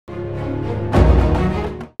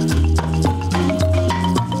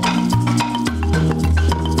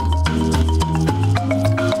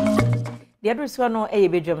The address no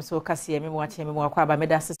Badwam so kase me watch me mo akwa ba me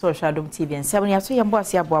da social Adom TV and 7 years so yambo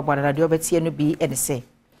ase aboabo na radio betie no bi e de say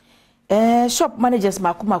shop managers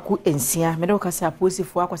makumaku ensia me do kase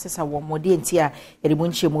aposifo akwasesa wo mode entia e de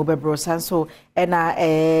munche mo bebro sanso e na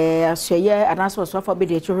asoye anaso so afa be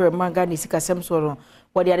de chwe manga ni sikasem so no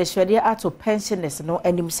wo de adehwede ato pensioners no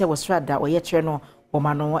anim se wo strada wo ye kire no wo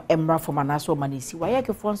ma no emra for manaso manisi wa ye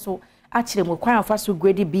kefo so achire mo kwan afa so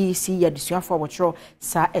grade BC ya desuafo wo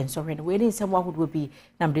sa ensohwe no we ni nsem wahodo bi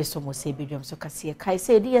nam de so mo se Badwam so kase kai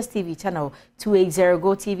say DSTV channel 280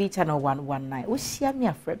 Go TV channel 119 wo hia me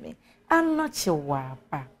afre me anochewa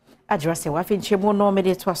pa address wa finchemo no me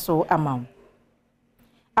de to so amount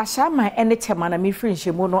ashama ene tema na me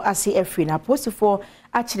finchemo no ase afri na postifo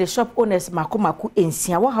achire shop owners makomaku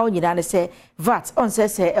ensia wo ha onyina ne se VAT on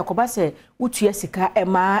se ekoba se utua sika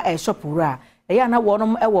ema shop wura ya na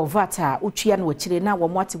wonom ewo VAT a utua na wachire na wo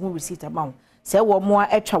mo ate mu receipt amount se wo mo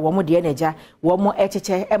etwa wo mo de naja wo mo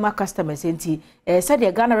echeche ema customers enti se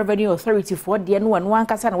de Ghana Revenue Authority for de no wan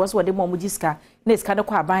ankasa na wo so de mo giska na iska de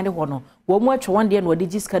kwa aban de ho no wo mo etwa won de no de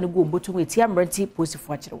giska ne go mbotum eti amranti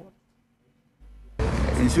posifo achire wo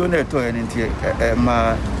ensure na to enti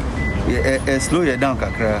ma slow you down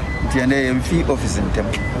kakra enti na fi office ntem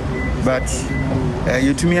but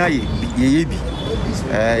you to me aye ye bi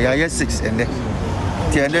ya 6 ende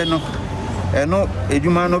ti ende no eno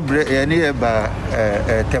eduma no ene ba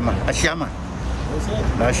tema ashama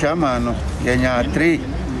na ashama no yenya 3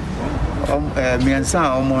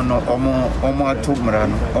 miensa omo atumra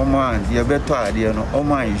no omo an ye beto ade no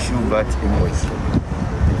omo an issue but invoice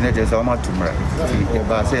ne je omo atumra ti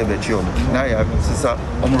ba se be chi omo na ya sisa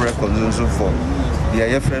omo record so for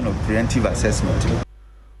the friend of preventive assessment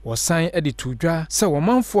Wasan edi tudwa se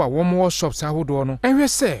womanfo a womo shops ahodo no enhwe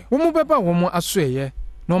se womo beba womo asoeye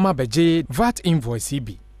no ma beje VAT invoice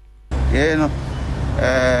bi ye no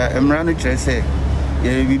emra no kire se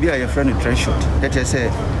ye bibi a ye friend treasure that say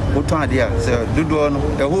woton ade a se dodo no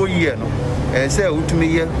the whole year no say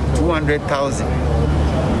utumi ye 200,000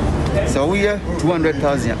 so we year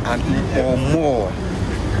 200,000 and or more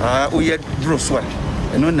we year gross one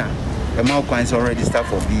no na the amount coins already start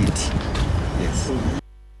for VAT. Yes.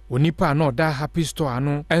 Onipa no da happy store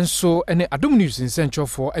ano enso ene Adom News nsentcho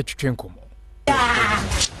for atwetwe nkomo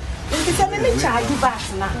nti se me charge back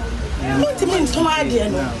na nti me ntoma ade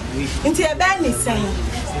no nti e ba ni sen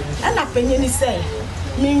na penye ni se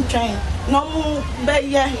me ntwan no mu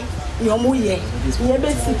be ye yomu ye nye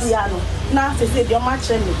be sibia no na se de ma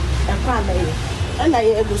kire me e kwa na ye na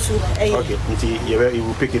ye egusu e okay nti you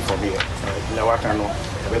will pick it from here na waka no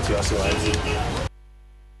e bet you aso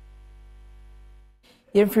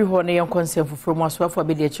Yemfri ho ne yenkonsem foforo mu asoafo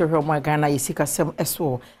abedi chehwe mu Ghana yesikasem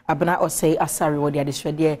eso abna osei asari wo de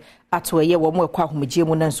adehwede ato ye wo mu ekwa homgye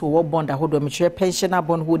mu nanso wo bond ahodo mekire pensioner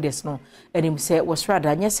bond holders no enim se wo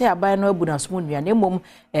srada nya se aban no abu na so nua na mom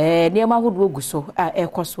niam ahodo oguso a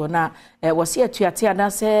ekoso na wo se atuate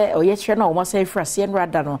ana se oye kire na wo se frase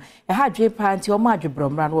nrada no ha dwe pa nti o ma adwebrɔ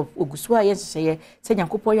mra no oguso a yesese se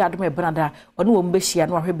nyankopɔ yɛ adom e brada ono wo mbehia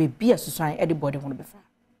no ahwe bebi asusan e de body ho no befa.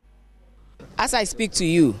 As I speak to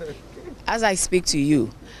you,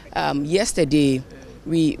 yesterday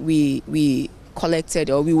we collected,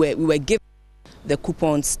 or we were given the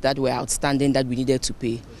coupons that were outstanding that we needed to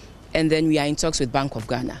pay, and then we are in talks with Bank of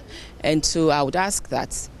Ghana, and so I would ask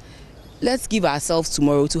that let's give ourselves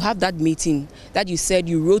tomorrow to have that meeting that you said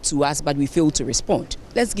you wrote to us but we failed to respond.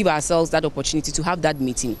 Let's give ourselves that opportunity to have that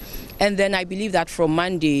meeting, and then I believe that from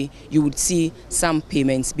Monday you would see some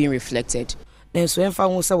payments being reflected. Nenso emfa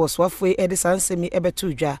hu se woswafo e de sansemi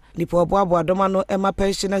ebeto dwa nipa oboabo adoma no ema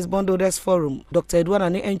pensioners bondholders forum Dr. Edwana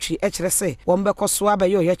ne entwi e kire se won be koso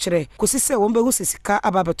abaye o ye kire kosi se won be hu sisika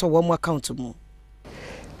ababeto won account mu.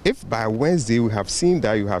 If by Wednesday we have seen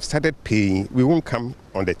that you have started paying, we won't come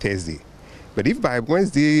on the Thursday. But if by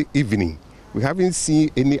Wednesday evening we haven't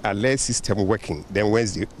seen any alert system working, then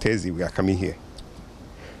Thursday we are coming here.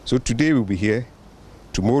 So today we'll be here,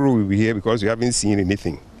 tomorrow we'll be here because we haven't seen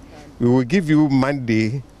anything. We will give you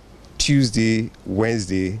Monday, Tuesday,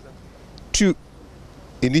 Wednesday to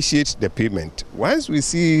initiate the payment. Once we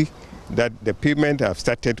see that the payment have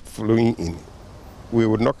started flowing in, we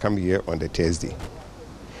will not come here on the Thursday.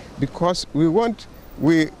 Because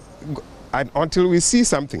until we see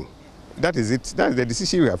something, that is it. That is the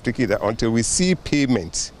decision we have taken, that until we see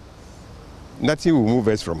payment, nothing will move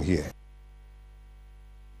us from here.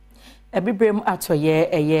 Ebibrem atoye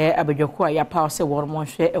eye abedwako ya pa se won mo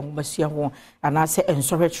hwe enwomasua ho anase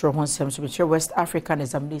ensohwetro ho nsem so West African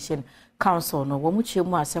Examination Council no wo mu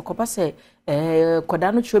chemu ase koba se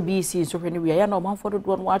koda no tro BC nsohwe ne wi ya na omanfo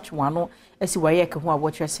dodo no atwe ano asi waye ke ho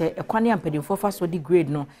abo kire se ekwane ampadinfo fa so di grade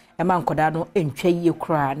no e man koda no entwa yie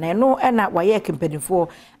kura na no na waye ke mpadinfo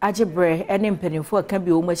agebre ene mpadinfo aka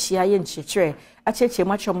bi o mahia ye nchekire acheche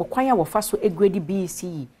macho mo kwan ya wo fa so grade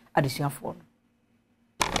BC adesuafo.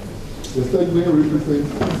 The segment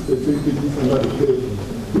represents percentages under the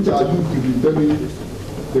curve, which are used to determine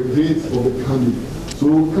the grades of the candidates. So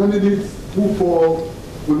candidates who fall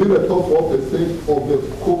within the top 4% of the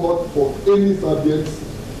cohort for any subjects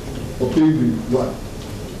obtain grade 1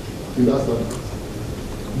 in that subject.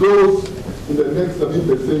 Those in the next 7%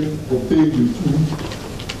 obtain grade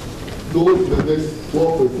 2. Those in the next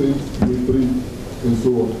 12% grade 3, and so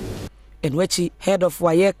on. Enwechi head of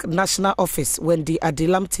WAEC National Office Wendy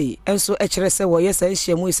Adilamte enso ekyerese wo yesa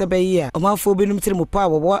nhyiamu isebeye a omanfo binum tirimu pa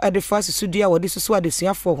wo adefa susudua wo disusu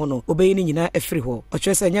adesuafo ho no obeyi ni nyina efiri ho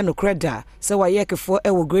okyerese nya no kreda se WAEC fo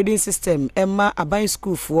ewo grading system emma aban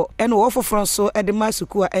school fo eno wo foforo so edema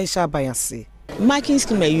suku a ensha abayase marking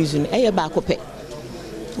scheme using eye ba ko pe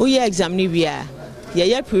wo ye exam ni wia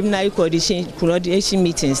ye preliminary coordination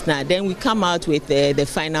meetings now then we come out with the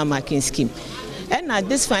final marking scheme. And at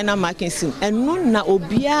this final marking scheme, and no na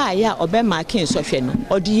obia ya obe marking sohwe no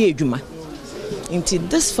odi edwuma. Into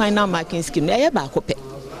this final marking scheme, na ye ba kope.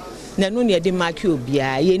 Na no ne de mark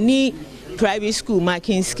obia, ye ni private school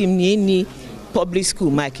marking scheme, ye ni public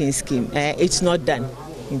school marking scheme. It's not done.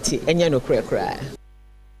 Into enye no kra.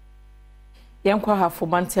 Yankwa hafo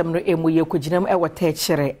mantem no emu ye koginam e wota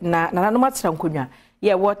kire na nanom atran konwa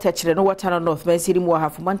ye wota kire no wota no north mansiri mu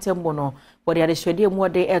hafo mantem mo no wode adehwede mu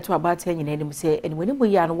de eto abata nyina nim se enwani mu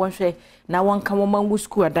ya no wonhwe na wonka wo mangu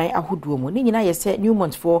school adan ahoduo mu ni nyina ye se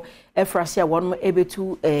Newmont for efrase a won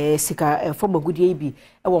ebetu sika for magudie bi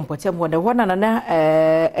e won potem ho de hona na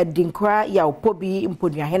edinkwa ya opobi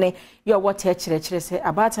mponuahene ye wota kire se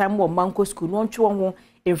abata mo manko school no ntwe ho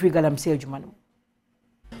every galamse adwuma no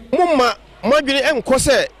mumma modwene enko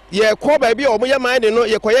se ye ko ba bi o mo yaman de no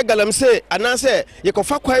ye koye galamse anase ye ko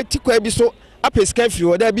fa kwa tikwa bi so apesika firi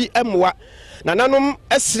oda bi emwa nananom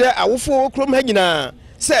esre awofo krom ha nyina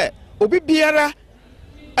se obi biara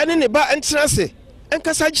ane ne ba entrance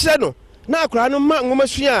enkasa gire no na akura no ma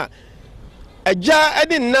ngomasua agya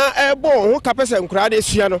ane na ebo ho kapese nkura de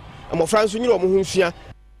sua no amofra nso nyire o mo ho sua.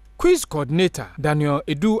 Quiz coordinator Daniel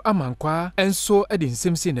Edu Amankwa enso edin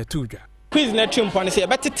semsi na tudwa quiz na twimpo ne se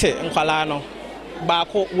betete nkwala no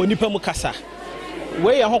baako wonipa mu kasa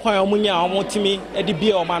we ye hokwan omunya omotimi edi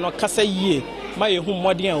bia o ma no kasa yie ma ye hu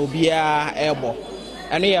modern obia ebo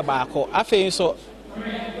eno ye baako afei so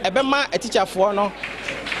ebema atichafo no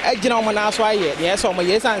agina o na so aye ye so mo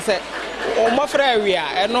ye sanse o mofra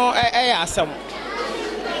awia eno ya asem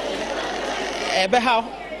ebeha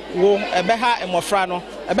wo ebeha emofra no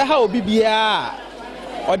ebeha obi bia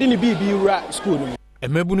odi ne bibi wura school no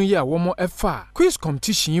emebunu ya womo efa quiz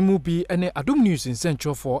competition mu bi ene Adom News in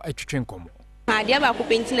Central for atwetwen komo adia ba ko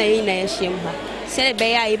penti na yin na yehiem ha se le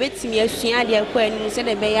be ya ebetimi asua adia kwa anu se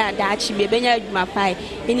le be ya da achi be benya adwuma pai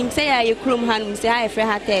enim se ya ye krom hanum se ha efre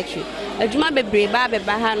ha techi adwuma bebre ba be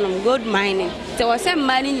ba hanum gold mining se wo se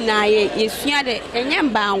mani na ye yesua de enye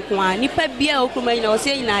mba nko a nipa bia okrom yin na wo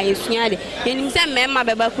se na yesua de enim se mema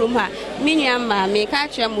be ba krom ha minua ma me ka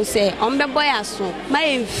kire mu se ombe boy aso ma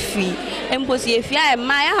emfi emposi efia e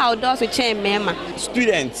ma ya how do so chen mema.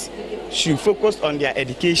 Students should focus on their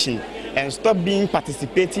education and stop being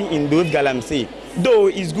participating in those galamsey. Though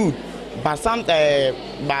it's good, but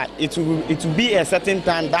but it will be a certain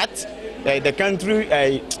time that the country,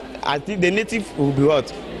 I think the native will be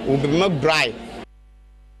what? Will be more dry.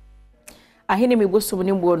 Ahene me bosom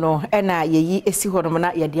ni mbo no na yeyi esi honom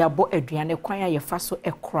na ye de abo aduane kwan ye fa so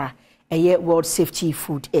ekra eye World Safety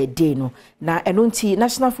Food Day no na enunti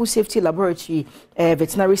National Food Safety Laboratory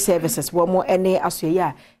Veterinary Services wo mo ene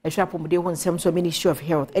asoya ehwapomde ho nsem so Ministry of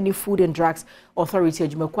Health any Food and Drugs Authority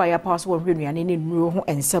adwumakwa ya pass wo hwenuane ne nuro ho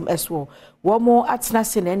ensem eso wo mo atena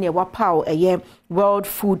se na ne wa paw eye World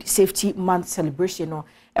Food Safety Month celebration no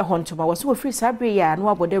ehontoma wo so free sabre ya no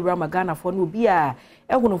abode Ramagana for no bia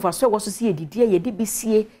ehunu fa so wo so se edidie ye de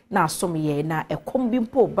bisie na asom ye na ekombi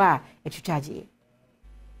mpo ba etwitwaje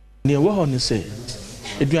ne wo ho ne se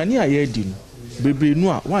eduane a ye di no bebre nu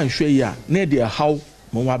a wan hwe ya na de haw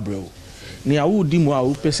mo wa brew ne a wo di mu a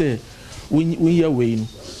wo pese wonye we no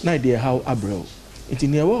na de haw abrew enti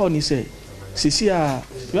ne wo ho ne se sisi a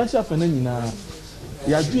yasi afana nyina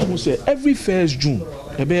ya dwi mu se every 1st June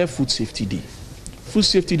e be food safety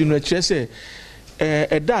day no kire se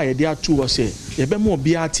ɛda a yɛde ato hɔ sɛ yɛbɛma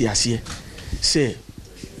obiara te aseɛ sɛ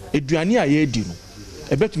aduane a yɛadi no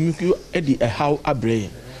ɛbɛtumi de ɛhaw abrɛ yɛn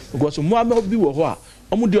because mmoa bi wɔ hɔ a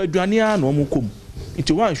ɔmo de aduane a na ɔmo kɔm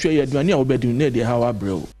nti wanhwɛ yɛ aduane a wɔbɛdi no na ɛde ɛhaw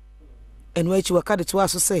abrɛ wo. ɛno akyi waka de to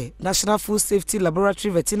aso sɛ National Food Safety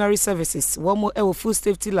Laboratory Veterinary Services wɔn ɛwɔ Food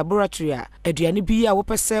Safety Laboratory a aduane bi a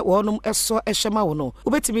wɔpɛ sɛ wɔnom ɛsɔ ɛhyɛma wo no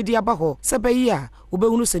wobɛtumi de aba hɔ sɛ bɛyi a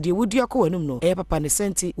wobɛhunu sɛ deɛ wodi akɔ w'anum no ɛyɛ papa ne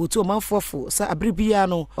sɛnti wotu ɔmanfoɔfo sɛ abere biara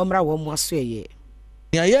no ɔmmra wɔn mu aso ɛyɛ.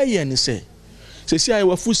 nea yɛyɛ ne sɛ sɛsi a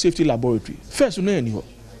yɛwɔ Food Safety Laboratory first no yɛ ni hɔ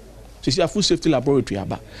sɛsi a Food Safety Laboratory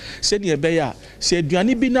aba sɛdeɛ ɛbɛyɛ a sɛ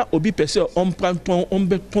aduane bi na obi pɛ sɛ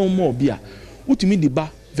ɔmbɛtɔn ma obi a wotumi de ba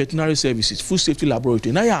Veterinary Services Food Safety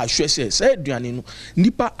Laboratory na ya ahwɛ sɛ aduane no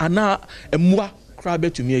nipa ana emua kra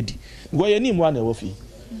betumi adi go ye ni mmoa na ɛwɔ fie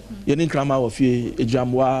ye ni krama wɔ fie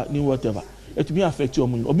edwammoa ni whatever etumi affect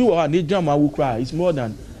omu obi wɔ ha na edwammoa wo kra is more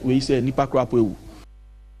than we say nipa kra po ewu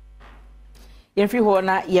yɛmfi hɔ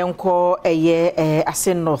na yɛnkɔ ɛyɛ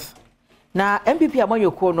Ase North na MPP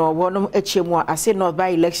amanyɔkuo no wɔnom achiemu a Ase North by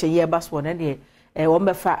election year baswo na ne wɔn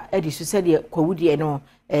bɛfa adi so sɛ deɛ kwawudie no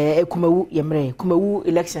kumawu yemre kumawu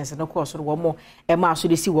elections no course no wɔn ɛma so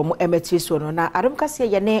de si wɔn ɛmɛtiri so no na Adom kase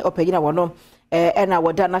yɛ ne ɔpɛgyina wɔn ɛna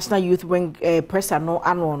wɔda National Youth Wing press ano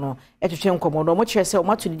no ɛtwetwe nkɔmɔ no wɔn kyerɛ sɛ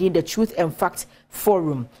wɔn ato ne din the Truth and Fact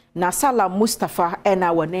Forum na Salam Mustafa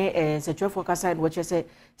ɛna wɔne sɛtwɛfo kasa no wɔkyerɛ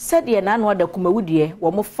sɛ deɛ na no da kumawu deɛ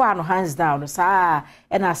wɔn fa no hands down no saa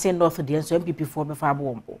ɛna Ase North deɛ so MPP for bɛfa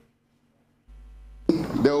abo wɔn.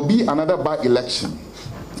 There will be another by-election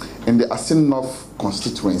in the Ase North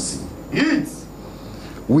constituency. Yes.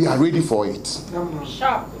 We are ready for it.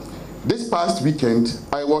 Sure. This past weekend,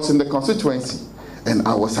 I was in the constituency and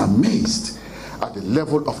I was amazed at the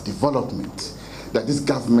level of development that this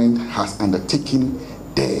government has undertaken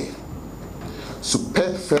there.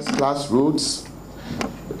 Superb first-class roads,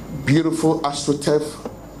 beautiful astroturf,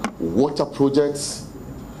 water projects,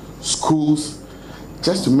 schools,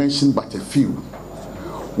 just to mention but a few.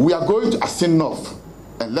 We are going to Ase North,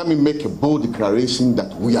 and let me make a bold declaration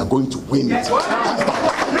that we are going to win it.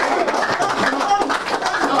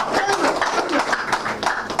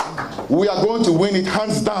 We are going to win it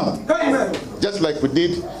hands down, just like we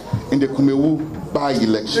did in the Kumewu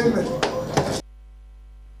by-election.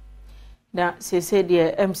 Now, say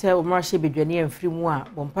dear MSA or Marshall Bedwani and Freemoa,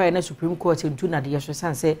 Bompire na Supreme Court in Tuna, the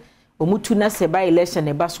Yashan say, Omutuna se by-election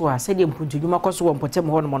a baswa, said him put to Yumakoso and Potem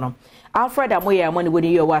Hormono. Alfred Amoya, money when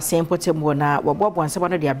you are saying Potem Hona, or Bob and some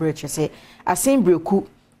of the aberration say, a same breku,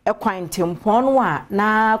 a quaint Timponwa,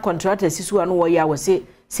 na contractor Sisu and Waya was say,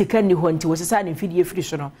 Sikandi Honti was a sign in Fidi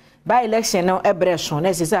Frisono. By-election now a bresson,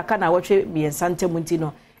 as is a can I watch it be in Santa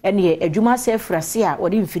Montino, and ye a Juma se Frasia or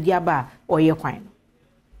in Fidiaba or your quine.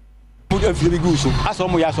 Very good, so as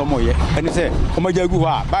some more, and they say,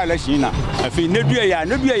 Omajagu, by election, I feel no ya,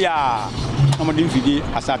 I'm a DVD,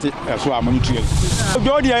 I started so I'm on to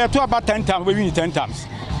Jordi, I talk about 10 times, we win 10 times.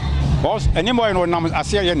 Boss, and no more numbers are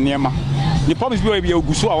saying Nema. The promise will be a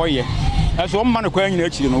Gusu away, as one man acquiring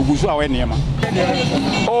actually, no Gusu away Nema.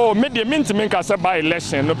 Oh, made the mint to make us a by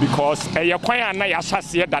election because a quite na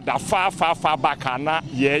yashasia that are far back,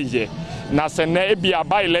 yeah. Nasene be a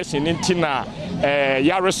by election in Tina.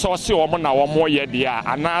 Ya resource or na more ye dia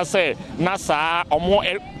and I say nasa or more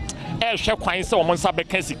share quite so on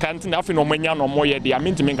Sabekensi can't nothing no mania no more ye dia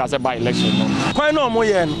mean to make us a by election. Quite no more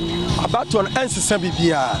yen about to an answer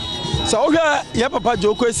Sabia. So ya papa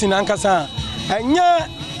Joko Sinankasa and ya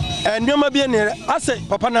and you may be near I say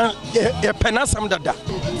papa a penasam dada.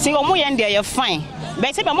 See or more yen there you're fine.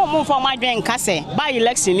 But say more for my drink case by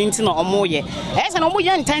election into no more ye. As an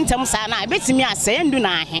omoyan 10 times I bet me I say and do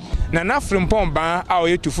not. Na na frimpon ba a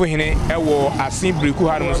oye tufo hene ewo Ase breku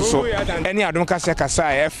harum so ene Adom kasa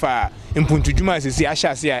efa impuntudwuma asisi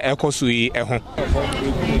ahyase a ekoso yi eho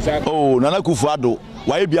oh nana kufuado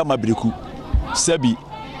waye bia ma breku sabi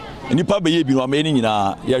nipa beye bi no ameni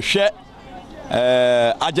nyina ye hwe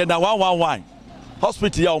agenda 111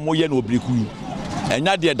 hospital ya omoye na breku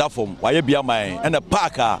enya de da fom waye bia man ena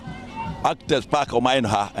park a actors park o man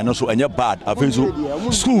ha eno so enya bad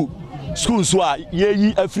afenso school so a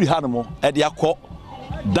yeyi afri hanmo e de akọ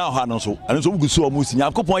down hanon so eno so gusu o musi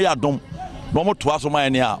yakopon ya dom no mo toa so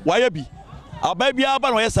man ne a waye bi aba bia aba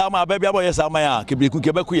no yesa ma aba bia ba yesa ma ya kebreku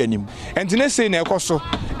kebeko yanim entine sei na ekoso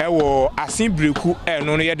ewo Ase breku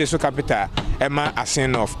eno no ye de so capital e ma Ase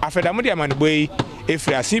North afedamo de amane boy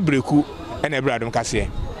efri Ase breku ena ebra Adom kase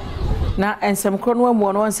na ensem krono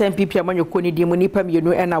amu no nsem pipi amanyoko ni dimu nipa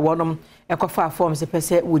mienu ena wonom ekofa forms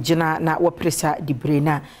pese wugina na wo presa dibre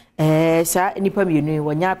na sa nipa mienu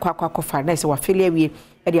wonya akwa kofa na se wa fele awie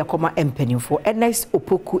e de akoma empanimfo Ernest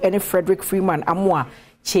Opoku ene Frederick Freeman amoa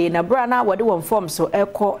che na bra na wode won form so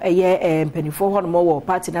ekọ eye empanimfo ho no wo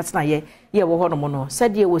party na tena ye wo ho no no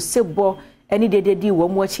sade wo sebo ene dededi wo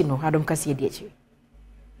mu achi no Adom kase de achi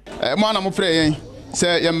mo ana mo frɛ yen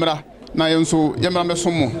sɛ yemra na yenso yemra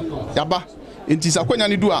mesomo yaba enti sakwanya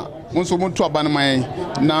ne du a monso mo to aba no man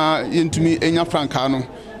na yentumi enya franka no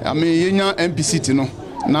ame yenya MPC ti no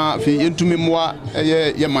na fi yentumi moa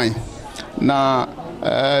eye yeman na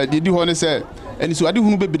didi ho ne sɛ eni so ade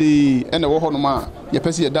hunu bebre ene wo ho no ma ye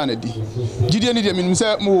pese ye da na di gidie ne de minum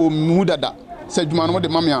sɛ mo mu dada sɛ dwuma no de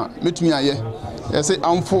mame a metumi aye sɛ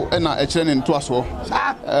amfo na ekire ne nto aso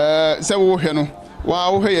sɛ wo hwɛ no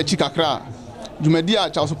wa wo hwɛ ye chikakra dwumadi a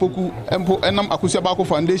Charles Opoku empo enam Akosua Bako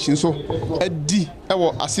Foundation so edi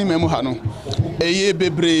ewo asema mu ha no eye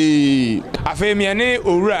bebre afemi ne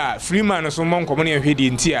owura Freeman so mon komo ne hwedi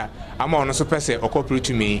ntia ama ono so pese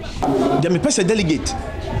okoperate me de me pese delegate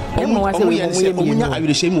omunya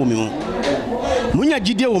awirehye mu me mu munya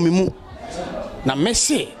gidie wo me mu na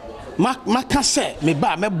mese maka se me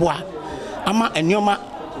ba meboa ama enioma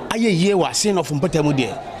ayeye wa sin of mpatamu de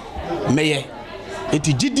meye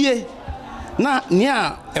eti gidie na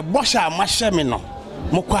nia ebosha amahye me no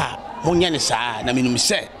mokwa munya ne saa na menum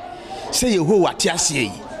se Yehowa ate ase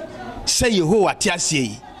yi Yehowa ate ase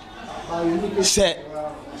yi se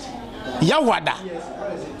yawada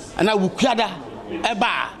ana wukuada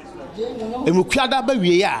eba emukuada ba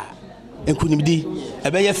wie ya enkunimdi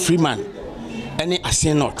ebeye Freeman ene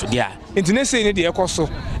Asen North dia intine sei ne de ekoso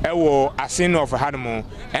ewo Asen North hadmo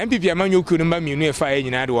MPP amanyoku no ma mienu efa e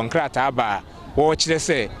nyina de won krata ba wo kire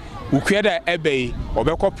se wukuada ebe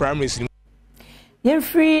obekọ primaries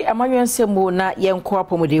Yemfree amanwensemo na yenko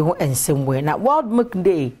apomode ho ensemwe na World Milk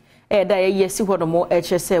Day da yesi ho no mo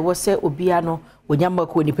echese wo se obia no onyamba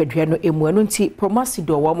ko nipadua no emu anu nti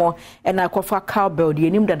promasido wo mo na akofa cowbell de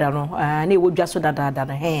enim dada no na ewodwa so dada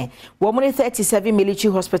no wo mo 37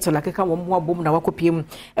 military hospital akeka wo mo abom na wakopiem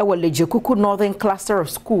wo Lejekuku Northern Cluster of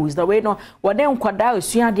Schools the way no wo den kwada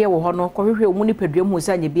osuade wo ho no kohwehwe wo mo nipadua mu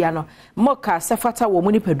sanye bia no moka sefata wo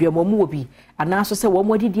mo nipadua mo mu obi anaso se wo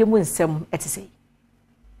mo didie mu nsem etese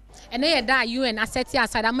and they da UN asset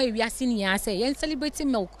aside ama we are say yen celebrating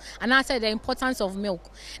milk and I said the importance of milk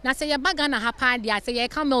na say your baga na happen there say your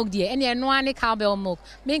cow milk there and no any cowbell milk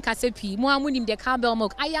make ka say pi mo amunim the cowbell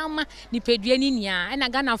milk ayama ni pedua ni nia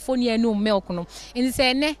and Ghana phone no milk no in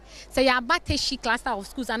say ne say your bateshi cluster of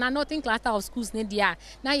schools and nothing cluster of schools ne dia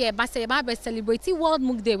na ye ba say ba celebrating World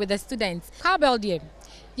Milk Day with the students cowbell there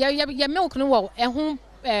your milk no wo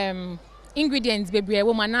ingredients bebre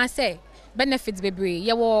wo man say benefits bebre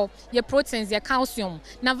ye proteins ye calcium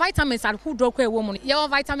na vitamins are who drop woman ye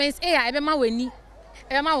vitamins A e be ma weni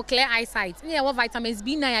e ma clear eyesight ye vitamins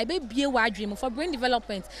B9 e be bie wa dream for brain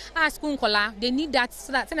development school nkola they need that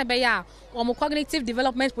so that na be ya or cognitive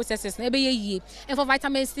development processes na be ye and for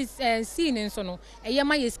vitamin C nso no e ye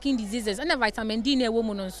ma ye skin diseases and vitamin D na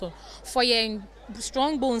woman nso for ye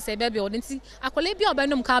strong bones e be odenti akole bia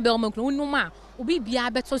obenum cowbell milk no numa obi bia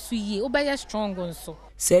beto so yie obeye strong nso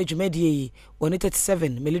Say Jumedi,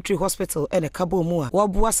 137 military hospital and a cabo mua.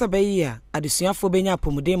 Wabua Sabaya, Adisuafo Benya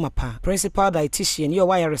Pomude Mapa, principal dietitian, your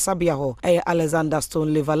wire Sabia ho, Alexander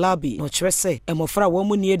Stone Levalabi, no tresse, and Mofra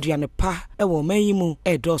woman Adrian pa, a woman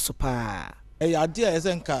a dosopa. A idea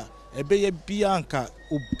esenka, a beye bianca,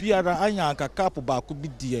 ubiara anyanka capo baku be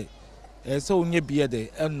dear, so near beer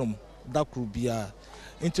de enum, dakrubia.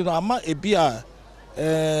 Into the ama a beer,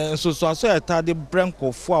 so I saw a tardy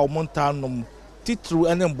branco for montanum. Titru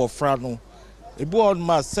ene mbofra no ebi on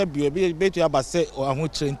ma sebi ebi betu abase aho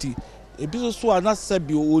 20 ebi so ana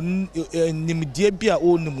sebi nimdie bia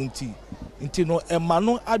onum nti no ema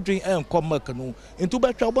no adwen enkomak no nti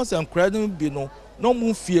betwa obonse nkra no bi no no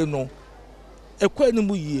mu fie no ekwa ni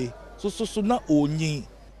mu yie so na onyin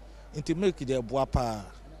nti make de boa pa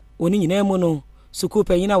oni nyina mu no Suku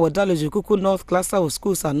penyina wadalo Lejekuku North Cluster of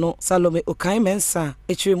Schools ano Salome Okaimensa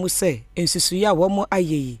echire mu se ensusu ya wo mo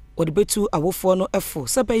ayeyi odibetu awofo no efo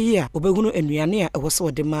sebeyi a obehunu enuane a ewose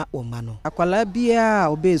odema wo ma no akwala bia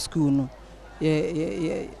obe school no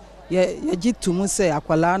ye gitum se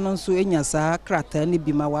akwala no nso enya saa krata ni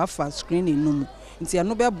bi ma wafa screening num nti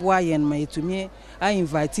ano be boa yen ma yetumi I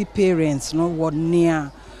invite parents no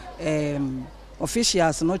wodnia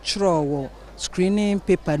officials no chro wo screening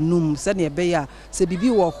paper num se ne be ya se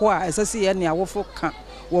bibi wo ho a esese ye ne awofo ka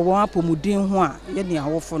wo won apomudin ho a ye ne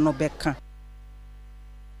awofo no be ka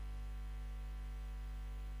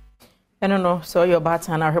no so your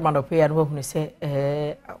bata na hwema do pay no hu se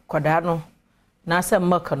koda no na se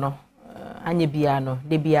mak no anye bia no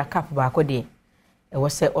de bia cap ba ko de e wo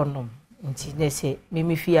se onom nti ne se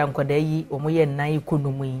mimi fi ankoda yi omoye nnan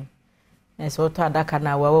ikonomu yi na se oto adaka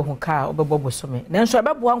na wa hu ka obebo bosome nanso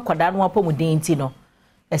ebebo ankoda no apomuden nti no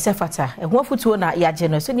ese fata ehu afutuo na yaje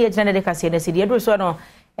no so ne yegyina de kase ne se de so no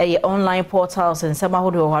online portals and some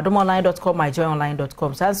ahodo adomonline.com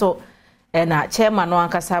myjoyonline.com so na chairman no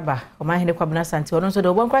ankasa ba omahene kwabena santi ono so de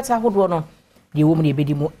obonkrata ahodo no de wo mu ne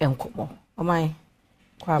bedi mu enkomo omai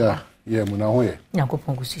kwaba yeah mu na ho ye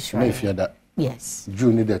yakopon kusisho na ifiada yes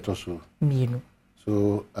June de toso mienu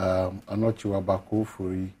so anochi wabako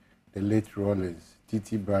fori the late Rollins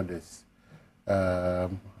TT brothers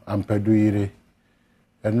Ampeduire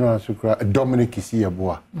eno asukra Dominic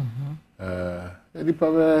Isiyaboa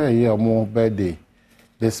yeah, more birthday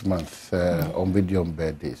this month on video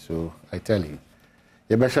birthday. So I tell you,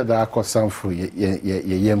 you better that I call some for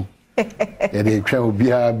yem. They try to be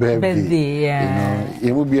a birthday. Yeah. You know,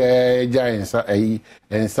 it will be a giant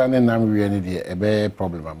and standing I'm really a bad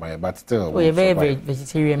problem, but still. We very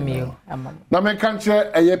vegetarian meal. Now, my country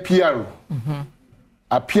a PR.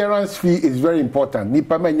 Appearance fee is very important.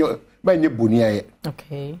 Nipa menyo bunia.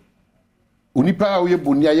 Okay. Unipa uye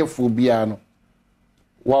bunia ye phobia no.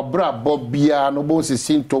 Wabra bobia no bon se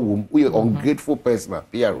sinto wom we ungrateful person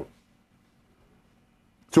Piero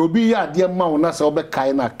so bi ya de ma wona se obe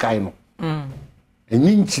kai na kai no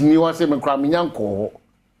enyi nchini wa se me kra menyanko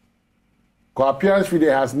ko appearance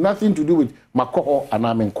video has nothing to do with makoho and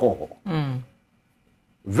amenko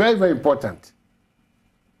very very important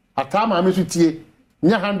atama amesu tie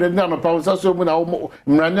nya 100 na no pound so mu na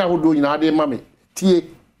mranya hodo nyina de ma me tie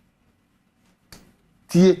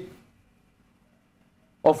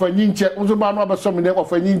ofanyinche uzoba no abesom ne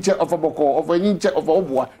ofanyinche ofaboko ofanyinche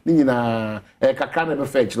ofobua ni nyina kakra na be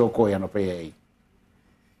fa chiro ko ya no pe yi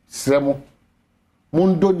sremo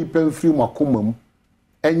mundo ni pemfiri makomam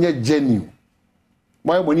enye genuine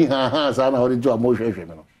moy boni ha sa na ori jo amohwehwe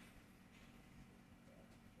me no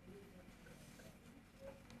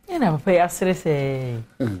ena pe asre se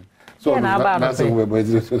so na ba so we bo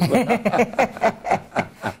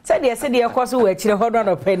said the course we chire hodo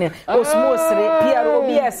no penny o small sre PRO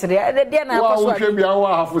BSre de na course wa hwe bia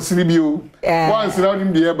wa hafu sri bio once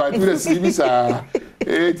round the by to the sri sa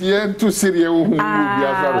tie to sri wo hu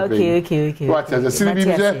bia so okay what is the sri bi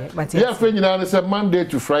ya fe nyina na say Monday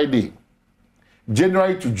to Friday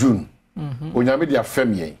January to June onyame dia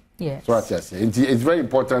fam yen so what I say it's very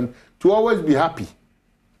important to always be happy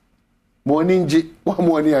morning ji wa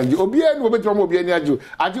morning anji obi enu obetwa mo obi eni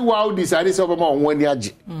aji wow decide say obama won ani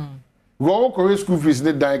aji go ko school fees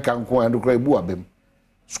ne dan kan ko and kra bu abem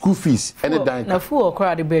school fees any dan na fu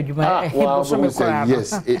okra de ba adwuma e so me kra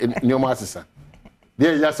yes ni o ma sesa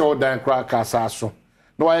there ya say o dan kra ka sa so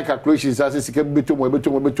no why calculations as sika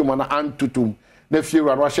betum na antutum na fie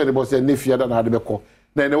ra no hye de bo say na fie da na de be ko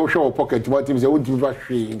na ne wo hwe o pocket what team say wo timi fa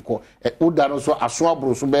hwe nko o da no so aso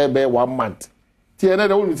abro so be 1 month tie na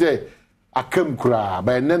da wo say akam kura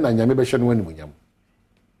ba enne na nyame be hye no wani munyam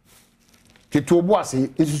kitu obo ase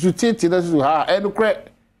isusu tete na susu ha enu kre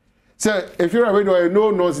say if you are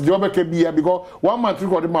no the obeka bia because 1 month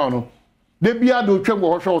record ma no de bia do twem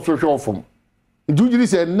go hwe so hwe ofom ndujiri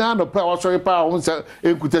say na no pa wasori pa ho say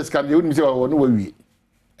enkuta scan de oni say wo no wawie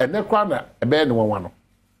enne kwa na ebe ne wonwa no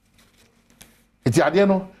eti ade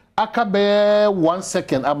no aka be 1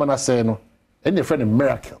 second amana say no enne friend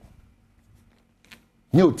miracle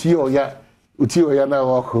nye uti oya na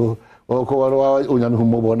wako onyame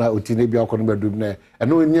humobo na uti ne bia kono bedum na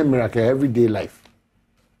eno nye miracle everyday life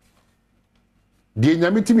die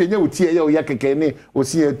nyame timi nye uti ya oya keke ne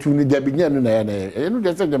osi atu ne dia bi nya no na ya na eno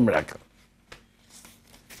de say miracle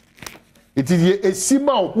iti die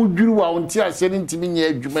esima okudwuru wa onti ase ne ntimi nya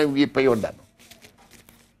adwuma wie peyoda no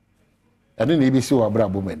eno ne bi si wa bra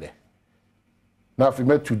bo mede na afi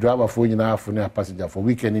metu driver fo nyina afo ne passenger for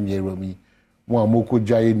weekend ni eromi mo amoko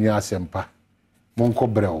jaye ni asempa monko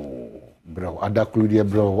brew adakulu de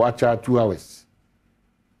brew wacha 2 hours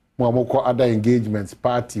mo amoko other engagements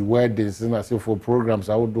party weddings na say for programs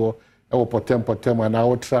outdoor e wo potem na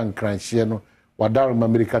wo tran kranhie no wadaro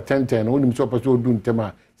America 1010 onim so paso odu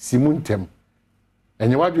ntem simuntem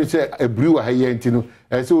enye wadwe say a brew ha ye ntino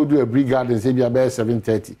e say odu a brew garden say bia be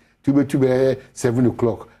 7:30 tube 7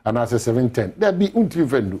 o'clock and as 7:10 there be untimi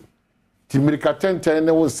fendu America 1010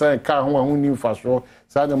 ne wo san ka ho ahuni mfaso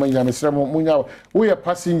sa na manya mesre mo munya wo ye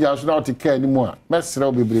passenger so na o te ka ni mu a mesre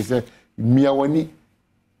o bebre se mia wani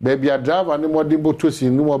baby a driver ne mo de botosi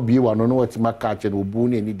ni mo bi wa no no wati maka che no bu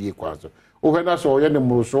ne ni die kwaso o he na so ye ne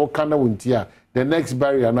mro so ka na wonti a the next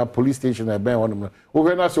barrier na police station e ben won o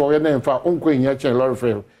he na so ye na mfa onko nya che lorry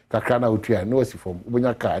fair kakra na otua no wasi fom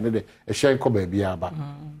obonya ka ne de e hyen ko ba bia ba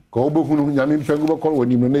ko obohunu nyame mpangu bako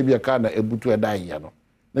woni no na bia ka na ebutu e dan ya no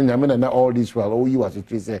na nyame na all this while oh you was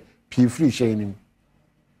it say pay free sharing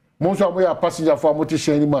mo so mo ya passenger for mo ti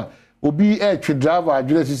sharing ma obi twi driver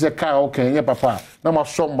adwere si say car okay nye papa na ma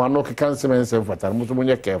so ma no kan semen fata mo so mo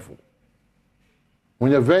nye careful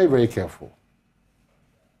when you're very very careful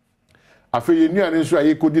afi ye nuane nso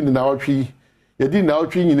aye kodi na otwi ye di na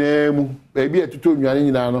otwi nyina mu e bi atuto nuane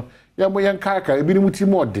nyina no ya mo yan kaka e bi ni muti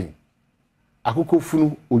modern akoko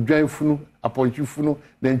funu odwan funu aponchi funu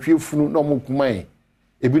nantwie funu na mo kuman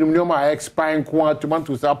e bi ni ma expire ko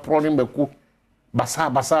tomatoes aproni meko basa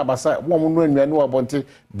mo no nuane wa bonte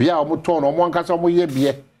bia o mo ton o mo ankasa mo ye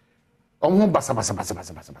bie o mo basa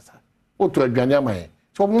o to aduane amaye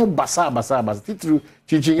so mo basa titru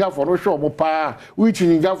chichinga for no show mo pa we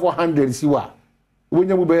chichinga for 100 siwa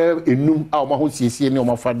wonya mo be enum a o ma ho siesie ne o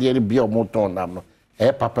ma fade bia o mo ton nam no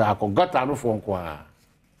papa akogota no fo nko a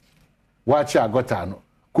wachi agota no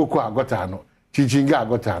koko agota no chichinga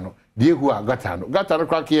agota no diehu agota no gata no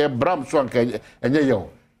kwa ke bram so nka enye yo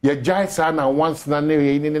ye jai sa na once na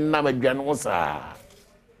ne ni na madwane wo sa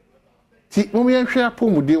ti mo me hwe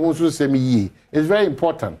apomude wo so sem yi it's very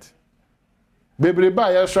important bebreba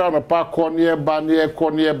ya sha na pa konie ba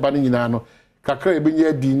ne nyina no kakra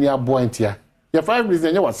ebinya di ni aboantia ya 5 minutes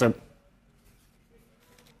enye wasem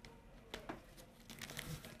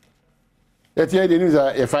etie de news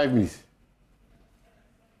ya 5 minutes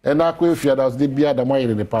ena ko efia da de bia da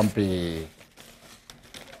moyere ne pampe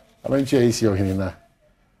amanche isi ohini na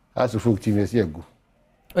House of Folk team yes egu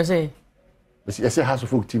we say House of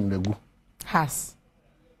Folk team na egu has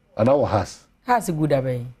ana wo has good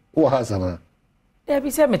abey wo has ana e bi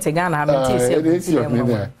se metegana ha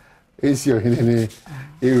mete esi ohini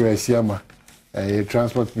ni Siama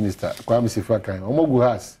transport minister Kwame Sifakan omogu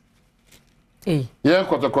has yeah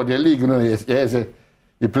kotoko the league no yes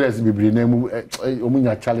the players bibiri na mu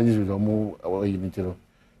omunya challenges with omu oyinitiro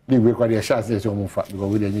ni we kwa the chance yes omu fa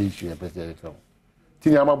because we dey issue e person so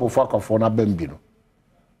tini ama bofo akofo na bambi no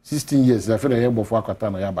 16 years na feel na bofo akota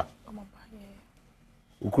na yaba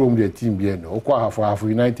ukrom the team bi no okwa half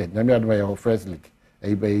United na me adoma your first league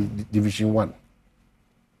division 1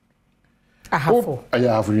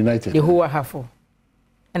 half United the whole half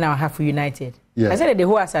and our half United. Yeah. I said the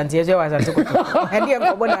whole Asante was Asante. And the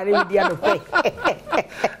Cobonari with the other pay.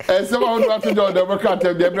 And someone want to do the work out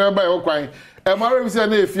of the member of Quine. And Mary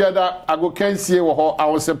said, if you that I go can see or I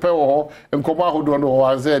was a pair or and come out who don't know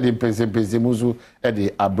what I said in Pensimuzu at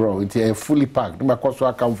the abroad. It's a fully packed. My cost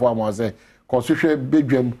I come from was a constitution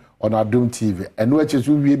bedroom on Adom TV. And which is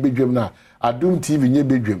we bedroom now. Adom TV near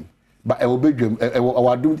bedroom. But I will bedroom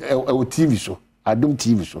our TV show. Adom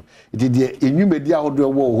TV so it is the new media how do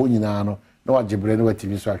wo ho nyina no na wa jebre no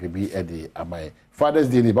TV so ahwe e de amai Father's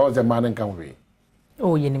Day ni ba was a man kan we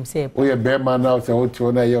oh yenim say oh ye be man now say what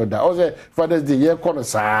you na ye da oh say Father's Day ye kono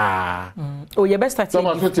sa oh ye best start from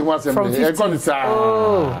ye kono sa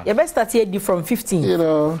oh ye best start ye from 15 you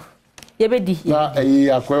know ye be di na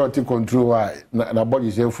akwai oti control na body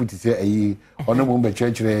say foot say ono mo be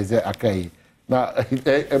church say akai na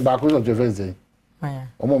ba ko so defense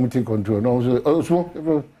omo muti control no so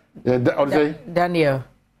Daniel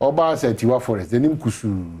oba say tiwa forest denim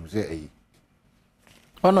kusu say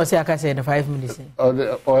ono say aka say 5 minutes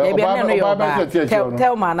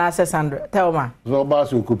tell ma na say Sandra tell ma so oba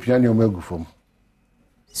so kopia ne o magu fom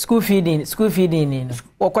school feeding ni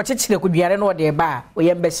o kochechire ku duare no de ba o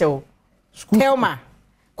yem be sew tell ma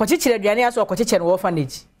kochechire duane aso kochechire no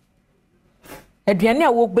orphanage aduane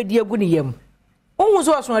a wo gbedi agu ne yam ohun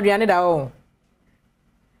so oso aduane da o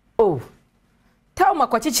oh tell ma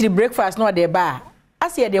kwachichiri breakfast no de ba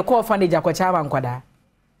ase de call orphanage akwacha ma nkwada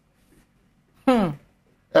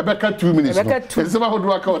Ebeka 2 minutes it's about how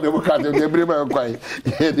do I call the book at the brema kwai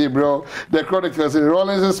yeah bro the chronicles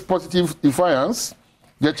Rollins' positive defiance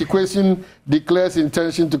the equation declares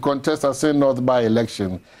intention to contest a Senate North by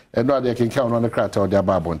election and now they can count on the crowd or their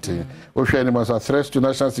babonte animals are threats to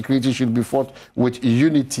national security should be fought with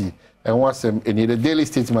unity and what's in the daily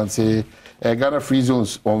statement say Ghana Free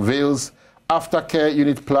Zones unveils aftercare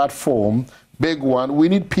unit platform. Big one. We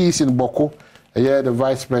need peace in Boko. The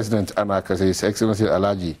Vice President, His Excellency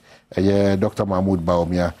Alaji, Dr. Mahmoud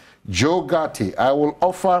Baumia. Joe Gatti, I will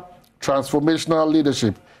offer transformational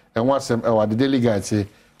leadership. And what's the daily guide say?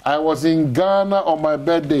 I was in Ghana on my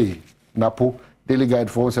birthday. Napo, daily guide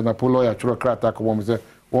for us, and Napo lawyer, Churokrata,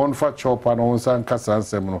 one for chop and one san Kassan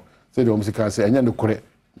Semino. Say the Omsika say, and you correct.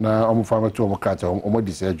 Na farmer to Omokata,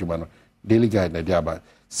 Omodise Jumano. Daily guide na diaba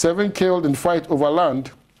 7 killed in fight over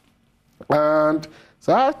land and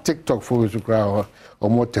so TikTok for you crowd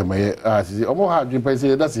omo temaye omo ha dream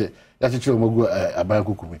say that's it that's it omo go aban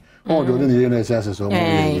kukumi omo do ni na say so omo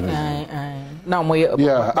Now mo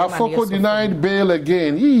yeah, Afoko denied bail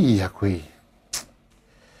again. Yakwe.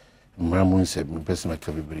 Mamun said, person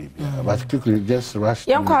but quickly just rush.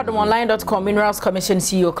 Young Adom.online.com Minerals Commission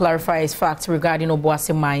CEO clarifies facts regarding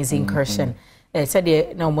Obuasi mines incursion. Said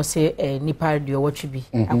they no mo say nipa do what should be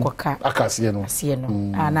akoka akase no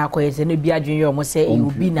na akoye ne bia dwun mo say you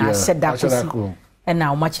be na seda kosi and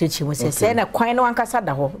now much chichi mo say na kwan no ankasa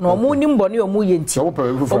da ho no mo nim bone o mo yenti o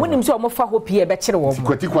mo nim say o mo fa ho pie be kire wo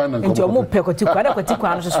mo nti o mo pe kwati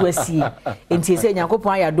kwan no so asie nti say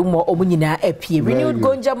Nyankopon ayado mo o mo nyina apie renewed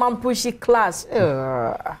gonja mampushi class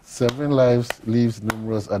 7 lives leaves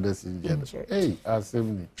numerous others injured. Hey,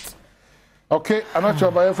 assembly. Okay, I'm not sure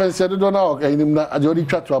about your friends. I don't know. I already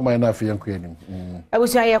chat to my nephew and queen. I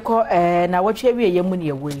was saying, na what you be a money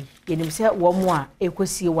away. You say, one more, equal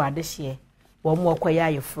see what this year. One more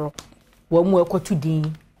quiet your fro. One more to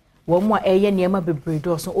din. One more a year near my baby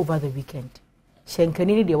also over the weekend.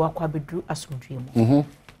 Shankani, they walk up drew a some dream.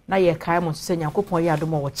 Now you're kind of saying, Uncle Poya do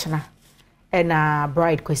more watching. And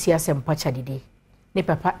bride, Quesia some patchadi. Ne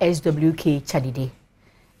papa SWK chadidi.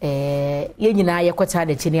 Ye nyina ye kwata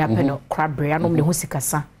de chini apeno krabre anom ne ho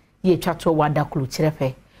sikasa ye twato wada kulu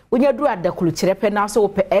kirepe wonya duru adakulu kirepe na so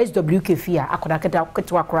pe SWK fia akoda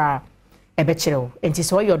ketwa kra ebe kirewo enti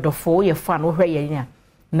so yo dofo ye fan wo hwe ye nya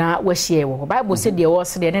na wa hie wo Bible say de wo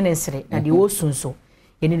se de ne nsere na de wo sunso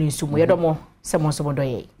ye ne nsumo ye domo se mo so bodo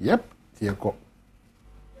ye yep tie ko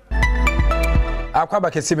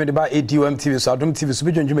akwaba kese me de ba Adom TV so Adom TV so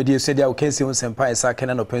bidwonjumedi esedia o kensi on sempa esa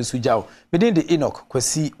kena no pensu jaw medin de Enoch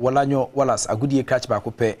Kwasi Walanyo Wallace agudie catch back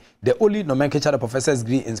pe the only nomenclature professor's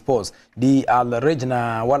degree in sports the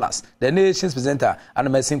Regina Wallace the nation's presenter and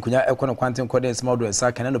mesin kunya ekono kwanten kodens modo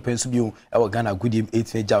esa kena no pensu biu e wo Ghana agudie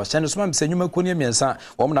 8 jaw channel so ma senwuma koni miensa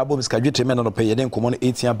wo na bom ska dwetwe me no pe yeden komo no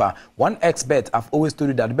 8 ba 1xbet I've always told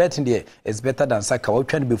you that betting there is better than saka wo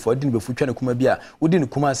twane before din befu twane kuma bia wodi ne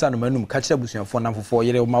kuma sa no manum catch busuafo na for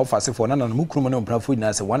yere ma ofase for na mu krumo ne mprafo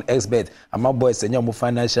na se 1xbet ama boys enya mo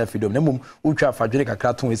financial freedom na mum utwa afadwene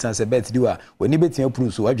kakra ton esan se bet diwa wani betia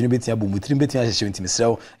pru so adwene betia bo mutrim betia hye ntimi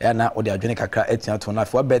serew na ode adwene kakra etia ton na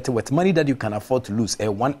for bet with money that you can afford to lose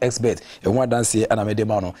 1xbet one dance na me de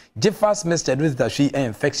ma no Jeffers Mr. with that she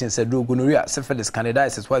infection said do gonorrhea syphilis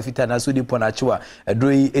candidiasis why fit na so di pona chiwa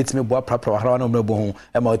adoi etimi bo prapra hara na mrebo ho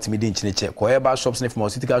ma otimi di nchine ko eba shops ne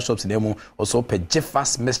pharmaceutical shops ne mu also pe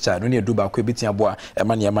Jeffers Mr. no ne do ba ko betia bo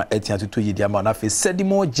Emanyama etia tutu yidi ama na fe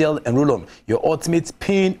Sedimo gel and roll on your ultimate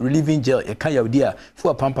pain relieving gel e kan yawdia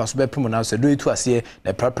fu pampa so be pemo na so do etu ase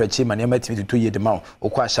na praprachi maniama timi tutu yidi ma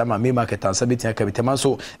okwa shama me market ansa betia kabitema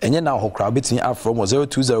so enye na hokra betin afro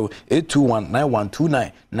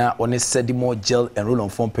 0208219129 na one Sedimo gel and roll on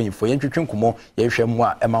form pain for yentwetwe nkomo ye hwɛ mu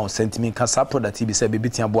a ema on sentiment kan sa product bi se be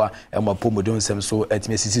betia boa ema pomodon sem so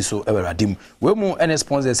etimi sisi so ewradim we mu ene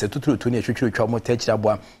sponsors se tutu to ne hwetwe twa mo techira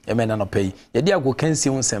boa emena no pay ye dia go Kensi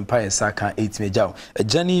on Senpai Saka 8 Major. A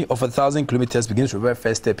journey of 1,000 kilometers begins with the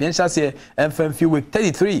first step. Yenshase FMF week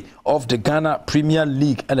 33 of the Ghana Premier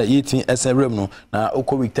League and the 18 SRM no. Na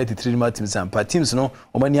oko week 33 ma teams and teams no.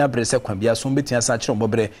 Omani abrese kwambia so betia sa chiro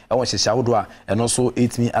bobre e won hyehya wodo a and also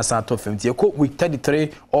 18 asa top 50. Oko week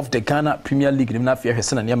 33 of the Ghana Premier League nimna fie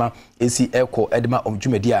hwese na niam AC Eko Edma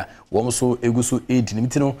Omdwumedi a wo so eguso edi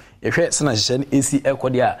nimti no. Yehwe se na hyehya AC Eko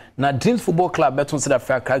dia na Dreams Football Club beton se da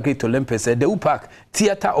Africa Great Olympics the Upark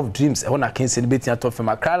Theater of Dreams ehona kense betia top from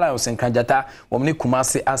Accra Lions en Kanjata womni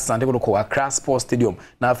Kumasi Asante ko Accra Sports Stadium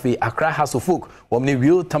na afi Accra House of Folk womni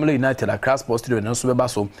Real Tamale United Accra Sports Stadium na so beba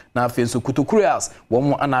so na afi so Kutukuras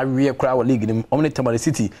wom ana awie kra wa league nim womni Tamale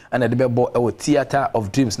City ana de bebo e Theater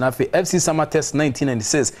of Dreams na afi FC Samates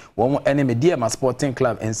 1996 wom ene Media Sporting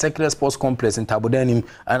Club and Secular Sports Complex in Tabodanim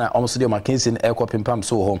ana omso de Mackenzie e ko pimpam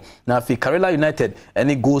so ho na afi Karela United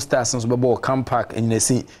ene Gold Stars so bebo Camp Park en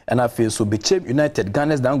Nesi ana afi so Bechem United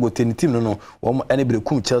Ghana's Dangote team no wom ene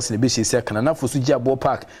brekum Chelsea ne be hye kana na fosu gia ball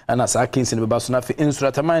park ana sa Kings ne be ba so na fe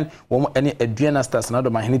Insurataman wom ene Aduana Stars na do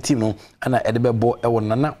mahene team no ana ede be bo e won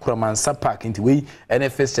Nana Kuramansa Park nti we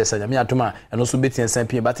NFS Chelsea nyame atoma eno so betin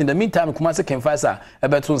sampi but in the meantime Kumasi Kemfasa e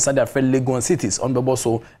beto Sunday for Legon Cities on the boss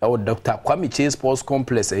so e Dr. Kwame Chase Sports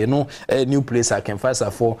Complex you know a new place I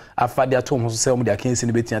Kemfasa for afadia to so say the Kings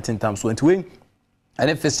ne betin atentam so nti we and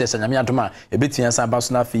if it's just nyame adoma e betia san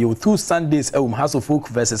baso na fe you 2 Sundays House of Folk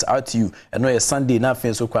versus RTU and no a Sunday na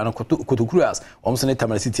fe so kwa no Kotokuras omso ne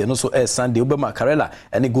Tamale City no so a Sunday obema Karela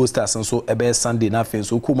and Gold Stars so e be Sunday na fe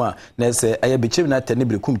so kuma na se aye bechem na tene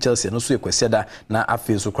brekum Chelsea no so e kwasiada na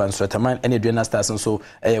afe so kwa Insurataman and Aduana Stars so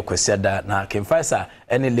e kwasiada na Kemfasa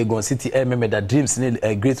and Legon City Memeda Dreams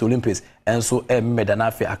ne Great Olympics enso memeda na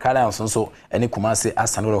afi akara nso so ene Kumasi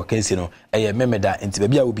Asanoro Kensi no memeda enti ba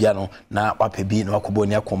bia obia no na wape bi na wakobo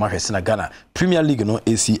ni akoma hwese na Ghana Premier League no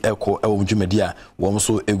AC Echo dwumadi a wo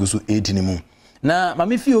so egusu edini mu na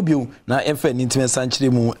mame fi obio na emfa ni ntime sanchire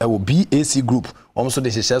mu BAC group so de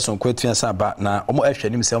hyehyɛ so kwatua sa ba na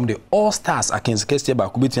ahwɛ nim sɛ de All Stars Akins Kestie ba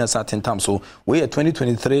ko betua sa tentam so we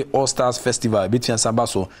 2023 All Stars Festival betua sa ba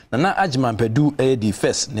so na Agyeman Padu the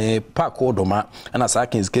first ne park odoma na sa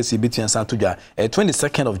Akins Kestie betua sa todwa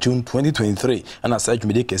 22nd of June 2023 na sa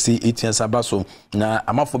Dwumede Kessie betua sa ba so na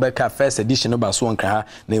amafo beka first edition ba so nka ha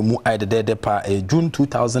na mu aidede pa June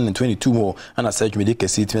 2022 mo na sa Dwumede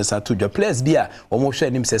Kessie betua sa todwa players bia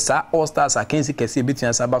hwɛ nim sɛ sa All Stars Akins Kessie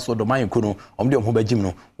betua sa ba so do man ko no ho bajim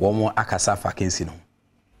no wo akasa fa kensi no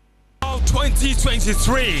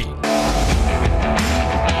 2023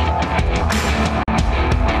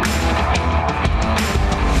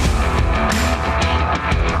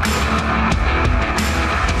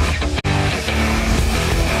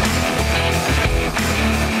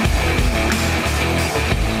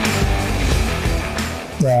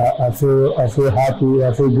 Yeah, I feel happy,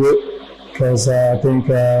 I feel good because I think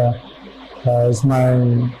it's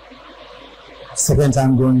my second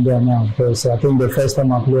time going there now, because I think the first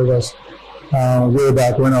time I played was way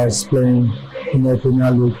back when I was playing in the Premier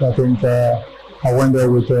League. I think I went there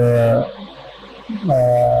with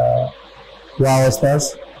Wow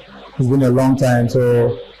Stars. It's been a long time,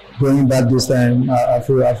 so going back this time, I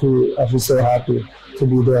feel so happy to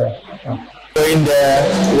be there. Yeah. Going there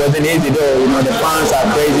wasn't easy though. You know, the fans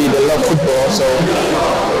are crazy. They love football, so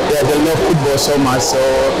yeah, they love football so much. So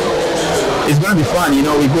it's going to be fun, you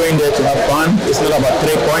know. We're going there to have fun. It's not about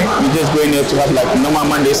 3 points. We're just going there to have like normal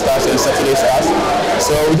Monday stars and Saturday stars.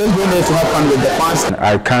 So we're just going there to have fun with the fans.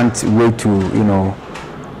 I can't wait to, you know,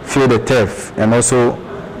 feel the turf and also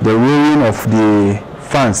the roaring of the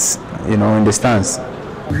fans, you know, in the stands.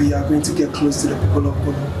 We are going to get close to the people of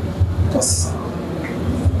Ghana because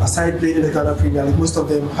aside playing in the Ghana Premier League, most of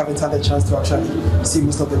them haven't had a chance to actually see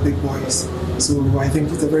most of the big boys. So I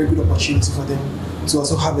think it's a very good opportunity for them to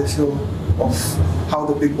also have a feel of how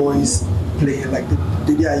the big boys play, like the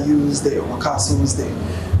Diayus, the Wakasos, the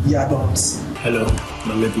Yadoms. Hello,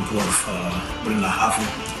 my people of Brina Hafu.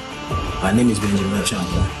 My name is Benjamin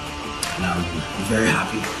Champa, and I'm very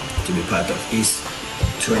happy to be part of this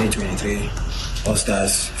 2023 All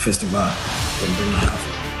Stars Festival in Brina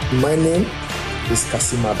Hafu. My name is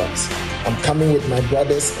Kasim Abbas. I'm coming with my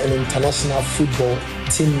brothers and international football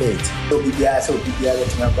teammates.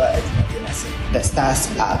 The stars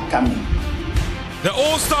are coming. The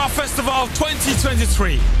All-Star Festival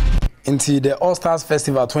 2023. Into the All Stars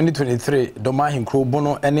Festival 2023, Doma Hinkro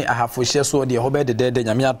Bono any ahafo share so the hobe de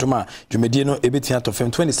nyame atoma dwumedie no ebetia to fam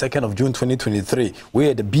 22nd of June 2023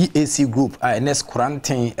 where the BAC group NS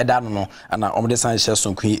quarantine eda no ana omde san share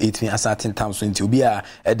so kun 18 asatin tam so nti obi a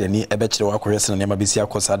edani ebekire wa kohwese na nema besi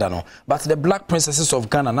akosada no but the Black Princesses of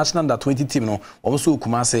Ghana national under 20 team no omso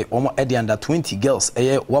Kumasi omo edi under 20 girls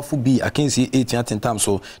wafu bi akensi 18 tam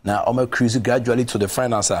so na omo cruise gradually to the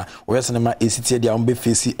finals where cinema ACT dia ombe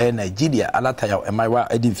face Nigeria alataya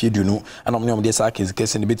emaiwa edimfiedu no ana omne de sa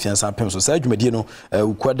kese ne betua san pem so sa dwumadie no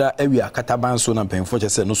ukwada awia kataban so na pemfo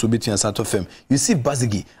chese no so betua san to fem you see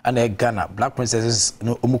Bazigi ana Ghana Black Princesses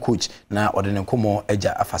no omu coach na odene komo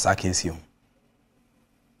eja afasa kensi.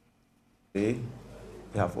 We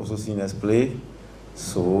have also seen us play,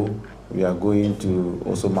 so we are going to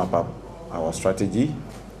also map up our strategy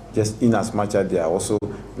just in as much as they are also,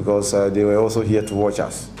 because they were also here to watch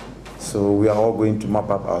us. So we are all going to map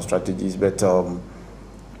up our strategies, but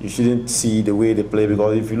you shouldn't see the way they play,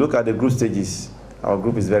 because if you look at the group stages, our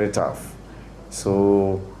group is very tough.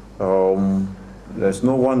 So there's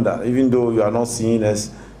no wonder, even though you are not seeing us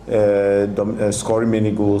scoring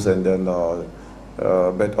many goals, and then,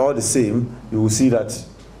 but all the same, you will see that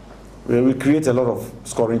we create a lot of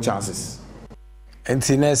scoring chances. And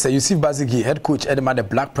Yusuf Bazigi, head coach Edema the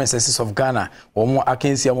Black Princesses of Ghana, Omo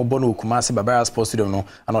Akensi Amobono Kumasi Babara Sports Studio no,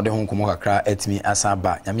 and the home Kumoka etimi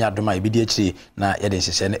asaba, Yamia Doma BDH na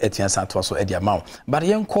Yedeshen Etian Santos Edia Mount. But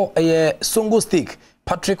Yanko a Songo Stick,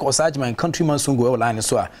 Patrick Osajman, countryman Songo line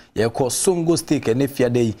so ye call Songo Stick and if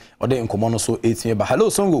day or the Incomono so 18. But hello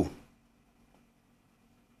Songo.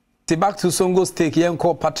 Back to Songo Stick,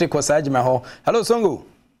 Yanko Patrick Osajman. Hello Songo.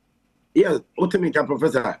 Yes, Otemika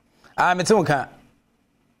Professor. Metonka.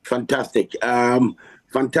 Fantastic.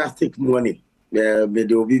 Fantastic morning.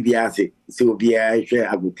 Medo Bibiase, so Bia share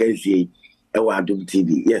advocacy Adom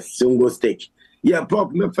TV. Yes, Songo Stick. Yeah,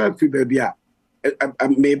 Pop, me five baby. I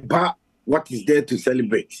may ba what is there to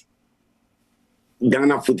celebrate?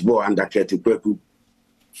 Ghana football under Ketu Kweku.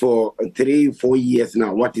 for 3-4 years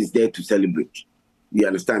now. What is there to celebrate? You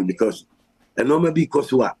understand? Because normally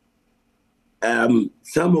because what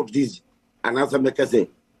some of these announcer makers say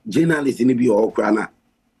journalists in the Ghana,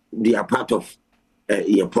 they are part of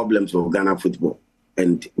your problems of Ghana football,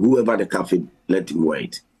 and whoever the cafe, let him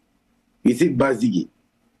wait. You see, Bazigi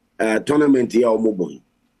tournament here boy,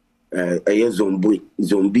 a zombie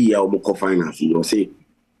ya omoko finance. You say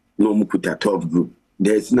no mukuta 12 group.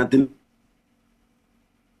 There's nothing.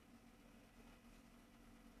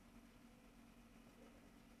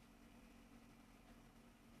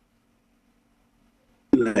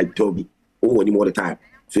 Like Toby, any more the time,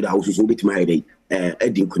 so that I was so bit my day,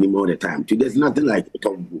 Eddie couldn't more the time. So there's nothing like a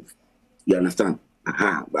top group. You understand?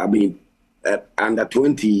 I mean, under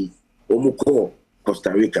 20, Omuko,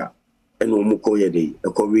 Costa Rica, and Omuko Yede,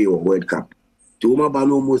 a Korea World Cup. To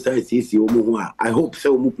Umabano Musa is I hope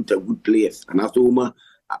so. Put a good players, and as Uma,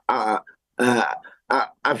 I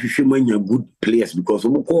should good players because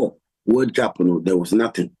Omuko World Cup, there was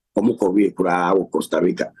nothing. Omuko Costa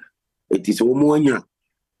Rica. It is Omoanya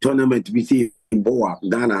tournament we see in Boa,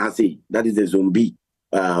 Ghana has a that is a zombie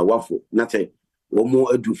waffle. Not a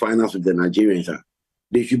more to finance with the Nigerians.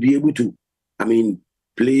 They should be able to,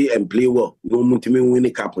 play and play well. No more to win a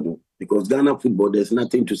capital because Ghana football, there's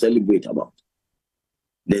nothing to celebrate about.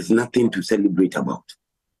 There's nothing to celebrate about.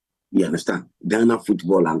 You understand? Ghana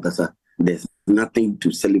football, Ankasa, there's nothing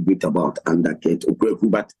to celebrate about. And that get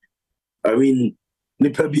but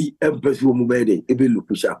Nipabi Empress Wumubede, Ebe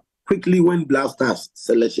Lukusha. Quickly when Blasters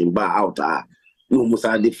selection bar out no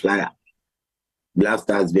Musadi flyer.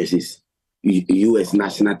 Blasters versus US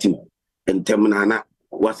national team and Terminana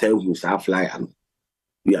was a flyer.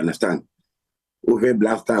 You understand? Over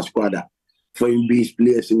Blasters squad for English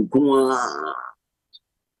players in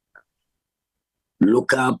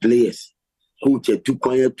local players. Coach to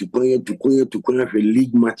quiet for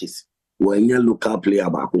league matches. When your local player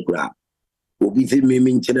back Obisi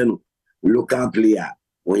Mimin Channel local player.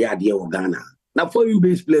 Oyadi o Ghana. Na foreign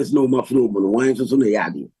based players no ma flow no wine so no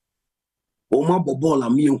yadi. O ma ball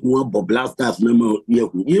am yenku abo Blasters na ma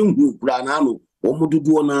yenku kura na no o mu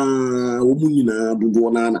dudu na o mu nyina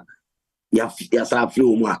dudu na ya sa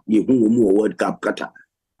flow mu a yehu o mu World Cup kata.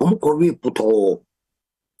 O mu Korea poto.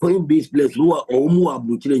 Foreign based players who are o mu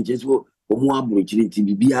abrochire ncheso o mu abrochire ti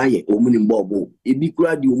bibia ye o mu ni mbobo. Ebi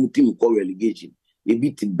kura di o mu team call relegation.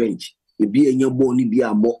 Ebi ti bench. Ebi enya ball ni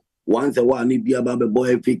bia mo. Once a while, maybe about a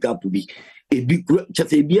boy pick up to be a big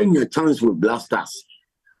just a bien chance with Blasters.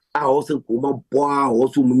 I also come up,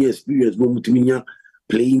 also many experience,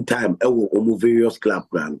 playing time, various club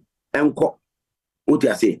ground. And what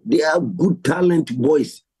I say, they are good talent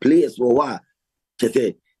boys, players for what?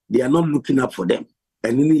 They are not looking up for them.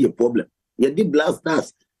 And any problem. You did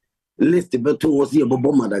Blasters. List the better was here about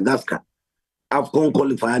Madagascar. I've gone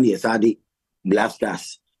qualifying yes, I did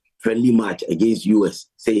Blasters. Friendly match against US.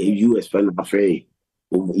 Say a US friend afraid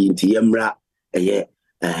in Tiamra,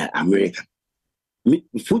 America.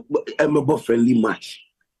 Football, I'm about friendly match.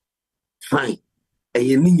 Fine. A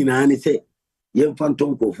yen say, Yen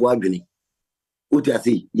Phantom of Wagani. What I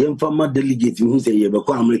say, Yen Fama delegates who say,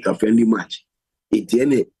 Yabako America friendly match. It's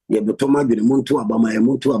any Yabatoma, the Montu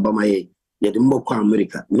Abama, Yadimoko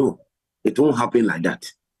America. No, it won't happen like that.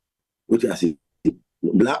 What I say,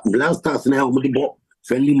 Blasters now,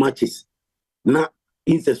 friendly matches. Na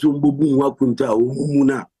insesumbu bunwa kunta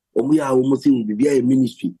umuna omuya omusi bibia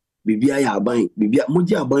ministry bibia ya aban bibia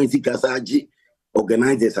moji aban sika saji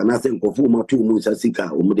organizers anase nkofo matu musa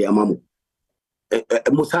sika omude amamo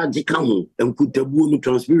musaji kahu enkutabu no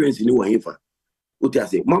transparency ni wahefa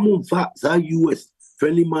utiase mamu mfa za US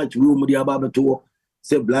friendly match we omude ababeto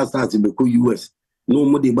say Blasters be ko US no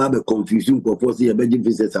omude babe confusion nkofo say beji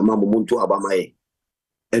visitors amamo muntu abamaye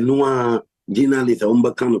enwa journalists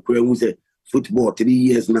are kind of who say football 3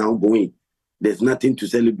 years now going. There's nothing to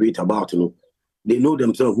celebrate about, They know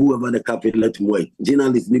themselves, whoever the cafe let them wait.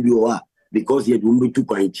 Journalists maybe are because they don't too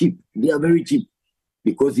quite cheap. They are very cheap.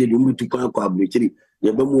 Because they don't too quite collaborate.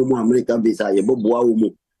 Yabamu American visa,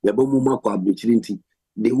 Yabamu, Yabamu collaborate.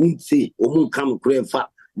 They won't say, Omo come crave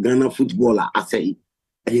Ghana footballer. I say,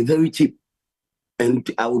 they are very cheap. And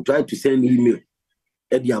I will try to send email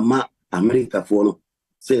at the America for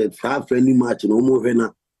say have friendly match no more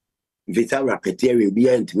vena visa racketeering be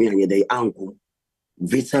ant me and they uncle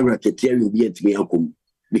visa racketeering be ant me uncle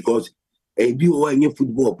because a be any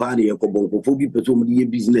football party a bonko person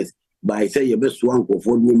business by say your best one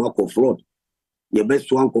for no mark of fraud your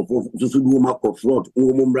best one for to do mark of fraud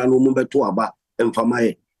no beto aba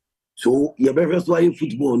emfamaye so your best why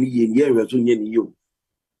football ni ye so you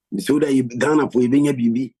so that you Ghana for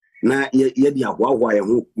Bibi na ye dia hwa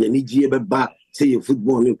ho ye ni gie beba say your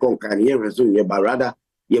football in conquer and here so ye barada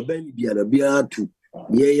ye ben bia to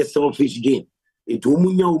ye selfish gain. It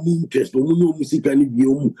umunya interest, umunya musika ni bi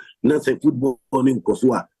na say football in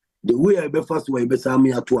kosua. The way I be first way be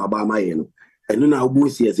sami atu abama ye no. And na obu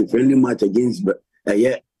see as a friendly match against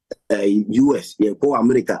US, ye call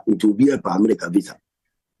America into be a America visa.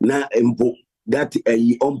 Na empo that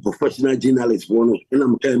unprofessional journalists one and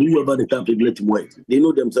I'm telling you about the capability boys. They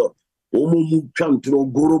know themselves. Omo come to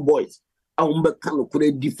Goro boys. Aumbe can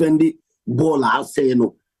could defend the ball I say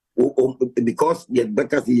no. Because you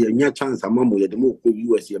better see your chance amamo you the more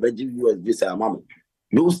US you better US visa amamo.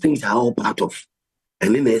 Those things are all part of.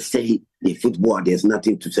 And then they say the football there's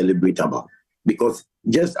nothing to celebrate about. Because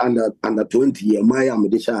just under 20 year Maya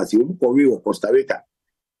Medisha as you Korea or Costa Rica.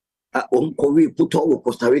 Korea put all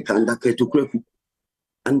Costa Rica under Ketukweku.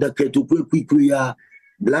 Under Ketukweku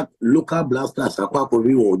black local blasters Aqua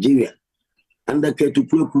Korea or Algeria. Under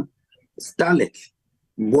Ketukweku Starlet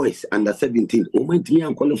boys under 17. Went me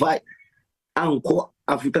and qualify. Anko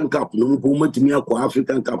African Cup, no went me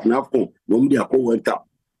African Cup, NAFCON, no media World Cup.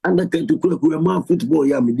 Under Ketukweku, man football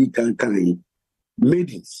ya Medican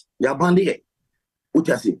maidens, Yabandi. Which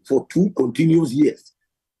I say for 2 continuous years.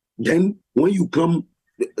 Then when you come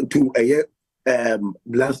to a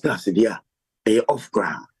Black Stars here, a off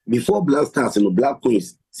ground. Before Black Stars and the Black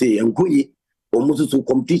Queens say and go almost to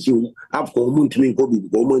competition after Montreal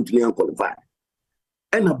and qualify.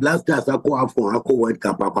 And a Black Stars are called after World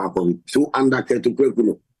Cup. So under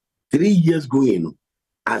Ketukwekuno, 3 years going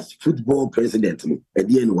as football president at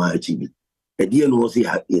the end why achieve. At the end was he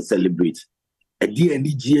celebrates. At the end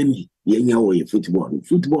GME.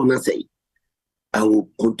 Football, I say, I will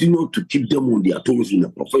continue to keep them on their toes in a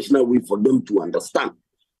professional way for them to understand.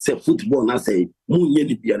 Say football, I say, but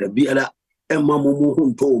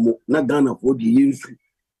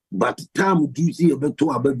time do see a better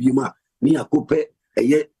ababima, near cope,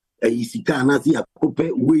 a Isika, Nazi, a cope,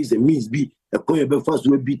 ways and means be a coin first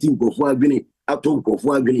way beating Kofua Guinea, Atom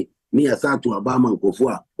Kofua Guinea, near Sato Abama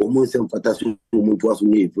Kofua, or Monsem Fatasu,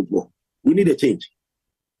 football. We need a change.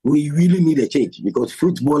 We really need a change because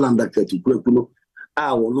football under Ketukwekuno,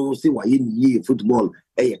 I will not say why in football,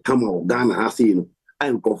 come out Ghana, I say,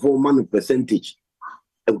 I'm conform man percentage.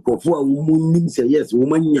 And conform woman say yes,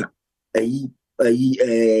 woman,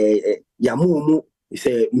 Yamumo is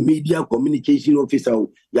a media communication officer,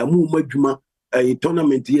 Yamu Majuma, a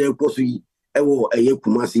tournament here, Kosi, Ewo, a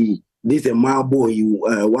Kumasi, this a ma boy,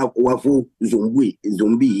 Wafu,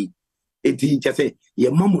 zombie. It just say,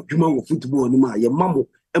 your mamma, Juma football, your mamma.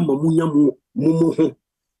 Emma Munya Mumo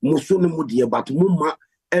Musono dear, but Mumma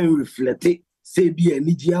and reflected, say be a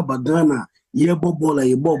Nigia Bagana, ye bobola,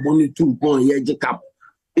 ye boboni 2 point, ye jack.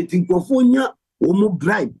 It in Cofonia, Omo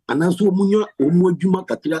bribe, and as Munya, Omo Juma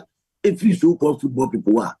Katira, if you so called football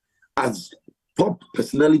people are as top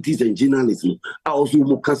personalities and journalism, I also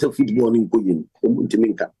more cancel football in Koyin,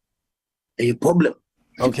 Omuntiminka. A problem.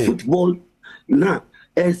 Okay. Football now,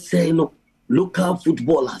 say no. Local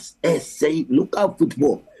footballers, say local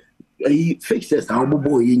football. He fixes our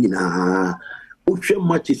boy in Ocean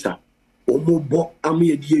matches. Omobo,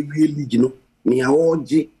 Amia, really, you know, near all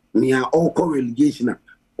relegation.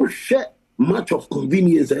 Ocean much of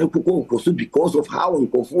convenience because of how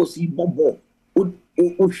and Kofosi Bobo.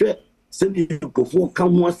 Ocean sending Kofo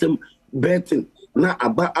come once them betting, now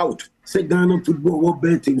about out. Say Ghana football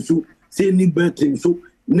betting, so say any betting, so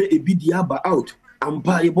ne Ebidiaba out. And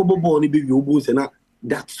buy a bobo and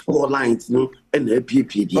that score lines, no, and a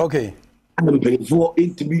PPD. Okay. And paying for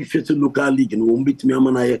intimate local league and won't beat me.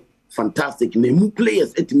 I'm fantastic. Name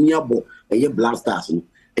players at Miabo, a blasters,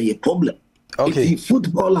 a problem. Okay.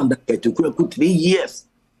 Football under Ketukweku 3 years.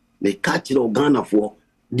 They catch it or Ghana for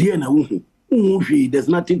dear there's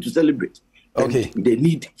nothing to celebrate. Okay. And they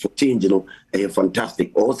need for change, you know, a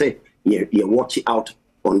fantastic. Also, you watch it out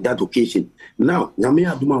on that occasion. Now,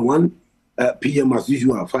 Namia Duma 1. PM as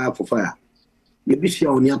usual, fire for fire. Maybe she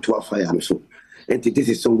only to a fire, so. And this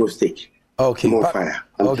is Songo Stake. Okay. More fire.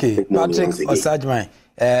 Okay. Patrick Osajman.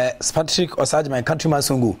 Patrick Osajman, countryman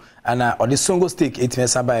Songo. And on the Songo Stake, it may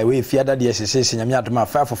by way, Fiada, the association, Yamiatuma,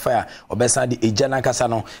 fire for fire, or Bessa, the Ejana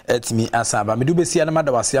Casano, et me Asaba. Medubesi and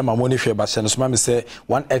Mother was Yama Monife, but Shanusmami say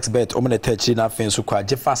 1x bet, Omene Techina, Fensuka,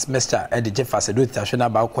 Jeffas Mester, and the Jeffas, a good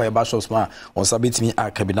Tashana Balcoy Bashosma, on Sabit me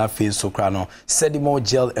a cabinet face Socrano, Sedimo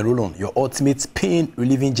gel and Rulon, your ultimate pain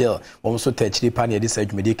relieving gel, also touch the pania this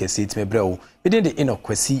edge medical seat me bro. Within the inner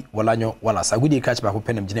Kwesi, Walano, Wallace, I would catch back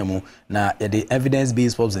open Genemo, na the evidence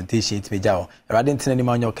based presentation it me jaw, rather than any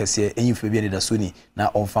man your case, and you feel the Suni,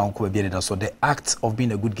 now on found Kubiana. So the act of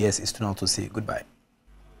being a good guest is to not to say goodbye.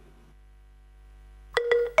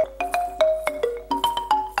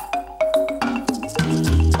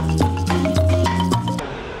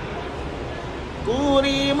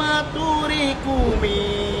 turi maturi kumi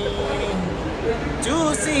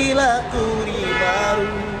Jusila turi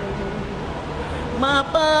baru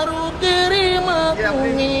Maparu kiri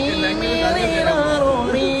makumi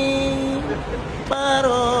Miliraroni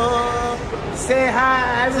Paro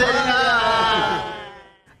Sehat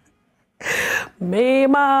Me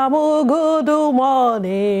mamu good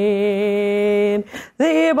morning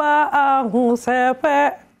Ziba ang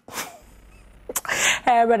sepe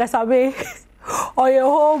Hey brother Sabi on your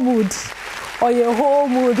whole mood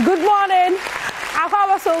good morning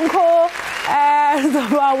Akwa Sonko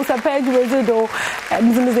Zaba was a page resident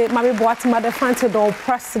Mami Boatima the Fantido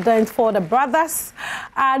president for the Brothers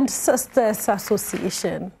and Sisters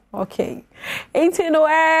Association. Okay. Ain't you know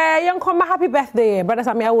young come happy birthday brother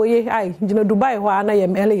Sami awoye ai you know Dubai wa na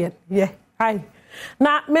yem alien yeah ai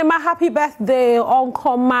na me my happy birthday on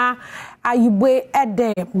come ayibwe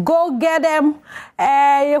edem go get them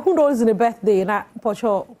who knows in the birthday na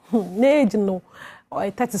pocho na age no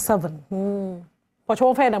 37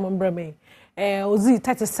 pocho fa na mbrɛ me ozi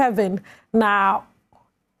 37 na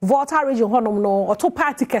Volta region honom no auto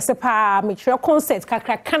party kese pa me try concert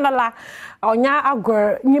kakra kanala onya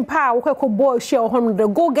agor nyimpa wokɔ boy share honom the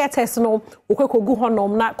go getters no wokɔ gu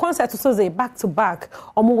honom na concert so say back to back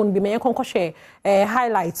omo won bi me konkɔ share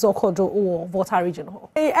highlights okodo Volta region ho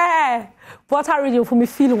Volta region for me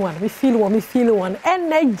feel one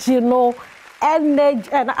energy no energy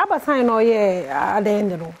na abasan no yeah at the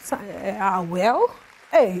end no well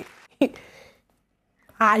hey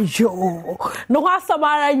ayo no ha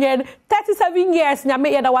samara nyen 37 years nya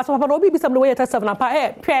me yeda waso papa no obi bisam no we 37 na pa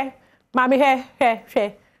hwe mami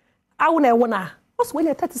hwe awu na ewona oso we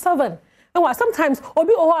 37 and sometimes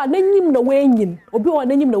obi o ha nanyim na wenyin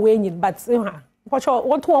but pocho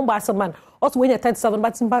want to one bass man also we 37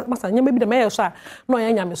 but masa nya me bi de me so no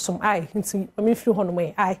ya nya me som ai nti me firi ho no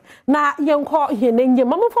me ai na yenko he nanyim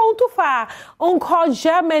mama fa unto fa onko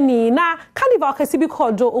Germany na carnival kasi bi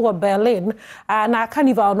called over Berlin na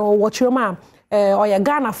carnival no watch your man or ya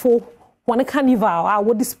Ghana fo one carnival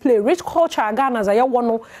will display rich culture Ghana za ya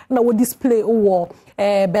wono na will display over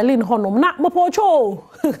Berlin honom na mopocho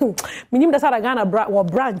minim da sara Ghana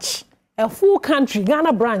branch a full country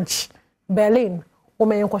Ghana branch Berlin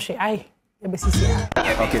women kwashe ai ebesisi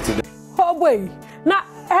okay today oh boy na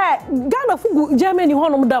Ghana fugu Germany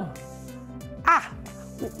honom dam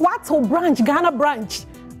what branch Ghana branch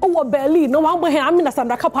over Berlin no one boy am na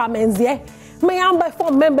Sandra Kapa menzie me am by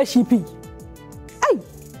for membership ai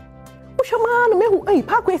ushamana me hu ai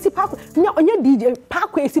pakwesi nya onye DJ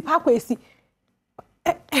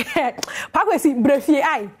pakwesi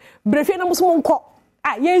brefie na muso monko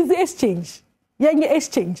yenzi exchange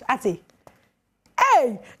ati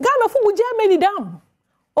hey Ghana fugu Germany dam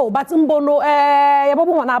oh but mbono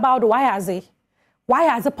yebobo wona about why has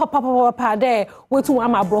papa there wetu wa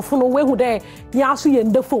mabrofo no we hu there nya so ye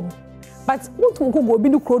ndefom but wontu ko go bi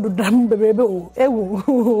no krodo dam bebebe o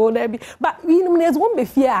ewu na bi but we no nez won be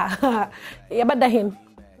fia ye bada hin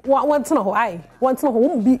want na ho won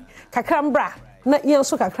bi kakra mbra na yen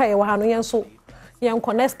so kakra ye wa ha no yen so yen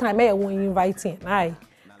ko next time e won inviting ai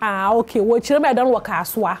okay wo chire me dan wo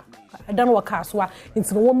kasoa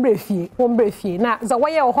into one brefie na za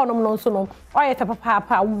waye honom no so no oye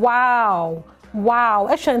papa wow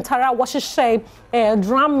e shentara wo hye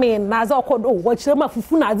drumming na za okodo wo chire ma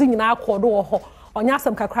fufu na adi nyina akodo ho onya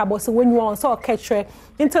asem kakra bo se wenyu on so oketwe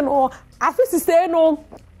into no afisi say no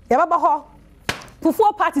ya baba ho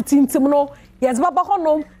fufu party tintim no yes baba ho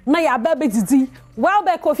no na ya baba didi well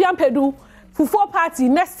be Kofi Ampedu fufu party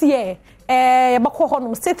next year ya bako ho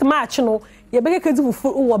no set match no ye bege kedi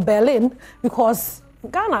fufu Berlin because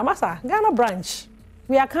Ghana branch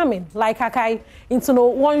we are coming like akai into no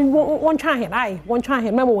one try hen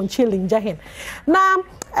memo one chilling jahen now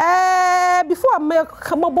before I make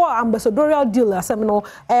come about ambassadorial deal asem no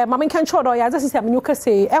mama kan chodo ya just say you can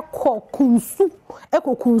say eko kunsu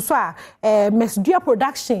Mesdia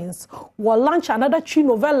Productions will launch another tree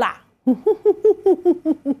novella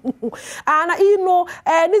and you know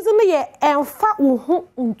nizime ye emfa wo ho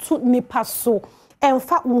ntu nipa so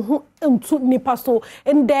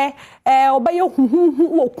ende obaye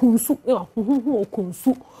huhu wo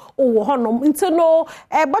kunsu wo honom ntino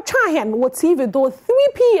batwa hen wo TV do 3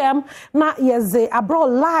 p.m. na yeze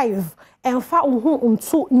abroad live emfa wo ho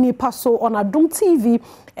ntu nipa so on Adom TV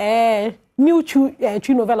new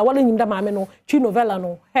tree novella wala nyimda maame no tree novella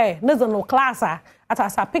no no class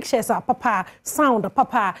atasa pictures papa sound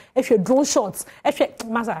papa ehwe drone shots ehwe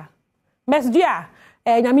masa mesdia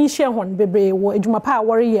nyame hye hon bebre wo adwuma pa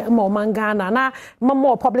wore ye ma o mangana na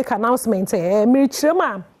more public announcement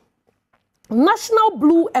mirikirema National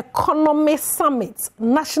Blue Economy Summit.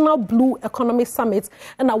 National Blue Economy Summit.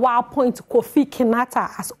 And a wild point Kofi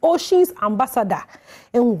Kenyatta as Ocean's ambassador.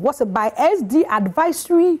 And was by SD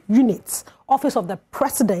Advisory Unit, Office of the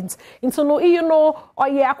President. Into no, you know, or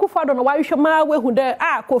yeah, Akufo don't know why you should my way who there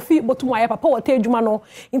Kofi, but my papa or Tejumano.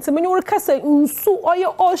 Into many will say unsu or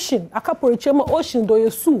your ocean. A couple of chemo ocean do you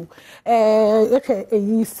sue. Okay,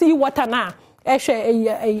 you see what na. A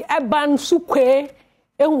ban sukwe.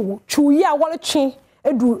 Chuya walachi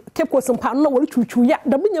edu kepko sempa no wali chuya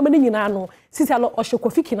da munya mani nyina no sisi alo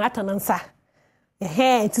Kofi Kenyatta nansa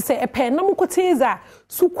ti se epe na mukoteza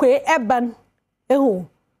sukwe eban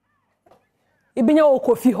ibenya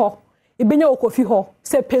Kofi ho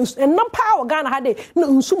se pens enam pa Ghana ha de na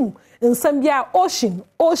nsum nsam bia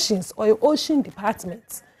oceans or ocean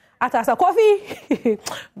department atasa Kofi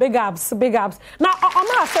big ups now on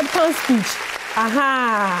my acceptance speech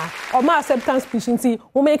on my acceptance speech nti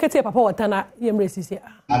we make it papa watana yemresisi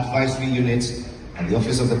Advisory Unit and the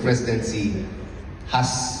Office of the Presidency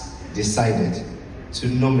has decided to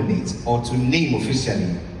nominate or to name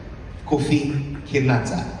officially Kofi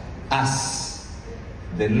Kenyatta as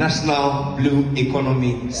the National Blue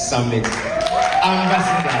Economy Summit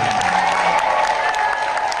ambassador.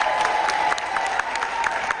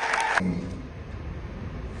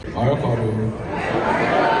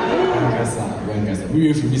 We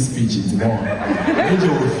will finish speech tomorrow.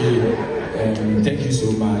 Thank you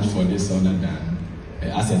so much for this honor done.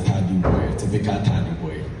 As a tardy boy, typical tardy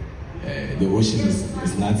boy, the ocean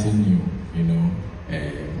is nothing new, you know.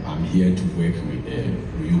 I'm here to work with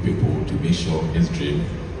you people to make sure this dream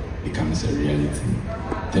becomes a reality.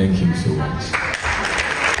 Thank you so much.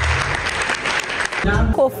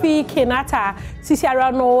 Kofi Kenyatta sisi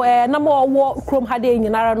ara no na mo wo krom ha de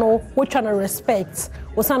nyinara no wo twa no respect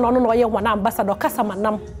wo san no no ye wana ambassador okasa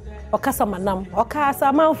manam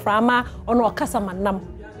okasa manframa ono okasa manam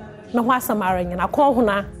na ho asamara nyina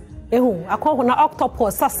akon hona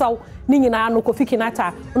octopus sasaw ni nyina no Kofi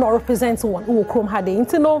Kenyatta no represent one wo krom ha de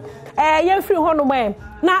nti no ye free ho no me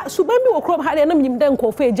na subami wo krom ha de na mnyim de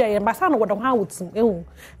nkofo eja ye mbasa no wodo ha wotim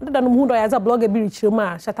ndada no mu do ya za blogger bi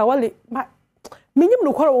richirma shatawale minyim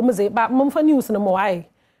no kwara wo mze ba momfa news no mo ai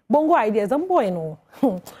bongo ideas am boy no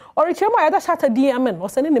ori chema ya da shata di amen o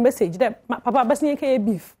send the message that papa besin ke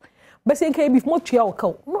beef mo tua o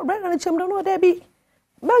kaw no brother na chem no da bi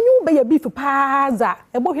manyu be ya beef paaza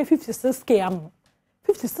e bo 56k am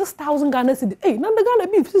 56,000 Ghana cedis na the Ghana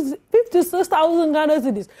beef 56,000 Ghana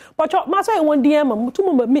cedis but ma say one DM am to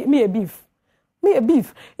me a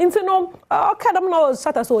beef into no okay them no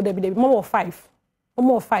shata so da bi more 5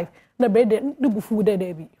 na bread no bufu de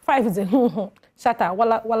be 5 is shata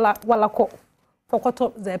wala ko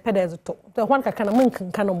fokoto ze pedez to the one kakana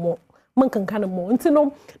mankan mo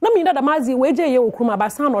ntino na mi da mazi weje ye okruma ba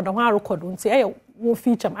san no da ho record nti wo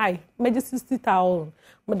feature ai meje 60,000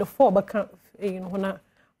 me the 4 baka you know na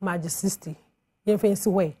maje 60 yen fancy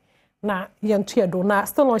way na yen to do na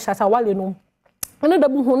still on shata wale no ana da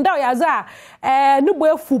bu hunda ya za ni bo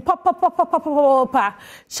efu pa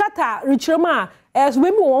shata richirma as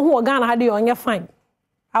we me won ho Ghana ha de onye fine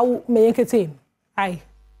awu me yen kete ai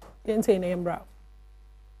yen say na embra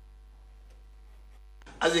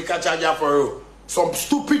as a catcher for some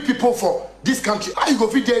stupid people for this country. How you go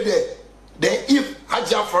fit there? Then if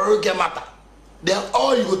Haja for get matter, then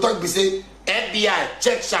all you go talk be say FBI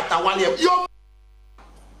check Shatawale. Yo,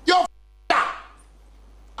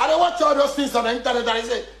 I don't watch all those things on the internet and I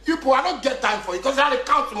say, you people, I don't get time for it because I don't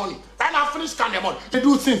count money. Right now, finish count the money. They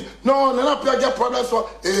do things. No, they're not get problems for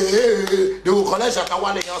they will collect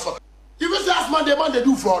Shatawale also. If you say ask man, they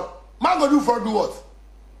do fraud. Man go do fraud, do what?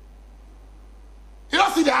 You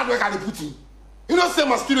don't see the hard work and they put in. You don't say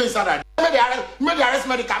mosquito inside that. May they arrest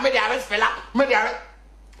medical, may they arrest fella, may they arrest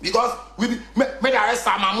because may they arrest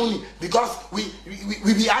Samamuni because we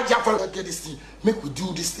be Aja for get this thing. Make we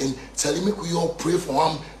do this thing. Tell him make we all pray for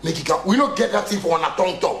him. Make it come. We don't get that thing for on a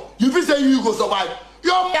tongue talk. You feel say you go survive.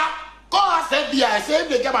 Yo, go ask FBI. Say if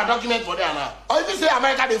they get my document for there now. Or if you say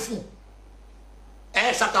America they fool.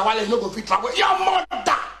 Shatawale no go fit travel. Your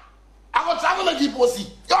mother. I go travel make people see.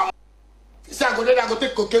 He said, I go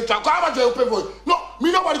take cocaine travel. How much do you pay for it? No,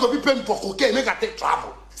 me nobody go be paying for cocaine. Make I take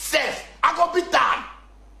travel. Safe. I go be done.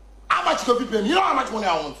 How much you go be paying? You know how much money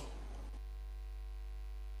I want?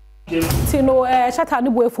 Tino, shata ni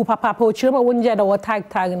boefu papa. Chirema wonje da wa tag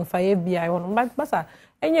in for FBI. One, basa.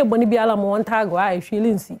 Enye boni bi ala mo one tag. Ay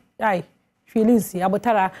feeling si.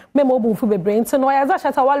 Abotara. Me mo bu fu be brain. Tino, ya za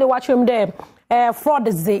shata wale watch him there. Fraud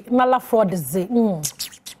is it. Nala fraud is it.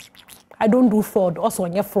 I don't do fraud. Also,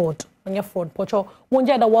 on your fraud. Pocho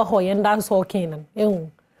wonje da wa ho yen dance all kenan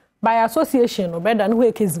by association or better than who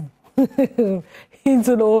ekizim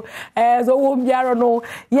into no so won biara no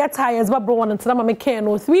yet tires ba bro one ntana ma me ken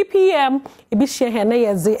no 3 p.m. e bi hye he na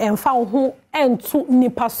ye ze emfa ho entu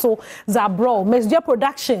nipa so za bro Mesdia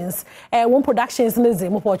Productions one productions ne ze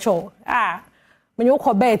mo pocho me you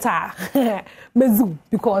ko better mezu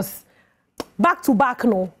because back to back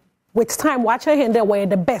no with time watching him there were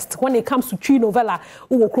the best when it comes to tree novella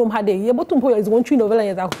wo krom hade ye botum po is one tree novella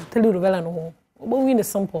ye that tell you novella no but we is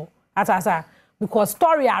simple asa because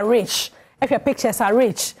story are rich. If your pictures are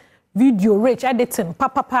rich, video rich, editing,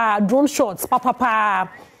 drone shots,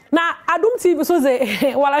 Now, Adom TV so say,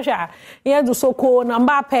 walasha, you do so cool,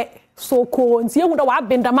 number pet, so cool, and see you would have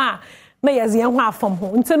been the ma. Na yes, young half from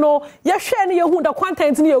home. Until no, you share your the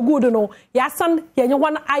content in your good no. Yasan, you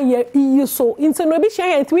one eye you so. Until no be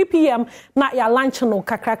share 3 p.m. na ya lunch no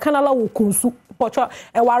kakra kanala wo kunsu. Pocho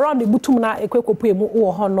e waron de butum na ekwekopue mu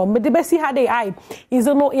wo ho no. Me de besi ha dey eye. Is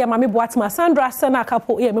no ya mame Boatma Sandra Sena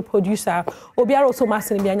couple e me producer. Obiara also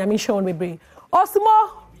masin bi anyame show me bre.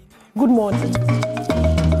 Osmo, good morning.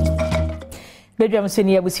 Badwam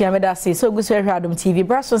senior busia meda say so guso Adom TV.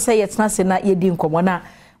 Braso say yetna se na yedi nkomo na.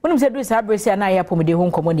 When we said we sabresi na ya pomede ho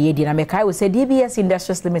nkomo na yedi na mekai we said DBS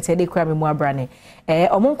Industries Limited e kwa me mu abrane.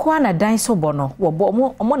 Omonko na dan so bono wo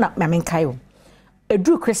omo na mamenkai o.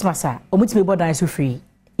 Edru Christmas a omutime bodan so free.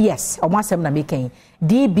 Yes, omasem na making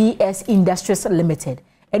DBS Industries Limited.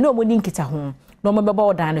 Eno omoni nkita ho. No mo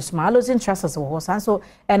beba odan so ma losing trusses wo san so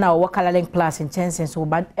na wo Link Plus in Chensen so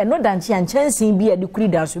but eno danchi an Chensen bi adikuri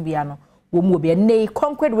dan so bia no. Wo mu obi na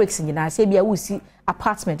concrete works nyina se bia wo si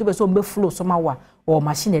apartment wo so mbe flow so mawa or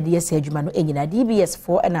machine de yes adwuma no enyina DBS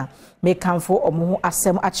 4 na make am for omo ho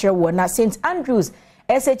asem a kire wo na St Andrews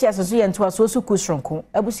SHS so yento aso su kusronko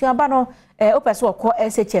abusia ba no opese okọ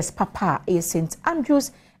SHS papa St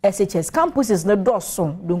Andrews SHS campuses no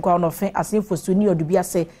doso dunkwa no fe asinfo so ni odubia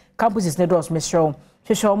se campuses no doso mesro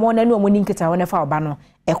hwehwe omo na ni omo ni nkita wo ne fa oba no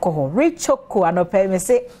ekọ ho richoko anope me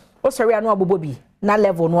se osori anu abobobi na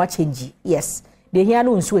level no change yes the here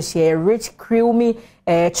no nso share rich creamy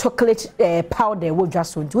chocolate powder wo dwa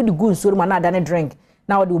so nti wo di gu nso ma na da ne drink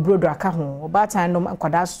na wo di brodo aka ho ba tan no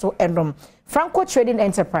nkwada so endom Franco Trading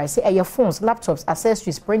Enterprise your phones laptops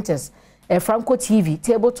accessories printers Franco TV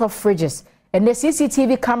tabletop fridges and the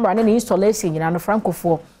CCTV camera and the installation you know Franco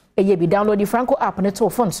for ye be download the Franco app on the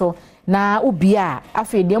phone so na ubia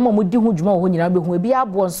afi de mo di hu dwuma ho nyina be hu bia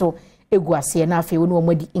abo so egu ase na afi wonu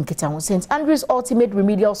mo di nkita ho St Andrews Ultimate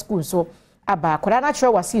Remedial School so aba kwada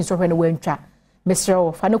natural wasi so hwene wantwa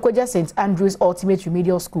Mr. Fanukoja St Andrews Ultimate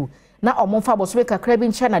Remedial School na omonfa bo so be kakra bi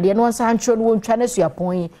ncha na de no nsa hantro no wontwa na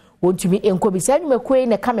suapon wontumi enko bi sa nwumakwe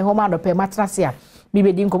ne kame ho ma do pe matrase a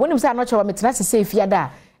bibedi nko wonim sa no chewa metrase se fiada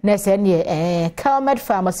na se ne Calmed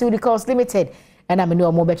Pharmaceuticals Limited na me ne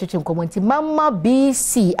omo betwetwe nkomo nti Mama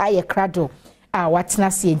BC aye krado a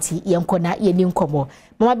watena se nti yenko na ye ni nkomo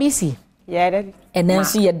Mama BC yeah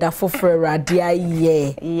enenso ye da foforo rade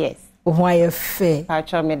aye yes ho aye fe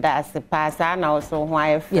pacho me da se pasa na also ho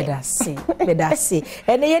aye fe ye da se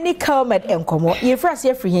ene ye ni Calmed enkomo ye frase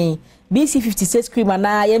ye free hen BC 56 cream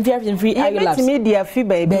na ye free ayolabs media fi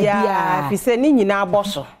bia fi se ni nyina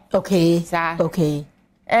aboso okay sa okay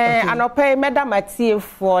anope madam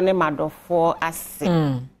atiefo ne madofo ase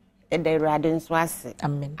the radin so ase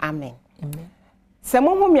amen amen amen se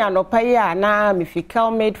mo hu mi anope ya na me fi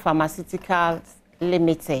Calmed Pharmaceuticals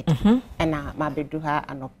Limited na mabedu ha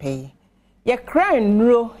anope ye kra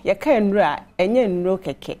nnuro ye ka nnuro a enye nnuro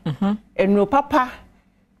keke nnuro papa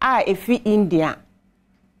a efi India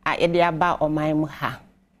a yede aba oman mu ha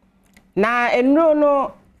na nnuro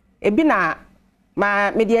no ebi na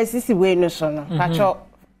ma media sisi we no so no pacho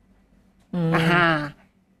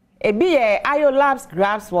ebi ye Ayolabs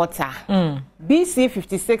grabs water BC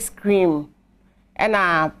 56 cream and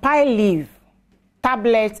a pine leaf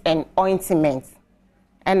tablets and ointment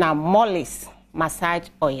and a mollis massage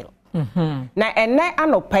oil na ene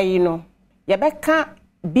anopai no ye beka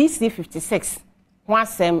BC 56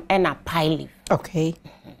 wasem and a pine leaf okay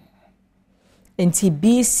enti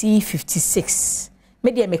BC 56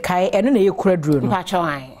 media mekai eno na ye kura duro no pacho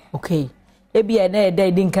an okay ebi na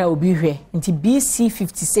da dinka obi hwe nti BC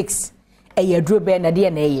 56 eye duro be na de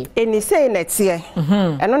na eye eni sei na tie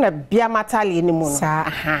eno na bia matali ni mu no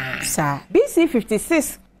sa BC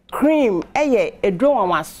 56 cream eye edro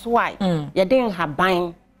wanwa swai ye den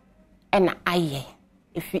haban ena aye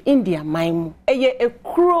if India maimu eye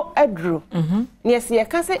ekuro edro ne se ye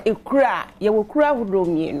ka se ekura ye wokura hodo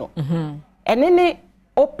mi no enene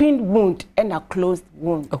opened wound and a closed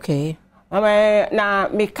wound okay na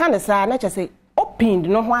me kan sa na say opened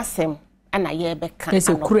no ho asem ana ye be kan yes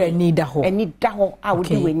ekura ni da ho a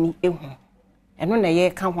wodi wani ehu eno na ye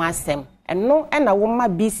ka ho asem eno na wo ma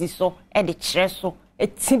BC so e de kire so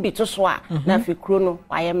eti bi to so a na fi kuro no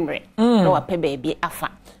wayemre na wape baabi afa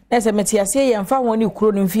na se metiase ye mfa woni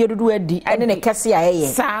kuro no mfie dodo adi ene ne kese a ye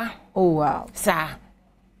sa oh wow sa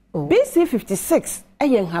BC 56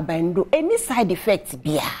 ayen habando any side effect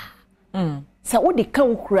bia sa wo de ka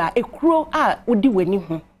ukura ekuro a wodi wani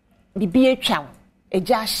ho bibi atwa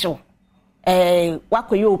eja hyew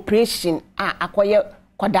wakoye operation a akoye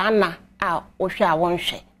kodana a ohwe a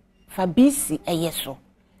wonhwe fa BC eyeso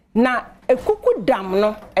na ekuku dam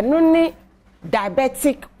no eno ne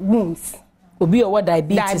diabetic wounds obi owo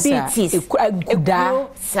diabetes ekuda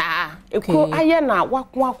sa eku aye na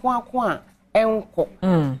wako a enko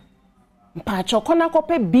mpa chokona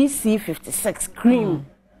kope BC 56 cream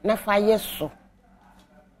na fa yeso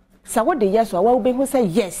sa wo de yeso wa wo be hu say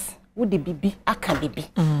yes wo de bibi aka bibi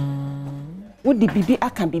wo de bibi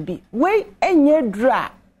aka bibi we enye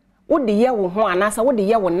dra wo de ye wo ho anasa wo de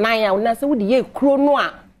ye wo nan a anasa wo de ye kuro no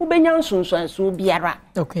a wo benya nsonso biara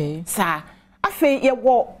okay sa afi ye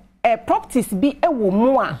wo practice bi ewo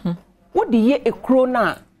mu a wo de ye ekuro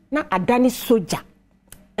na adani soja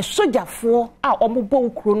sojafo a omobo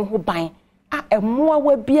kuro no ho ban a emoa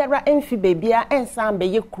wa biara emfi bebia ensan be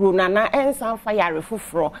ye kuro na ensan fa yare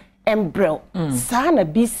foforo embrel sa na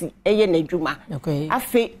BC eye na dwuma okay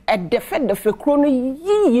afi edefe kuro no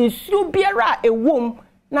yi yesuo biara ewom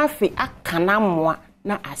na afi akana moa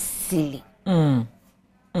na asili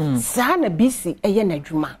sa na BC eye na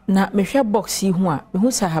dwuma na mehwe box yi ho a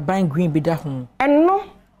mehu sa haban green bi da ho eno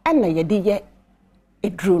na ye de ye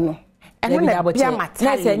eduro no eno na bia mata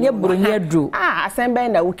na se nye bronya duro asembe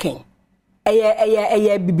na wuken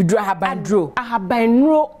eye bibiduro haban duro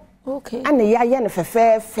ahabanro okay and ya no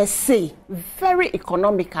fefe say very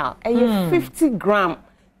economical 50 gram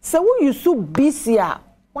so we use BC a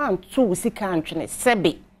 1 2 sika antwene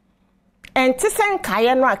sebe entisen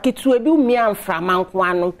kaye no aketu ebi umia mframanko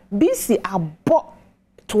ano BC abo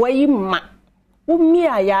toyi ma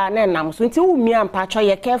umia ya na nam so nti umia mpacho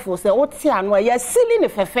ye careful say oti ano ya sili ne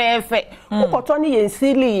fefefe ukoto ni ye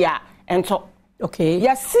sili ya ento okay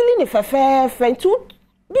ya sili ne fefefe nti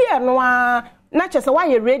bia no a na chese wa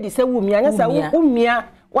ye ready say umia nya say umia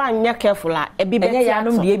wa nya careful a ebi be ya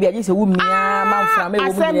no bia bia say umia manframa e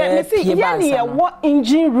wo mu ye pie ba sa ya wo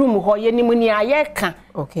engine room ho ye ni mu ni aye ka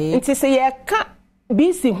okay nti say ye ka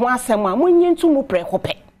BC ho asem a munye ntu mu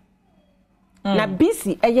prekope na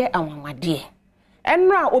BC eye anwamade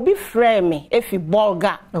enra obi frame me efi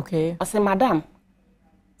bolga okay o say madam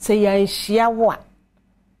say ya nhia wo a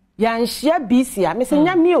ya nhia BC a me say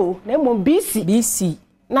nya me o na mo BC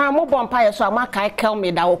na mo bompa ye so amaka kel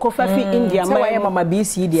me da wo kofa fi India mama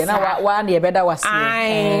BC de na wa na ye beda wase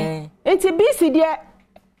enti BC de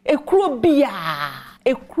ekuro bia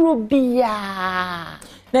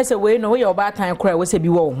na se we no we oba tan kora we se bi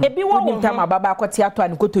wo ho nim tam ababa akote ato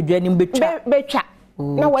an kotodwa nim betwa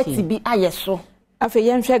na wati bi ayeso afa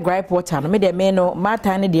yenhwe gripe water no me de me no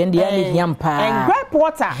mata ne de ndia ne hiam pa en gripe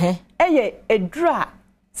water eye edura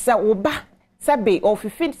se wo ba se be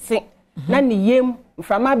ofifiti na ne yem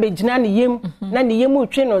mframa begina ne yem na ne yem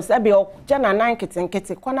utwe no se be jana nan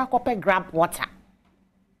kitenkete kona kope gripe water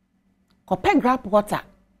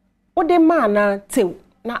wo de ma na tew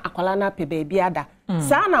na akwala na pe baabi ada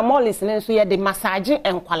sa na mollis ne so ye de massage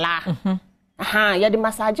enkwala ye de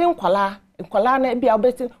massage enkwala na bia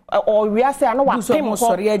obeti o wiase ana wa pem ko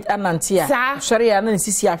sori anantia sori ya na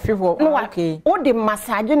nsisi ahwehwo okay wo de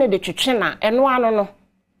massage ne de twetwe na eno ano no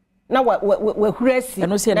na wa hurasi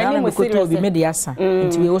eno se na me koto bi me de asa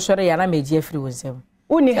nti we wo sori ya na meji afiri wonsem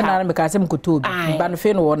uni ha na me ka sem koto bi ba no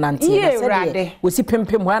fe no wo nantia se de wo si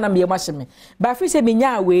pempem ho na me yemahye ba fi se me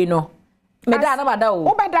nya we no meda na bada o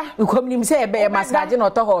obada ukomnim se ebe massage no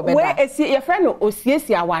to ho obeda we esi ye friend no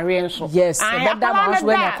osiesi aware nso yes obeda ma so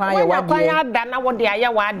when yakwan ye wade yakwan ada na wo de aye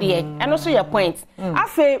wade eno so ye point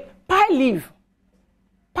afi pie leaf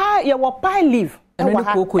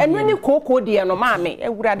eno ni koko de no ma me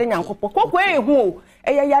ewurade nyankopɔ koko ehu o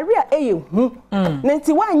eye yare a eye hu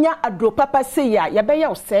nti wanya adro papa sei ya ye be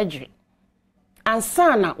ye surgery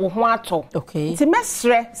ansana wo ho ato nti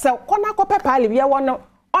mesre se kona ko papa leaf ye wono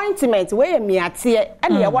ointment we miate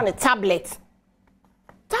and ye want tablet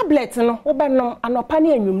no wo benom anopa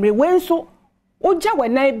ne anwumre we nso oja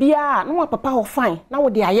wanan bia na wa papa ho fine na wo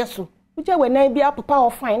de ayeso oja wanan bia papa ho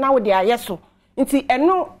fine na wo de ayeso nti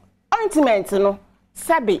eno ointment no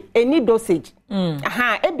sabi any dosage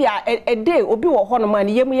ebia a day obi wo ho no ma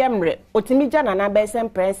ne yem yemre otimi ja na be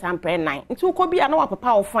sampre 9 nti wo ko bia na wa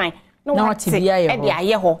papa ho fine na wa ti e de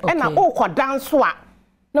aye ho e na wo ko danso a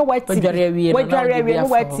na wati wadware no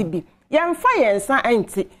wati bi yemfa yensa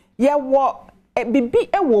anti ye wo bibi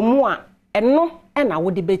ewo mu a eno na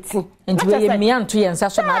wo de beti nti we ye mia nto ye nsa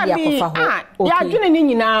so na ade akofa ho ya adwene ni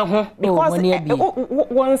nyina ho because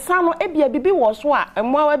won sa no ebia bibi wo so a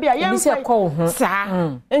emwa bia ye sa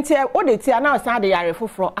nti o de ti na sa de yare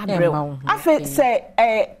foforo abrew afi se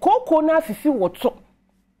koko na afifi woto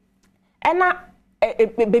ena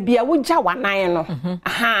bebia wo gya wanan no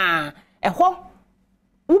aha eho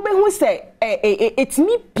wo be hu se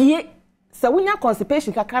etimi pie se wonya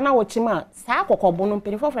constipation kakra na wo chima sa kokobo no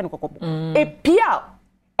mpeni friend kokobo epia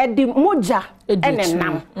edi moja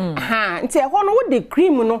enenam aha nti eho no wo de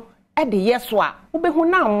cream no ede yeso a wo be hu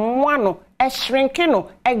na mwa no shrink no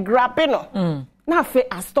grabe no na afi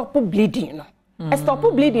a stop bleeding no stop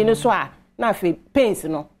bleeding no so a na afi pains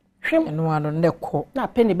no hwem eno ano neko na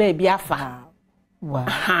penny baby afa wow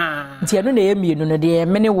nti eno na yemienu no de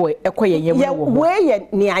mene wo ekoye yemu wo we ye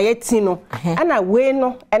ni ayeti no ana we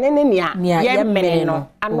no ene ne ni ye mene no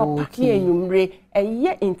anopa enyumre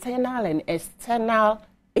eye internal and external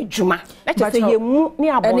ejuma na che se yemu ni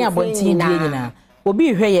abonti nyina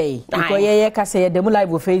obi hwe ye ikoye ka se dem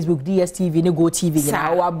live Facebook DSTV ne Go TV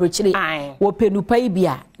nyina wo abrochire wo penupa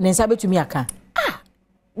ibia ne nsa betumi aka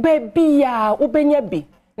baby ya obenya bi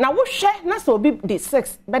na wo hwe na so obi de 6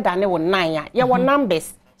 beda ne wo 9 ya ye wo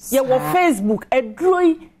numbers ye wo Facebook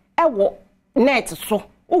edroi e wo net so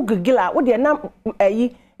o gigila wo de na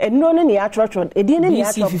ayi eno ne ya trotro edi ne ya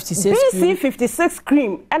BC56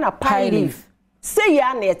 cream and a pie leaf say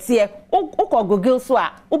ya na etie o ko google so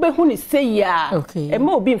a wo be hu ni say ya e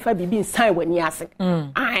ma obi mfa bibi nsan wani ase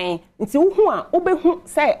ai nti wo hu a wo be hu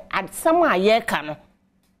say adsam a ye ka no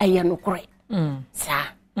eye no kore sa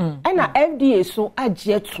ana FDA so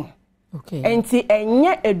ajetu enti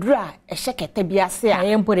enye edura ehekete biase a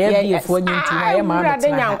yempore FDA fo nyinti na ye ma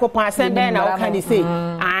de nyankopon asende na wo kan ni say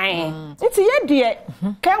ai nti ye de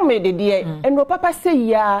kan me de eno papa say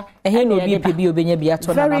ya ehe no bi pe bi obenya bi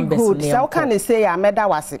ato na numbers ne very good so kan say ya meda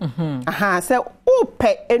wase aha say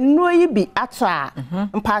upe eno yi bi ato a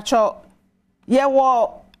mpacho ye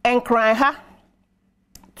wo enkran ha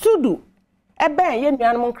tudu ebe ye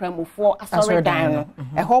nuanom nkramofo asore dan no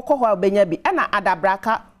eho ko ho obenya bi na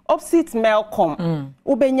adabraka opposite Melcom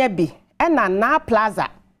ubenya bi na plaza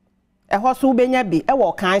eho so ubenya bi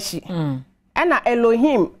ewo kanshi na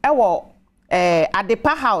Elohim ewo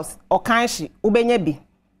Adepa house okanshi ubenya bi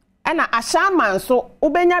na Ashaman so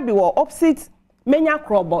ubenya bi wo opposite Menya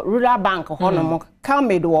Krobo Rural Bank ho no mo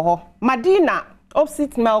Calmed wo ho Madina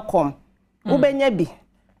opposite Melcom ubenya bi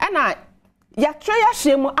na ya treya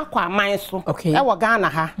shemu akwa aman so ewo Ghana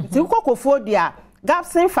ha ti kokofo dia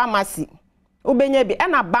Gapsin pharmacy ubenye bi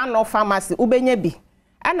na Bano pharmacy ubenye bi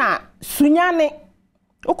na Sunyane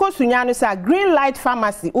uko Sunyane sa Green Light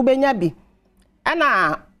pharmacy ubenye bi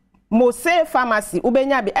na Mose pharmacy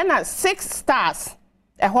ubenye bi na 6 stars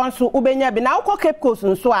ehon so ubenye bi na uko Cape Coast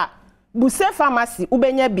nso a Buse pharmacy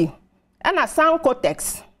ubenye bi na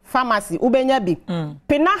Sankotex pharmacy ubenye bi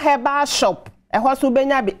Pina Herbal shop ehon so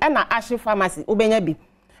ubenye bi na Ashi pharmacy ubenye bi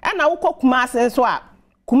na uko Kumasi nso a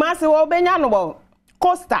Kumasi wo ubenya no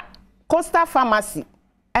Costa pharmacy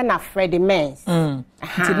na Freddy Mens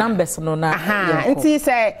ti numbers no na nti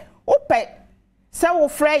se upe se wo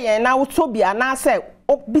frey na wo tobia na se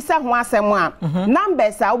obisa ho asem a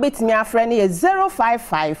numbers a obetimi afre ne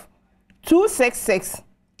 055 266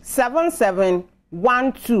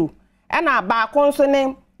 7712 na ba konso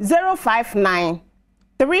ne 059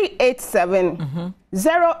 387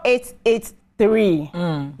 0883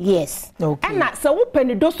 yes na se wo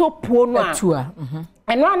peni doso puo no a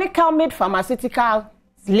Economical Made Pharmaceutical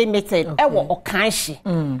Limited ewo okanshi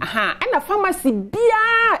aha na pharmacy bia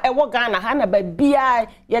ewo Ghana ha na ba bia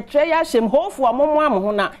ye treya shem hofu amomo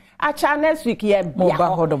amho na acha next week ye bia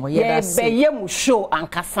ye be ye mu show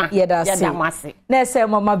ankasa ye da mase na ese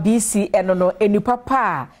mama BC eno no enipa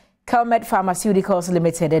pa Calmed Pharmaceuticals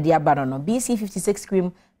Limited de abano no BC56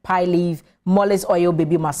 cream pie leaf Molly's oil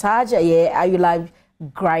baby massage ye Ayula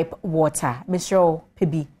gripe water Mr.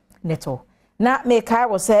 Pebi Neto na me kai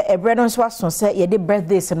wo se ebre no so aso se ye de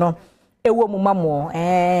birthdays no ewo mu mamo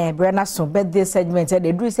ebre na so birthday segment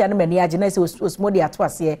de dru se na mani age na se osmodi ato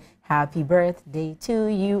ase happy birthday to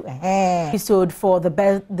you episode for the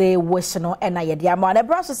birthday wish no na ye de ama na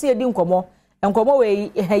bra so se di nkomo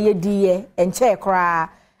we ye di ye enche kra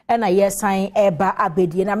na ye sign eba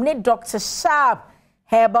abedie na me Dr. Sharp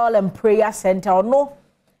Herbal and Prayer Center no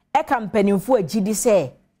company fu agidi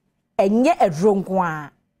se enye edro nko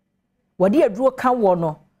a wadi aduro kan wo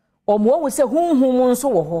no omo wu se hunhum nso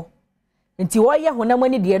wo ho nti wo ye honam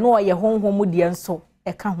ani de no wo ye hunhum de nso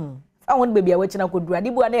e ka ho fa won bebia wa kina koduru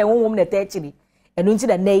ade bua na ye hunhum na ta chiri enu nti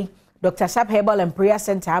da nei Dr. Sharp Herbal and Prayer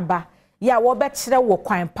Center aba ya wo be kire wo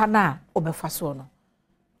kwan pa na obefa so no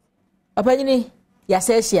apanyini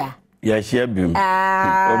Yaseshia. Yashia bim.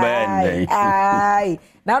 Ai.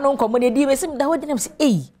 Na no nkomo ne di mesim da wodi nem se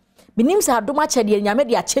minim sa adom ache de nyame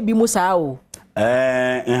de ache bi mu saa o.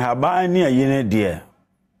 Nhaba ni ayene de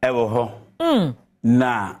ewo ho.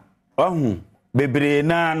 Na ohu bebre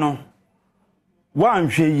na no.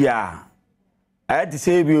 Wanhwe ya. Ayati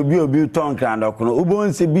se bi obi ton kran dokono.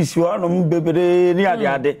 Ubon se bi si wono bebre ni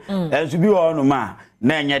ade. Enso bi wono ma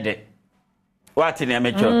na enye de. Wati ne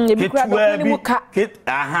mecho.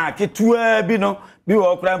 Ketua bi no. Bi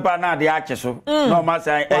wo krampa na de ache so. No ma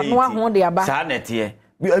sai sa netie.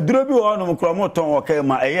 Aduro bi wo no kromo ton wo kai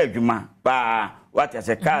ma eye adwuma. Ba wati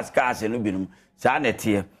se cars no binum. Sa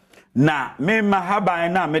netie. Na me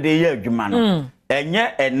mahaban na me de ye adwuma no.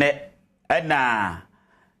 Enye ene na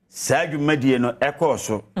sa adwuma die no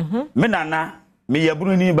ekoso. Me nana me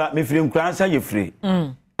yabunu ni ba me firi nkransa ye firi.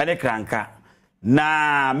 Ene kranka.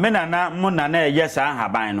 Na me nana mo nana ye sa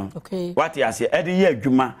haban no. Wati ase e de ye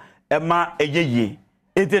adwuma e ma eyeye.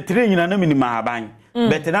 Etetre nyina na minima haban.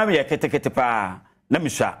 Betena me ye ketekete pa na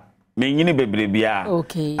misha. Me nyini bebrebia.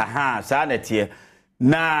 Aha, sa na tie.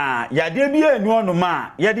 Na yade bi enu onu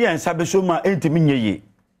ma yade ensa beso ma entimi nyeye.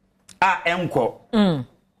 Enko.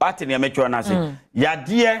 Wati ne mecho na se.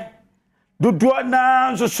 Yade dodo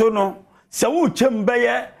na nsoso no se wo chembe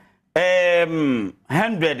ye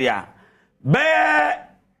 100 ya. Be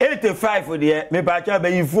 85 de me ba cha be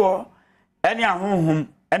yifo ene ahonhom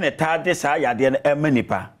ene tade sa yade na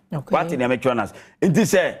emanipa. Wati ne mecho na se. Nti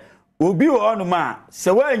se obi wo onu ma se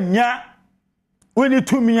wanya woni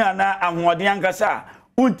tumi ana ahoden ankasa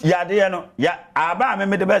yade no ya aba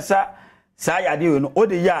me de besa sa yade no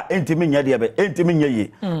ode ya entimi nya de be entimi nya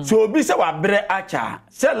yi so obi se wabre acha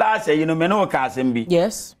se la se yi no me no ka asem bi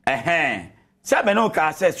yes se me no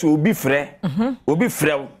ka se so obi frɛ obi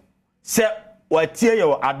frɛ se watie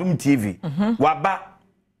yo Adom TV waba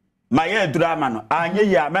maye drama no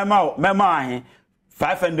anye ya mema ahe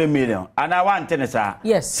 500 million ana wante sa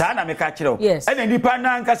sa na me ka kire o ene nipa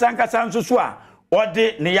na nkasa nso so a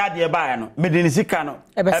ode ne yade ba no medini sika no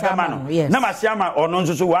ebema no na masiama ono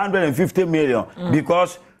nso so 150 million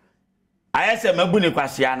because ayese mabu ne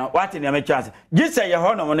kwasia no wate ne me chance gise ye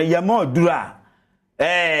ho no ye ma odura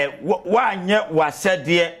wanye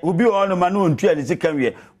wasede obi ono ma no ontua ne sika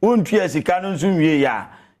wie ontua sika no nso wie ya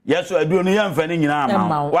yeso aduo no yamfa ne nyina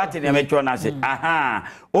ama wate ne me chance aha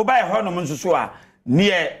oba ye ho no nso so a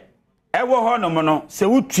ne ewo ho no no se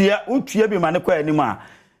utua bi ma ne kwa anim a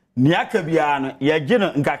niaka bia no ye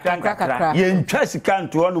gino nkakra ye ntwa sika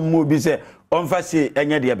nto no mu bi se onfa se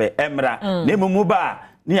enye de be emra na mumu ba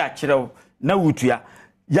ni akyerew na wutua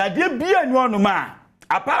yade bia ni onu ma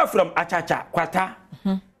apart from achacha kwata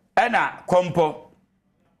ena kompo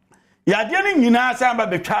yade ni nyina samba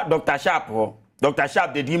betwa Dr. Sharp ho Dr.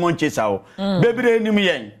 Sharp the demon chaser ho bebre nim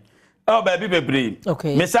yen o ba bi bebre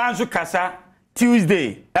me sanso kasa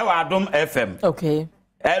Tuesday ewa Adom FM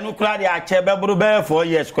enu kura de ache beburu be 4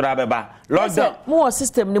 years kura beba lockdown mo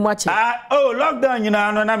system ni mo ache lockdown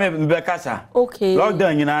nyina no na me be kasa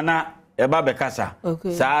lockdown nyina na e ba be kasa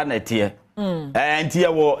sa na tie entie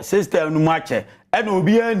wo system no mo ache ena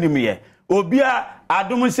obi anim ye obi a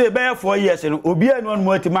Adom se be 4 years no obi anu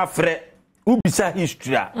no atima frɛ ubisa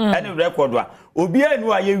history ene record a obi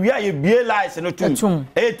anu a ye wi a ye bie lies no tum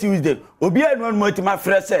Tuesday obi anu no atima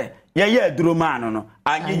frɛ se ye aduroma no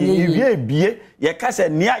anye ye bie ye kase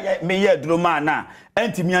nia ye me ye aduroma na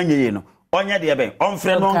antimi anye ye no onye de be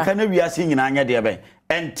onfre no nka na wiase nyina anye de be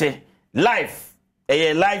ente life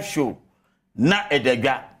live show na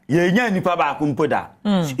edagwa ye nya nipa ba akompoda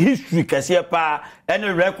history kase pa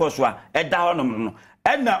ene records wa eda honom no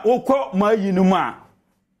ena okọ mayi no ma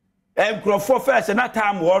enkrofo first na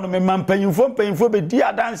time wo no me mampanyimfo be di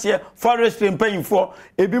adanse forest mpanyimfo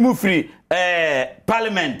ebi mu free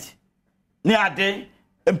parliament ni ade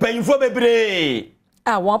mpanyimfo bebre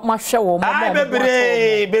won ma hwe wo mo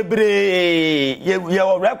bebre ye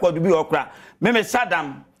wo record bi okra me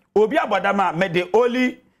Saddam obi abodama me de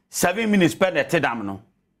only 7 minutes per the dam no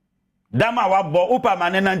dama wa bo upa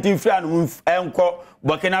mane 19 free anu enko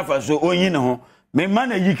Burkina Faso onyi ne ho me ma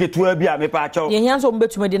na yiketua bi a me pa acho ye nyanso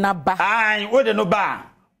mbetuma de na ba wo de no ba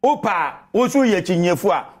upa wo so ye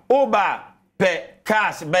chinyefu a oba pe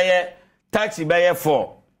cars beye taxi beye 4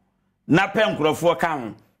 na pe nkrofo ka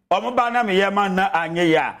ho omo ba na me ye man na anye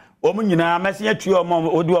ya omo nyina mesi atu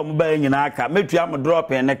omo odi omo ba nyina aka metua mo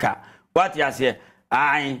drop en ka what ya say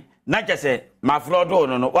na kese mafrodo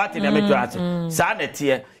no what na metua ate sa na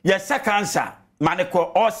tie ye cancer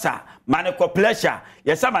maniko ulcer maniko pressure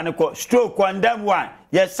yes maniko stroke condemn one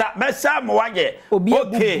yes mesa mo waye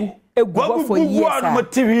okay egwu for years mo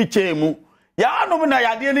TV chemu ya no na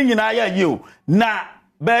yade ni nyina ya yi o na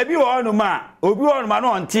baby ono ma obi ono ma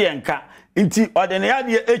no nte enka nti odene ya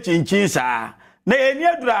de echinchin saa na eni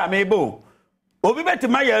adura mebo obi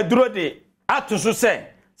betima ya aduro de atoso se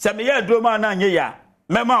me ya aduro ma na anye ya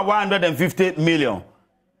mema 150 million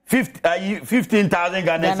 15,000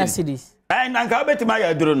 Ghana cedis na nka betima ya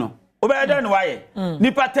aduro no obeda no waye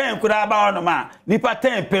nipa 10 kura ba ono ma nipa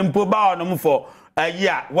 10 pempo ba ono mo for a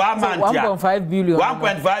year 1 month 1.5 billion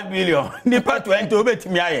 1.5 billion nipa 20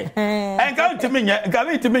 obetimi aye enka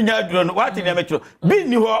utimi nya aduro no what na metro bi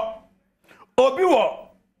ni ho obi wo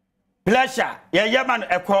pleasure ye man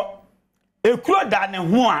ekọ ekuro da ne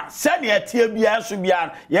ho a se ne etie bia so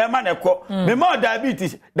bia ye man ekọ me ma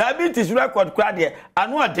diabetes record kura de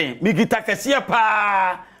anu odin mi gita kese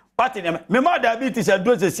pa what na me ma diabetes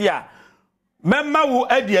adrosesi a memma wo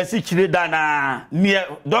adiasi kire da na ne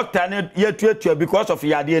doctor ne yetuatua because of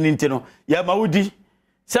yade ni ntino ye ma wudi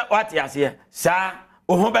se what yase sa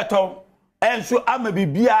ohun beto enso ama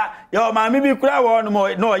bibia ye o ma mi bi kura wo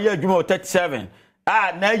no ye adwuma 37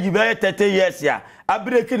 na yi be 30 years ya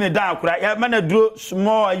abreki ne dan kura ya mana duro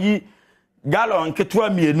small yi gallon ketwa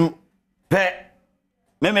mienu pe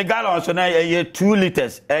me gallon so na ye 2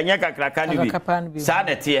 liters enye kakraka ni bi sa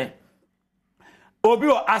na tie obi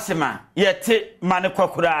o asema ye te mane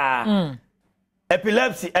kokura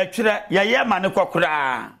epilepsy etwere ye mane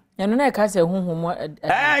kokura eno na ka se hunhum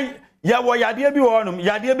ya wo yade bi wonum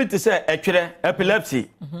yade bi te se etwere epilepsy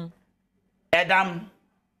edam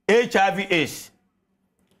HIV AIDS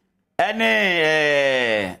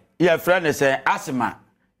ene ya friend say asthma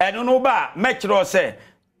eno no ba mekiro say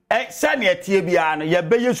sane etie bia no ye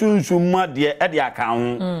beye sunsunmu de e de aka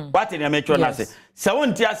ho what na mekiro na say se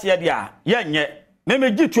wonti ase de a ye nye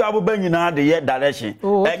me gitu aboba nyina de ye direction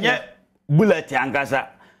enye bullet ankasa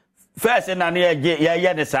first na na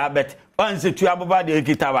ye ne sabet on se tu aboba de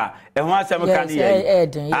ekitawa e ho asem kan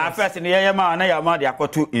ye first ne ye ma na ya ma de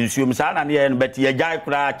akoto insuom sa na ye no bet ye jai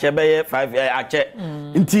kura chebe 5 ache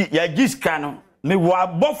nti ye giska no me wo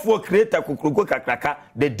abofo creator kokroko kakraka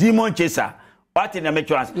the demon chaser what in the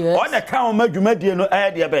matrix on the count madwumadie no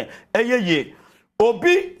de ben eyeye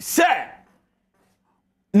obi se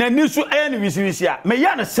na nisu ni wisisi a me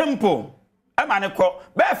ya no simple e ma ne ko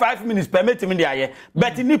be 5 minutes permit me de aye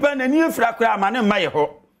but nipa na ni efra kura ma ne maye ho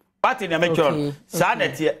what in the matrix sa na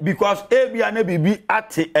tie because ebia na bibi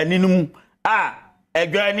ate aninum a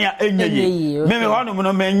egwani a enyeye me hono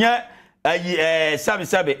no menye ayi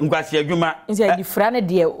sabe nkwasi adwuma nse adifra ne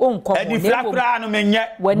de onko adifra kura no menye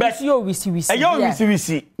wani yo wisi ayo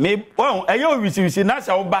wisi me ayo wisi na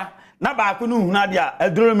sa oba na ba ko no huna de a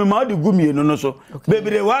aduro me ma de gumienu no so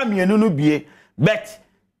bebere wa mienu no bie bet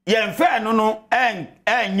yemfe no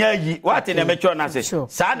enya yi wate na mecho na se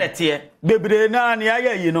sa na tie bebere na ne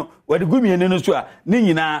ayi no wade gumienu no so a ni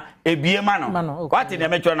nyina ebie ma no wate na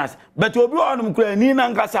mecho na se bet obi onum kura ni na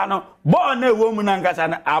nkasa no bo na ewo mu na nkasa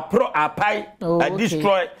na apro apai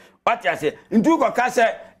destroy wate ase ntu ko kase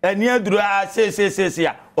eni aduru a se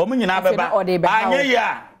a o mu nyina beba anya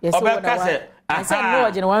ya obekase I said no,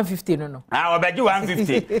 150 no. Obeji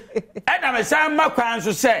 150. And me say ma kwan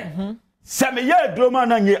so say. Se me ye droma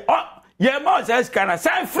na nye ye mo say scanner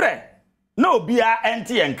say frɛ. No bia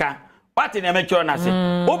enti enka. What in me cho na say.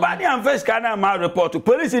 Obani am first scanner ma report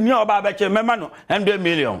police ni oba be che mema no 100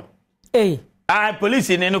 million.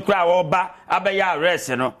 Police ni no kra oba abeya arrest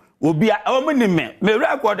no. Obi omuni me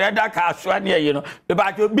record da ka so na ye no be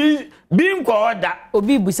ba ke bi nko da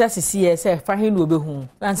obi busa sisi se fa hin no obehu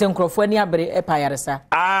anse nkrofo ani abere e pa yaresa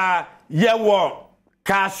ye wo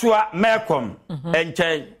ka so mekom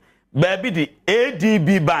enche ba bi di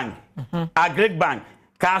ADB bank Agric bank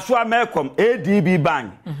ka so mekom ADB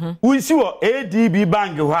bank unsi wo ADB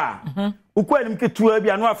bank ho a ukwanim ketua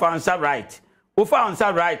bi anu afa answer right wo fa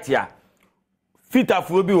answer right ya Fita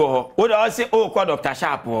fu bi wo ho wo da say o ko Dr.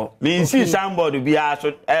 Sharp ho me nsi somebody bi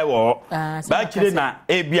aso e wo ba kire na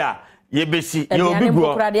e bia ye besi ye obi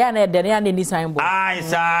go kura de na de na ni signboard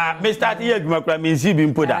sa Mr. T adwuma kura me nsi bi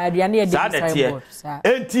mpoda sa na tie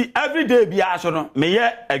enti everyday bi aso no me ye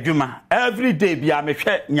adwuma everyday bi me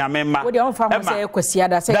hwe nyame ma wo de on fa ho say kwasi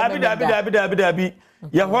ada say dabi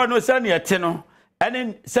ye ho no se na ye te no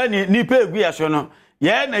ene se ni nipa egu ye so no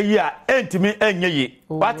ye na yi a entimi enye yi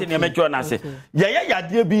what in mecho na se ye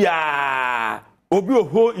yade bi a obi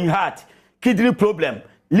oho in heart kidney problem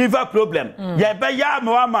liver problem ye be ya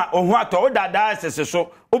ma ohu ato dada sese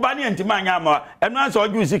so oba ne entimi anya ma eno anso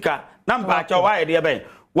oju sika na mpa cha wa ye de be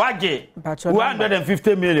wage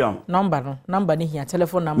 150 million number ni here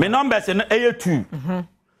telephone number me number se no 82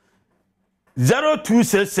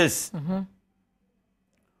 0266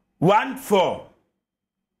 14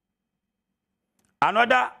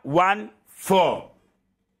 another 14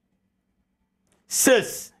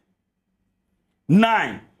 6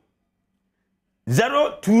 9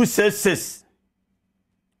 0266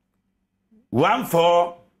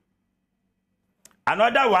 14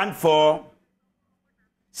 another 14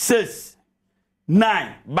 6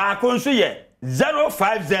 9 back on so ye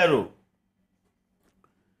 050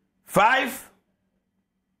 5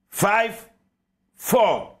 5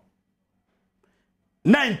 4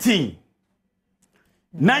 19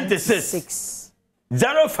 96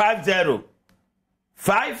 050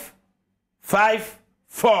 5 5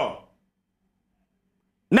 4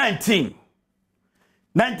 19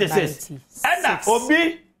 96 and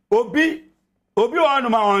obi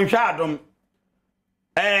on ma on hwadom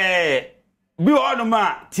bi on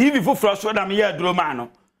ma TV foforo so da me ye duro ma no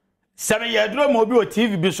se me ye duro ma obi o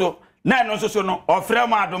TV bi so na no so no ofre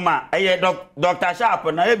ma adoma Dr. Sharp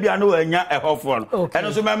na ebia no anya ehofo no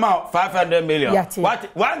eno so me ma 500 million what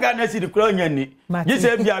one Ghana city kro nya ni gise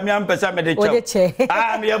ebia me am pesa me de chew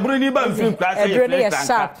me ebru ni ba mfim class e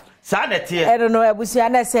sa de tie I don't know ebusia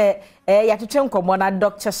na se ya twetwe nkomo na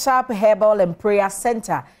Dr. Sharp Herbal and Prayer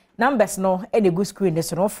Center numbers no e dey go screen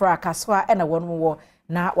this no fra akaso a na won wo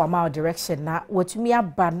na wa direction na watumi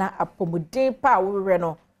aba na apomuden pa wo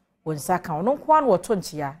no wonsa kan ono kwa no woto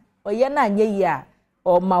nchia oye na anye yi a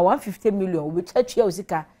o ma 150 million we twatwa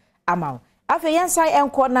osika ama afa yensan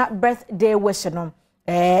enko na birthday wish no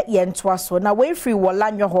yentoa so na we free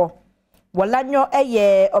wolanyo ho wolanyo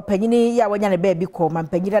eye opanyini ya wanya ne ba bi ko ma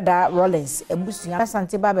mpanyira da Rollins ebusuya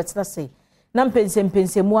asante ba betena sei na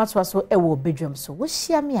mpense mu atoa so ewo Badwam so wo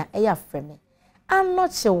hia me a eya freme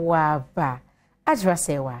anoche wa ba ajra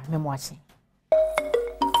sewa memwachi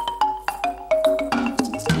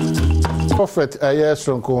Prophet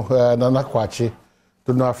Sonko Nana Kwachi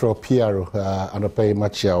to no afro PRO anopai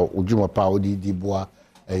machia ujuma pa odi diboa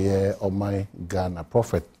omai Ghana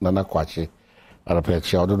Prophet Nana Kwachi anopai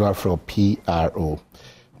chia do no afro PRO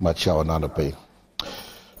machia anopai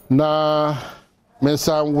na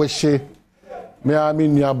mensa weshe me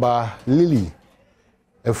aminia ba Lily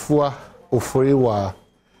efua ofori wa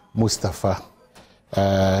Mustafa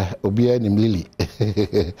obia nim Lily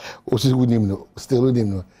osigu nim no still nim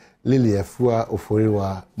no Lily Efua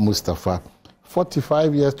Oforiwa Mustafa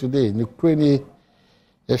 45 years today ni kwani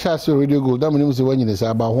ya shasi radio gold da mnimu se wanyi ne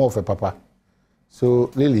sa ba ho of papa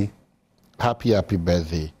so Lily happy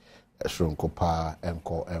birthday Sonko pa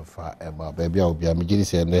enko emfa ema baby a obi amigiri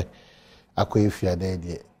se ne akoyefia na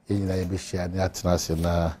de enyina ye be hia ne atena se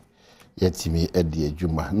na yetimi edi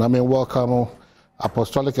adwuma na me welcome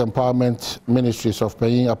Apostolic Empowerment Ministries of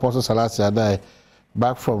Paying Apostle Salasi Adai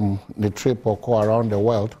back from the trip or go around the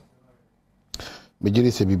world.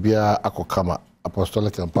 Mejiri se bibia akokama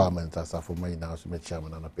Apostolic Empowerment as a former in-house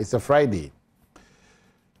chairman. It's a Friday.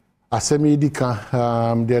 Asemi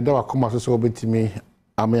dika the dawa koma so obetimi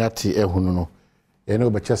ameati ehunu no. Ene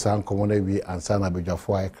obechesa nkomo na wi ansa na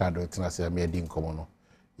bedwafo ai krado tina se ame di nkomo no.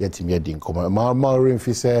 Yetimi di nkomo. Ma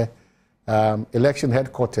remfi se election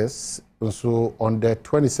headquarters so on the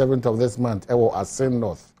 27th of this month ewo Asen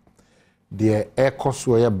North. The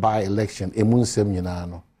Ecoso by election emunsem nyina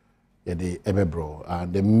no. The Ebebro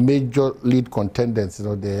and the major lead contenders, the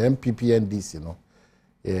MPP NDC,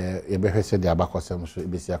 you said the Abacosem, so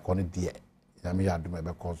it is a connect dear. Yamia do my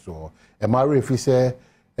conso. A Mary, if you say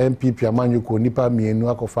MPP, Amanuko, Nipa, me, and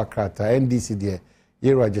Nuakofa Krata, NDC, dear,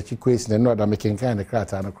 Yera Jachiquace, and not making kind of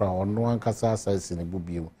Krata and a crowd, no one Casa says in a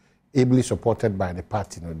bubu, ably supported by the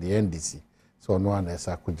party, the NDC. So no one is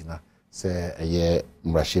a Kujina. Say a year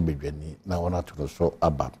Mrashibini, now on to so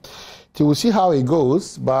about. So we'll see how it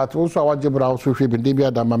goes, but also our job also should be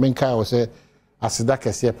Debia that Mamenka was a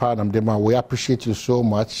Asidaka say pardon Dema. We appreciate you so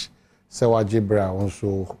much. So our Jibra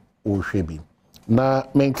also should be. Now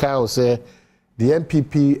Menka will say the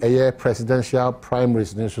MPP a year presidential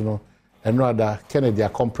primaries national and rather Kennedy a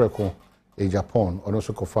compreko in Japan and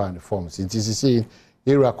also confirm the forms. It is saying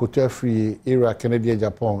era Kote free, era Kennedy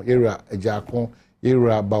Japan, era Japan.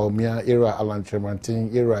 Era Baumia, era Alan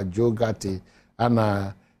Tremantin, era Joe Gatti, and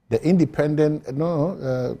the independent,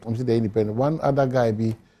 I'm saying the independent, one other guy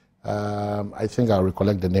be, I think I'll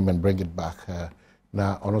recollect the name and bring it back.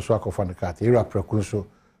 Now, on also Akofan the Cat, era Prekunso,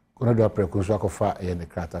 Konodo Prekunso Akofa and the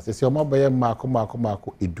Kratas. They say, Mobile Marco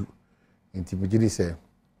Edu. Intimidity say,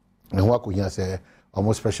 and what could you say,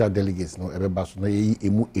 almost special delegates, no, every bass, no,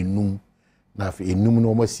 emu enum, na fi enum no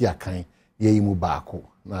almost see a kind, ye emu bako,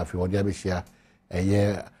 na fi what you share.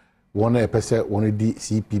 One person, one of the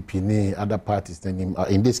CPP, ne other parties.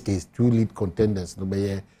 In this case, two lead contenders.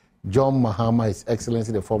 John Mahama, His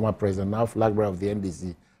Excellency, the former president, now flag bearer of the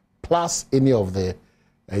NDC, plus any of the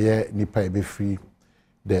Nipa be free,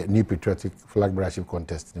 the new patriotic flag bearership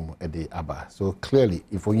contest at the ABBA. So clearly,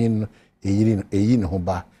 if we eyi ne ho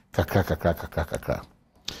ba kakra.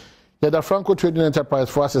 Yeah, the Franco Trading Enterprise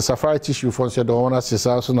for us, Safari Tissue for the one as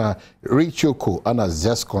na Richoco and a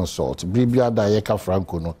Zest Consult. Bribia Dayeka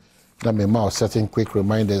Franco no. Na me ma setting quick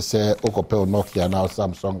reminders say Okopel Nokia now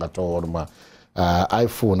Samsung at all ma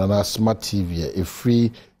iPhone and a smart TV a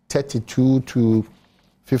free 32 to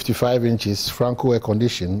 55 inches Franco air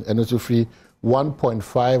condition and also free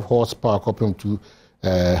 1.5 horsepower coupled to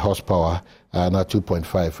horsepower and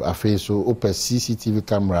 2.5. A face so open CCTV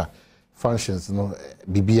camera functions no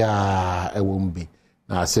bibia e won bi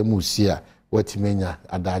na asemu sia watimenya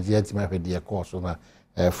adaje atima hwede course na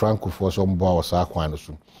Franco for so mbo osa kwan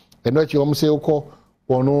so eno chi om se uko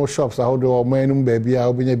wono shops ahodo o manum ba bia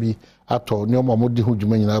obenya bi ato ne o modi hu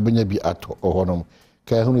dwuma nyina obenya bi ato ohonom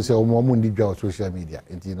ka hunu se o mo ndi dwa social media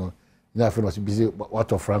enti no na afi no bi se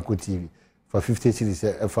what of Franco TV for 50 cities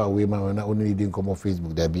fa we ma na only dey come on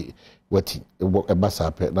Facebook there be wati e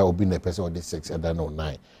basa pe na obi na person or the 6 and then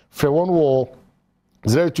 9 for one wall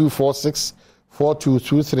 0246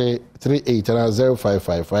 422338 and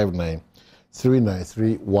 05559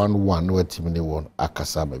 39311 wati mini won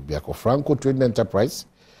akasama biako Franco Trading Enterprise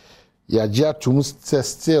ya jia tum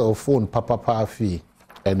still phone papa fi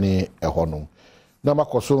ene ehonum na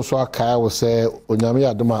makoso so aka wo se onyame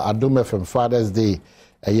adom FM Father's Day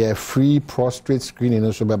a free prostate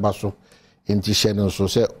screening so beba so inti share so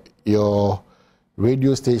say your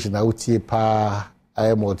radio station out here pa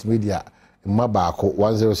multimedia mabako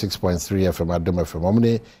 106.3 FM Adom FM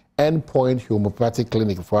omne endpoint homeopathic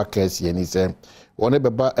clinic for case and he say one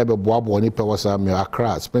beba ebeboabo oni pe wasa me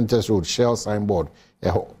Accra Sprinters Road Shell signboard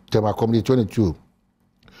tema community 22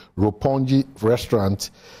 Ropongi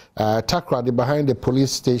restaurant Takra behind the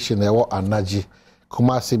police station Anaji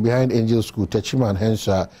Kumasi behind Angel School, Techiman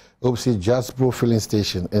Hensha, Opsi Jasbro filling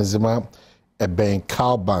station, Enzima, Ben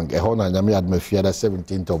Cowbank, Hona Nyami Admefia,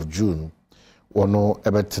 17th of June. Wono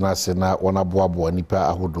Ebetina Sena, Wana Boabo, Nipa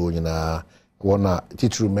Ahodo, Wana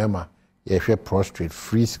Titru Mema, Yeshe prostrate,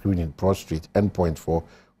 free screening, prostrate, endpoint for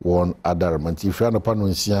one other. If you are not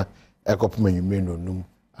Panuncia, Ekopman, you may no num,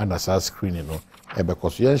 and as screening, no,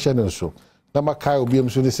 Ebekos Yanshan so. Namakai will be able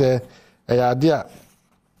to say, idea.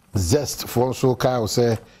 Zest for so car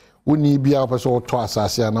say woni bia person to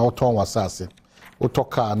asase na oton wasase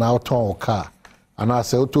otoka na oton car ana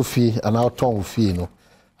say otofi ana oton fi no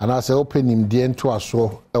ana say openim de ento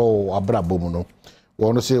aso abrabom no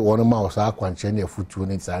wonu say wonu ma osa akwanche na futu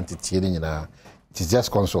ni santitie ni nyina it is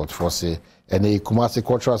just consult for say ene Kumasi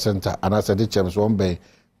Cultural Center ana say the chems one be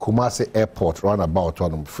Kumasi Airport roundabout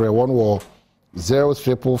on free one wall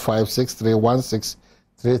 055531633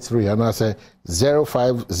 and I say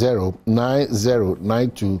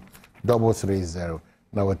 05090923330.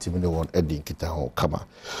 Now what team one Eddie Kita Kama.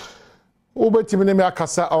 Uber team me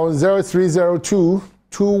akasa on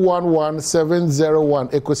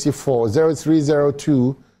 0302211701 Ecosi 4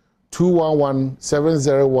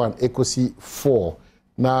 0302211701 Ecosi 4.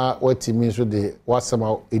 Na what team so the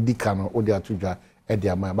wasama edikano odi atudwa edi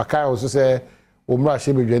ama. Makai also say umra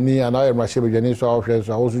shebedwani and I am shebedwani so ahwe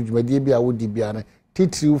so also dwumadi bia wodi bia na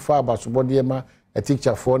titiri fa abasobode ma a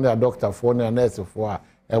teacher for na doctor for na nurse for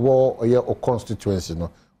a wo oye o constituency no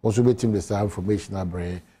also betim the same information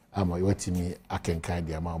abre ama yotimi akenkan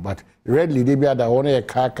dia ma but readily dey bia da won ye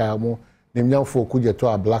kaka mo nemnyamfo kujeto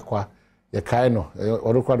a blackwa ye kai no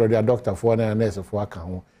orukwa do doctor for na nurse for aka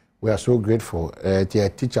ho we are so grateful a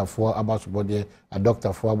teacher for abasobode a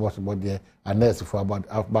doctor for abasobode a nurse for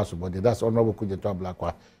abasobode that's honorable kujeto a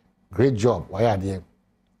blackwa great job why are there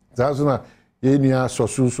that's Yenia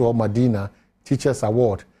Sosuso Madina Teachers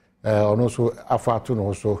Award on also Afatu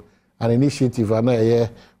no so an initiative ana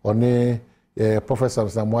on Professor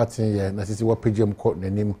Samwatin ye na sisi wa pagem court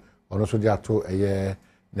nanim on also dey ato ne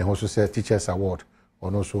also say Teachers Award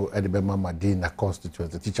on also Edibema Madina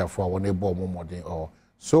constituency teacher for one ebo modern or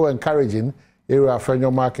so encouraging area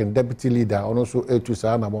Frenyo Mark and deputy leader on also etu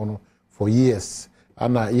sana mono for years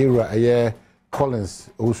ana area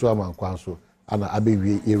Collins also amankwanso ana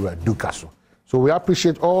abewie area Dukaso. So we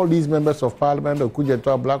appreciate all these members of parliament,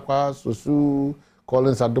 Okujeto Blackwa, Sosu,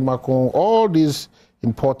 Collins Adumakon, all these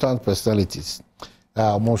important personalities.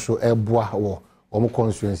 Also, Ebwa or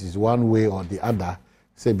constituencies, one way or the other.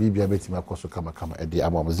 Say Bibia Betima Koso Kama at the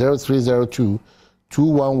Amam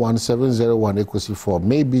 0302211701 equals 4.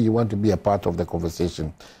 Maybe you want to be a part of the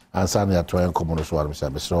conversation and sign your toy and common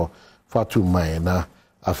so far too mine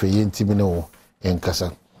Afayin Timino in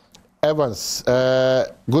Kasa. Evans,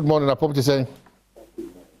 good morning. I hope to say.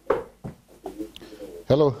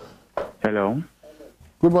 Hello. Hello.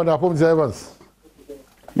 Good morning. I hope to say Evans.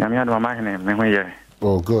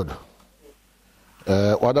 Oh, good.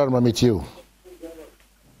 What are I meet you?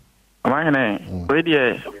 Am Omahene,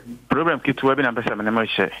 radio program kit webi na pesa mene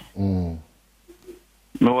share. Me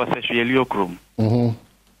was a Eliokrum.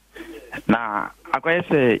 Na akwaye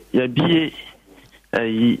se ya bi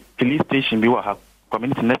police station bi wa ha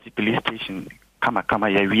community net police station kama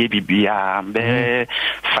ya wie bibia be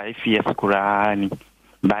 5 years kurani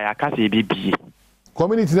ba ya kase bibi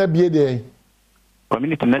community na bi dey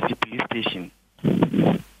community net police station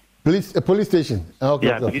police station okay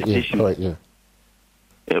yeah, police station all right yeah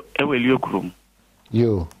Eliokrum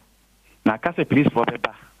yo na kase police for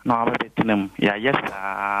beba no abetenam ya yes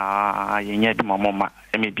yenye bi mama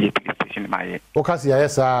MB police station ma ye o kase ya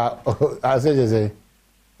yes say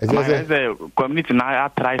community na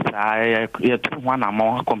try ya tu one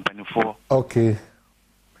among company for okay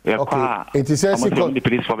okay it is a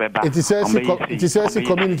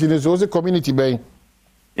community is also community bay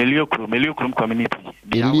Eliokrum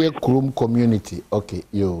community okay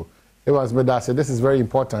yo it was me that said this is very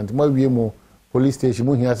important mo wie mo police station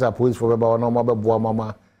mo here say police for beba no mo bebo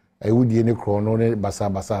mama I would any chrono ne basa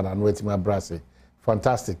na no etima brase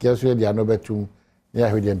fantastic yes we dey no betum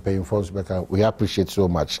yeah, we didn't pay for we appreciate so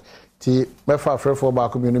much. Then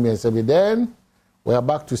we are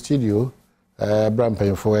back to studio. Bram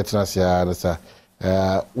paying for it.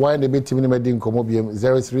 Why the bit team in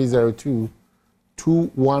 0302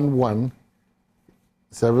 211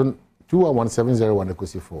 701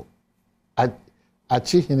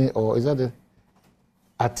 Achihine, or is that the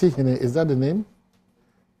Achihine? Is that the name?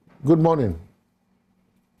 Good morning.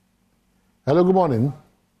 Hello, good morning.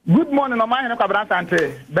 Good morning, no man, no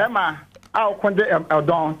Cabrantante. Bema, I'll conde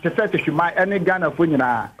Eldon, to set to my any gun of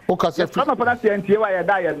Winina. Okay, from a Palacian, I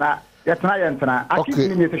die na, yet na. I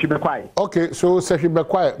keep me to be quiet. Okay, so say you be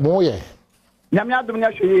quiet, more ye. Yamia Dunya,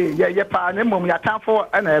 ye pa, name ya time for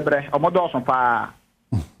an ebre, or more Dawson pa.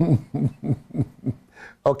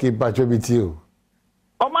 Okay, but you be you.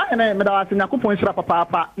 Oh, my name, Madame Nakupon Srapa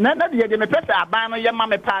Papa. None of the Mepesa, Abano, your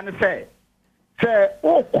mamma pan say. Say,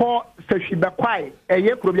 oh, call, say she be quiet. A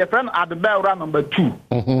year could be a friend at the bell round number 2.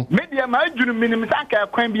 Maybe a major minimum sanka,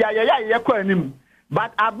 can be a quanim.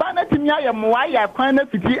 But a banner to me, I am why I can't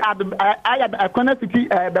city at the I can't city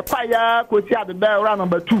the fire could see at the bell round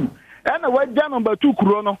number 2. And the word number 2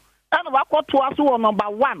 chrono. And what to us number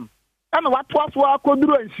 1. And what was what could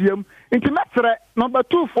do and see him. Intimate number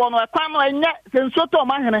 2 for no crime yet, since so to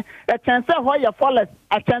my a chance of why you fall a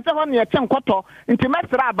chance of only a 10 quarter. Intimate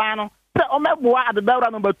Rabano. Say omeboa at the bell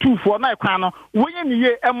number 2 for no crano. When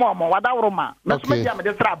ye a mom or without Roma.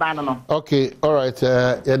 Okay, all right.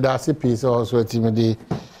 Yeah, that's a piece also timidity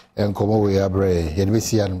and come away a bray. Yet we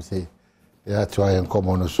see them say, yeah, try and come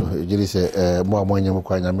on. So you say, more money,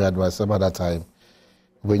 I made was some other time.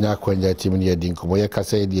 When you're going to timidity, didn't come away. I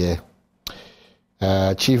say, dear.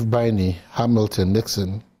 Chief Biney Hamilton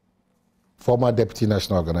Nixon, former Deputy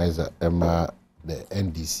National Organizer, the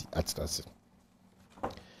NDC at Stassen.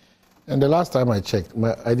 And the last time I checked,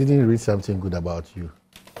 I didn't read something good about you,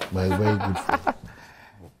 my very good friend.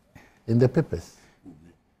 In the papers.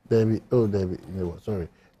 David, no, sorry.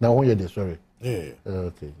 Now when you're there, sorry. Yeah.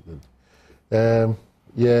 Okay, good.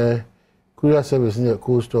 Yeah, courier service near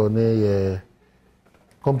cool store near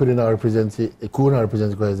company now representing a cool now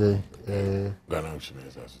representing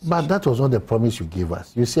but that was not the promise you gave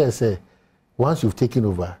us. You say once you've taken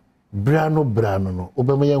over, Brano no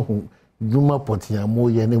Obama Duma Potia mo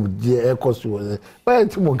ye ne di e koso we ba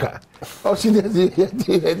timoka o si de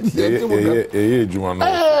Juma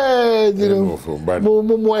no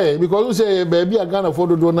because you say baby a Ghana for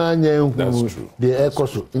do na anya hu the e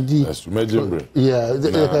koso ndi that's major yeah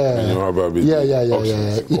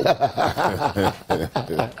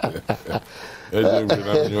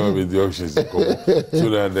with the options so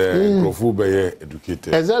that the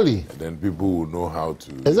educated exactly and then people will know how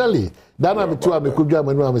to exactly that na to am could do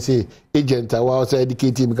am say agent I was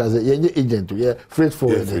educating because you agent yeah freight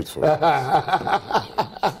forward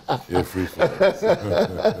yeah free for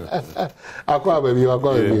akwa baby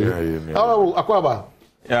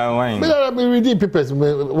yeah why me reading papers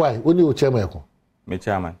why when you chairman me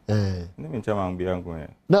chairman me chairman be anko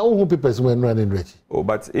now who papers when running ready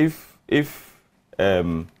but if if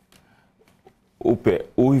you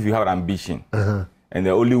have an ambition and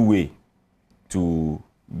the only way to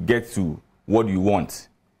get to what you want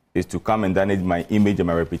is to come and damage my image and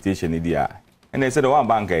my reputation in the eye. And they said, "Oh, I'm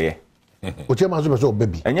banker, yeah."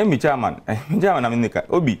 baby. And you chairman, I mean,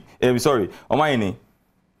 Obi, sorry, on my name,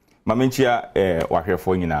 Mamenchia, work here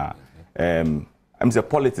for you now. I'm the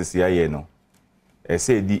politics here, you know. I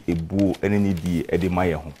say the a boo and any the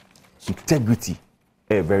Edimaya home. Integrity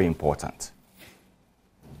is very important.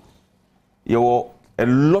 There are a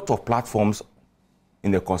lot of platforms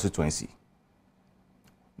in the constituency.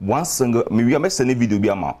 one single, maybe I'm sending video be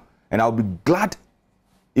amount, and I'll be glad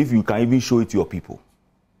if you can even show it to your people.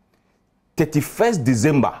 31st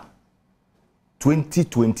December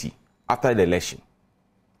 2020, after the election,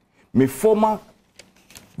 my former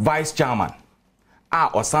vice chairman,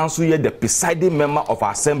 Osansu, the presiding member of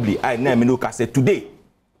our assembly, I said today,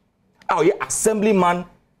 our assemblyman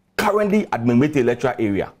currently at Memete electoral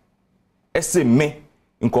area. Ese me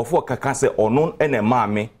in Kofo Kakan say onon ene ma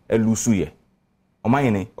me elusuye.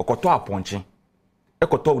 Omayene okoto aponche.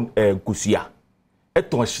 Ekoto kusia.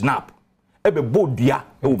 Eton snap. Ebe bodia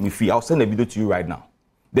e wo mifi. I'll send a video to you right now.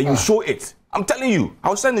 Then you show it. I'm telling you,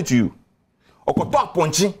 I'll send it to you. Okoto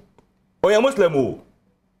aponche. Oya Muslim o.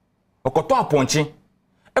 Okoto aponche.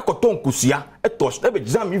 Ekoto kusia. Eto ebe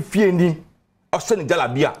jam ifie ni.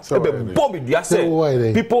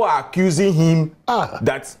 People are accusing him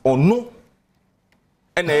that or no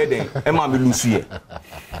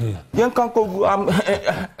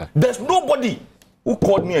there's nobody who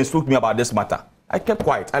called me and spoke to me about this matter. I kept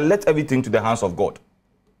quiet. I let everything to the hands of God.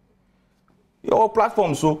 Your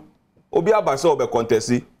platform so obi abase obe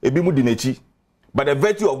contest ebi mu dinechi. By the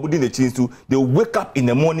virtue of dinechi too, they wake up in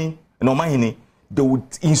the morning and they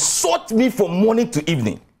would insult me from morning to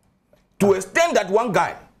evening. To extend that one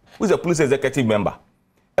guy, who is a police executive member,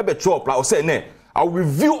 I'll say, I'll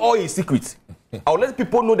reveal all his secrets. I'll let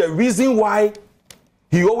people know the reason why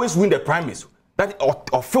he always win the primaries. That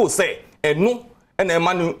or Phil say, and no, and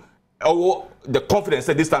Emmanuel, the confidence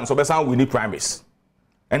that this time, so we need primaries.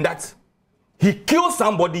 And that he kills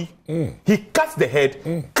somebody, he cuts the head,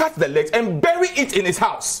 cuts the legs, and bury it in his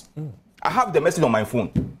house. I have the message on my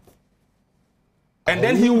phone. And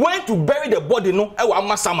then he went to bury the body, no,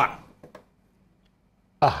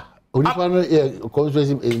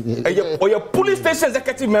 or your police station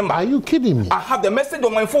executive member. Are you kidding me? I have the message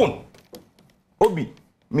on my phone. Obi,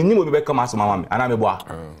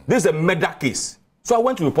 this is a murder case. So I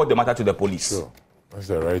went to report the matter to the police. Sure. That's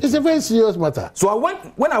the right. It's a very serious matter. So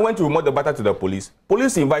when I went to report the matter to the police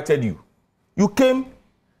invited you. You came,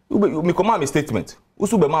 you command a statement.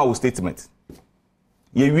 Usubema statement.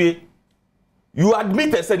 You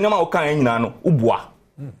admitted said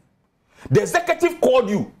the executive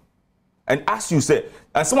called you and asked you, say,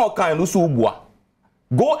 and someone can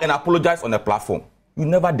go and apologize on the platform. You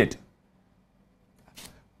never did.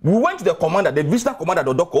 We went to the commander, the divisional commander,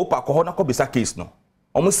 the Doko Opa Kohona Kobisa case. No,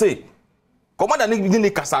 almost say, Commander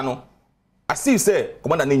Nick Kasano. I see you say,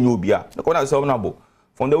 Commander Ninyobia. The commander said,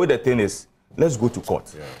 from the way the thing is, let's go to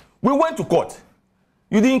court. Yeah. We went to court.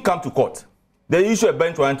 You didn't come to court. They issued a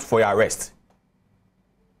bench warrant for your arrest.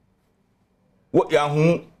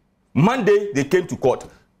 Monday, they came to court,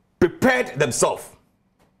 prepared themselves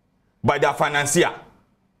by their financier,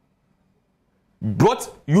 brought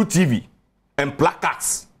UTV and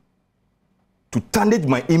placards to tarnish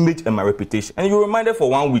my image and my reputation. And you were reminded for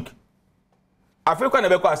 1 week. Africa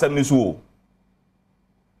never called assembly.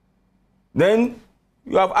 Then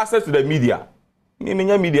you have access to the media. I'm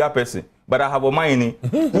a media person, but I have a mind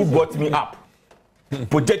who brought me up,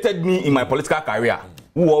 projected me in my political career,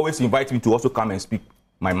 who always invite me to also come and speak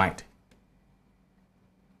my mind.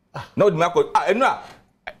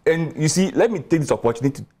 And you see, let me take this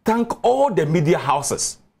opportunity to thank all the media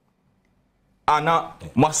houses. Ana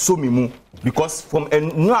masomimu because from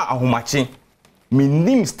enwa ahomache me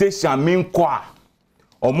nim station me nkwa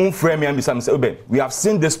omun frame me and say we have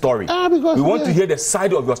seen this story. We want to hear the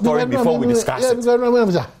side of your story before we discuss it.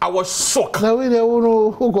 I was shocked.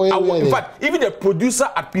 In fact, even the producer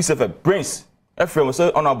at Peace FM, Prince FM, was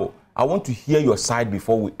so honorable. I want to hear your side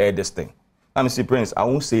before we air this thing. Let me say, Prince, I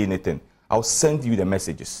won't say anything. I'll send you the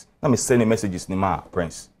messages. Let me send the messages, Nima,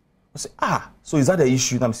 Prince. I say, so is that the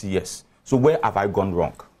issue? Let me say, yes. So where have I gone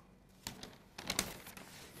wrong?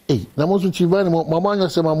 Hey, namosu chibani mama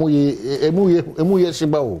nyasema emu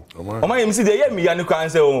shibao. Mama yemsi de ye mi yanu kan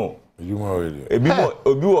se o.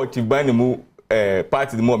 Obi wo chibani mu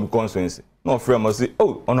party the more constituency. No friend must say,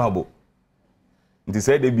 oh, honorable. They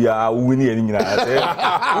said they be a winning.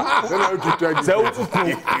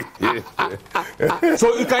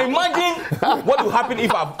 So you can imagine what will happen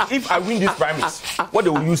if I win this primaries. What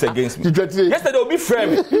they will use against me. Yesterday will be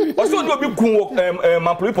frame. Also there will be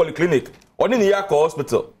Mampoli Polyclinic or in the Yako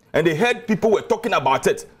Hospital, and they heard people were talking about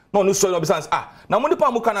it. No showing up sense. Now money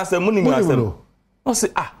pa mu kana say money me say. No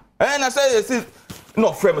say and I say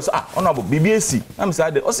no frame say honorable BBAC. I'm say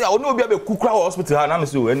I say I no be Kukra Hospital and I'm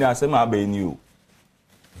say any asem abe ni.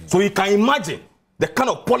 So you can imagine the kind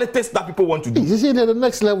of politics that people want to do. You see, they're the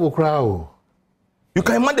next level crowd. You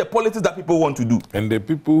can imagine the politics that people want to do. And the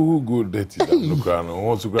people who go dirty,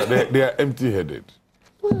 they are empty-headed.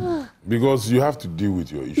 Because you have to deal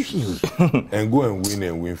with your issues and go and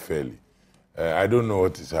win fairly. I don't know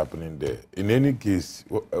what is happening there. In any case,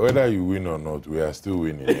 whether you win or not, we are still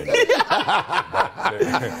winning. The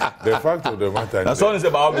fact of the matter is that...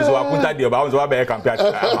 about me, so I put that deal, but I was about campaign.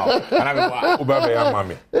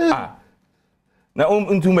 Now,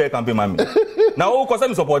 into my campaign, mammy. Now, because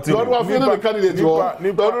I'm supporting you. I'm feeling the candidate.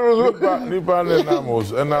 Nipa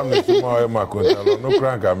Namos, and I'm the Maconta, no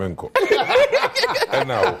crank, Amenko. And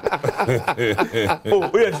now,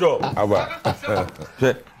 oh, yeah, sure.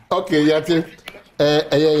 Okay, Yati.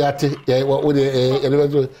 What would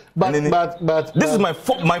but this is my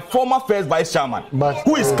former first vice chairman,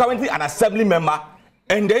 who is currently an assembly member,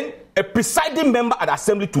 and then a presiding member at the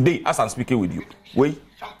assembly today, as I'm speaking with you. Wait.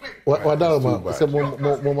 What say minimum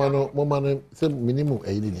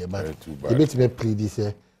but you bet me plead this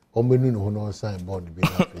no sign board be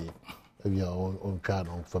happy on card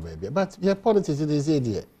on for baby. But your politics they say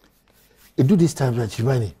there. You do this time that you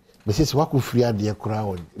money. Me say what could free the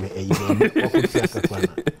crowd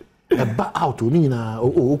back out na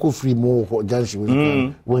o free more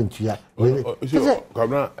junction went to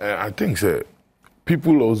I think sir,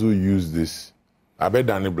 people also use this I bet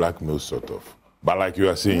Danny blackmail sort of. But like you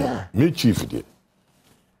are saying, me chief de.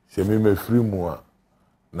 Se me free mo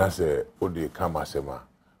na se o de come asema.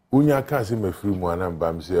 Unya ka se me free mo na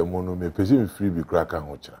mba me say mo no me pese me free bi kra ka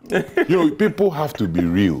ho kira. You know, people have to be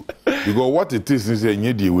real because what it is say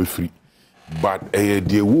nye de we free. But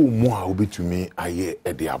de wo mo a obi to me aye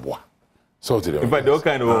e de aboa. So to them. In fact, those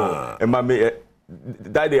kind of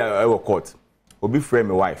that day I was caught. Obi frame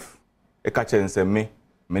my wife. E ka chen say me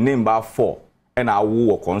name ba 4. And I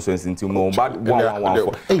will consensus into more bad 1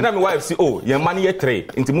 and my wife say, oh, your money at 3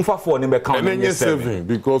 into move 4 and count and then 7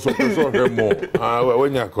 because of the more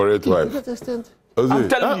when you're correct wife. I'm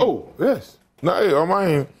telling you. Oh, yes. Now, am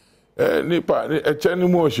I a channel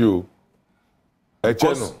more show? A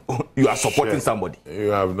channel. You are supporting somebody.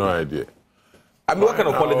 You have no idea. I mean, what kind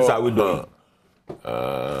of politics are we doing?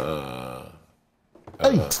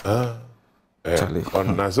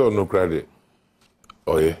 On Nassau, no credit.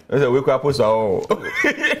 Oh yeah. That's a weak apple.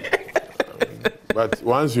 But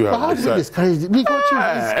once you have decided, we got you.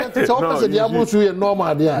 It's almost the apple tree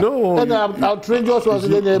normal there. No. And our train just was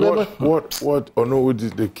what or no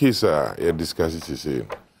with the case you're discussing to say.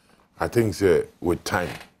 I think say with time,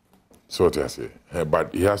 sort of say.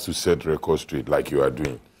 But he has to set record straight like you are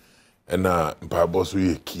doing. And perhaps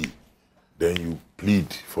we key. Then you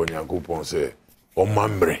plead for Nyankopon say, "O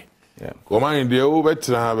mamre." Yeah. Come on, the over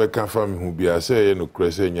have a confirm who be a say no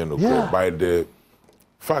crescent no by the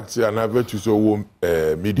facts and I bet you so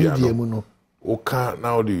media no. Okay,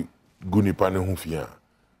 now the Gunipane Hufia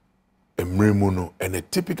Emremono, and a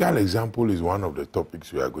typical example is one of the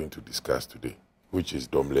topics we are going to discuss today, which is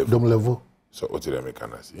dom level. Dom level. So what did I make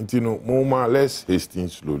an answer? More let's hasten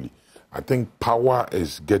slowly. I think power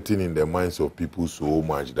is getting in the minds of people so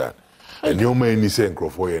much that and no man is saying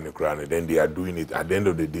Crawford and crown, then they are doing it at the end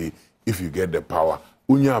of the day. If you get the power,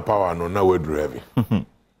 unya power no now we're driving.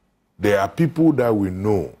 There are people that we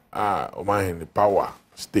know the power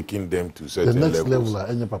sticking them to certain the next levels.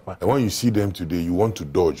 Level, and when you see them today, you want to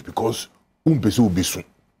dodge because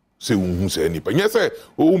say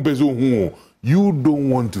you don't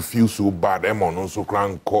want to feel so bad. Also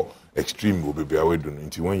extreme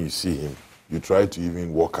until when you see him, you try to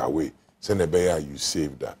even walk away. Send a bear, you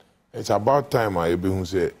save that. It's about time I who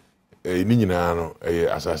say and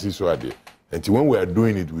when we are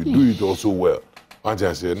doing it, we do it also well. I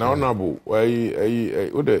just say now why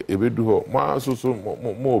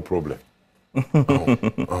more problem. You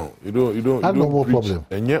don't no more problem.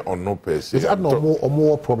 And yet on no person. It's no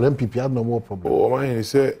more problem. People have no more problem. Oh man,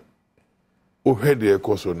 say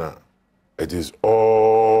it is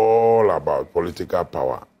all about political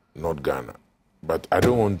power, not Ghana. But I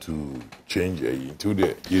don't want to change into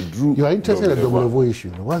the You are interested in the double issue.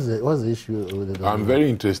 What's the issue with the I'm very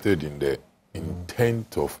interested in the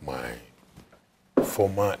intent of my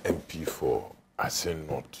former MP for Asen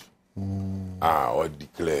North. Or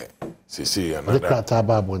declare say another.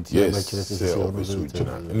 Yes.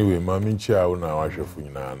 Anyway, Mami Chia una washe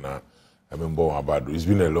I remember about it's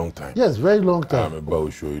been a long time. Yes, very long time. I remember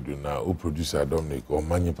we show you now. Who producer Dominic or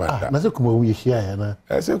Mani Panda? I said Kumawi here, na.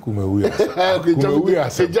 I said Kumawi. Kumawi.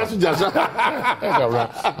 Just. Me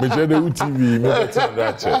share the TV. Me better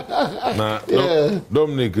that. Now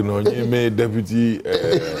Dominic, no, he made deputy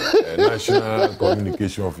national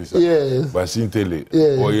communication officer. Yes. Basintele.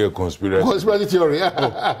 Or your conspiracy theory.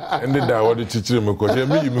 And then that what the teacher me because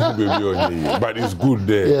me baby on here. But it's good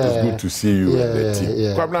there. It's good to see you and the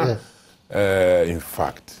team. In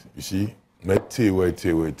fact, you see,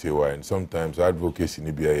 and sometimes advocacy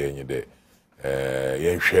ni bia yenye de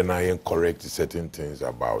yen hwe na yen correct certain things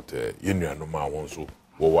about yenuanoma won so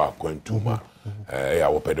wo wa kwantuma ya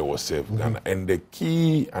wo pede wo save Ghana. And the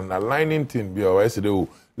key and aligning thing bia I said,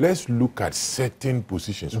 let's look at certain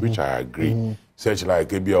positions which I agree, such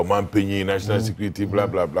like bia man penyi national security blah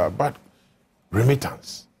blah blah, but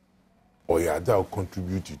remittance or ya that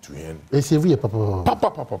contribute to him.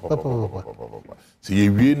 Papa. So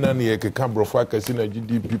you na na ke kan brofo akasi na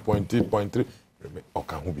GDP 0.3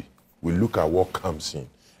 okahubi. We look at what comes in.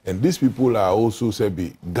 And these people are also say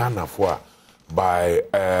be Ghana for by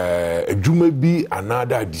Jumebi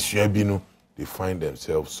another addition they find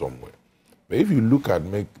themselves somewhere. But if you look at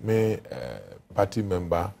me party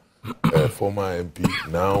member former MP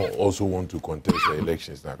now also want to contest the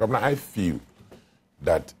elections now. I feel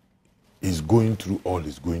that he's going through all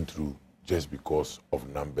he's going through just because of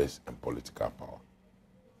numbers and political power.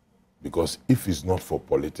 Because if it's not for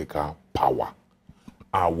political power,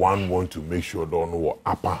 one want to make sure don't know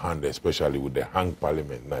upper hand, especially with the hang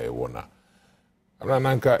parliament na ewona.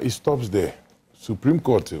 It stops there. Supreme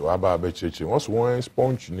Court what's one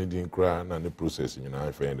sponge needing cry and the processing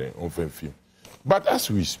film. But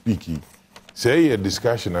as we speak, say a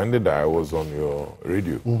discussion ended that I was on your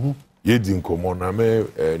radio. You didn't come on. I'm a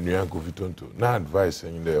New York Vitonto. Na advice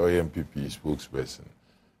in the OMPP spokesperson.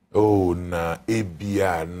 Oh, na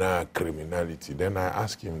ABR, na criminality. Then I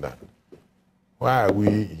asked him that. Why are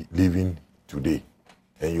we living today?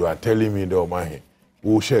 And you are telling me, though, my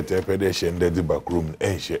who share tepedeshe and the back room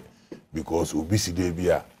and share because obesity be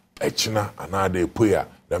a echna another prayer.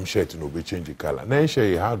 Them share to no be change the color. Then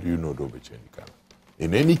share, how do you know do be change the color?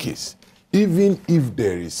 In any case, even if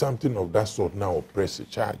there is something of that sort now, press a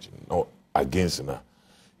charge no, against now,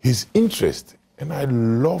 his interest, and I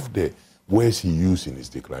love the words he used in his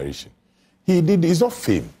declaration. It's not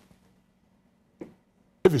fame.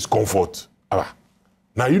 If it's comfort,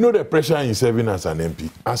 now you know the pressure in serving as an MP.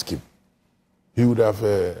 Ask him. He would have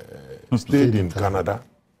stayed in Canada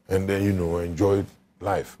and then, enjoyed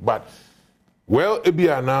life. But, well,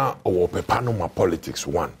 Ebiana or Pepanoma politics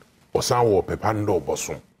one, or some or Pepando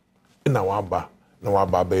Bosom. In our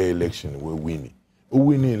election, we're winning. We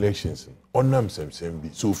winning elections. Onam sem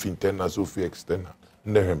so internal, so external.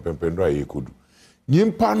 Nehem Pempendra Yekudu.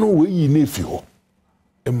 Yimpano we nefi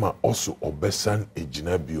Emma also obesan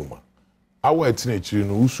ejina bioma. Our etnechiri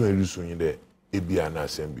no usu elusu yinde Ebiana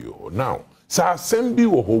assembly. Now, sa assembly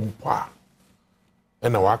wo home pa.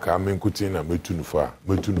 And now waka amenkuti na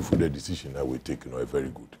metunufu the decision that we take no very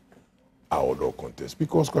good. Our door contest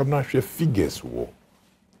because we have figures war.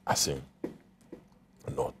 Asing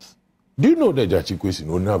not. Do you know that Jachi Kwesi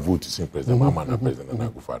no na vote in president mama na president na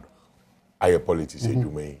Akufo-Addo? Aye politics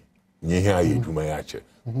ejumai. Nyehe aye ejumai ache.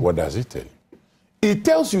 What does it tell you? It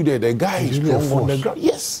tells you that the guy is strong on the ground.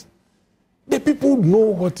 Yes. The people know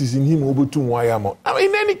what is in him. Obotum Wayamo. I mean,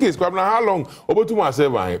 in any case, how long Obotum was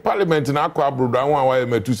serving? Parliament in Akwa Broda one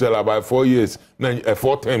Metusela by 4 years,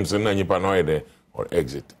 4 terms, and then you panoide or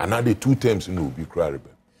exit. Another 2 terms no be credible.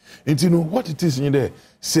 And you know what it is in there?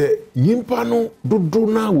 Say Yimpano do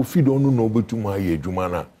na will feed on no Obotum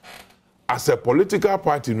Jumana. As a political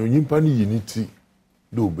party, no Yimpani unity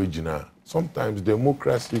do bejina. Sometimes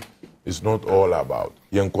democracy is not all about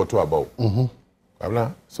Yankoto about.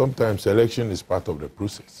 Sometimes election is part of the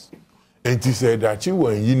process. And he said that you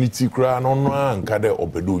were in unity crown on and kade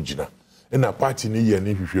obedojina. And a party ni ye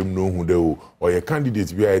ni hwehwem no hu de or your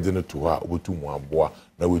candidate be identity to her obotum aboa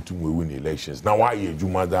na wetum we win elections. Now why ye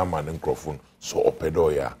juma da man microphone so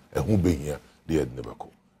opedo ya ehun behia de ednebeko.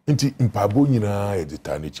 Nti impabo nyina e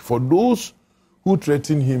detanichi. For those who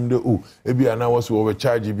threaten him the ebi ana was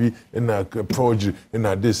overcharge bi na project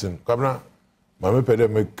na this and kabna Mame pede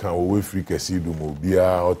me kan we free kesi do mo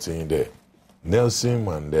bia otin there. Nelson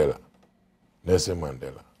Mandela.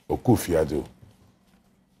 Okufiado.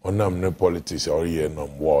 Onam ne politics or ye no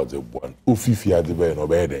war the one. Ofifiade be no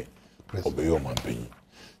be den. Obe yo mampenyi.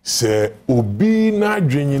 Se obi na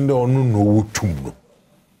dwenyin de onu no wotum no.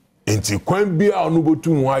 Enti kwan bia onu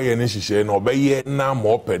botum wa ye ne hihye na obeye na ma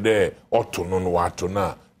opede oto no no wato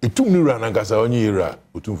na. Etum ni ra na gasa onye ira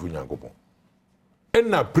otumfu nyankopon.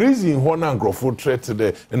 Na praising Hona and Grofo threat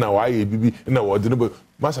there, and now I bibi, and now what did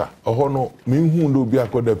Massa, a hono, mean who do be a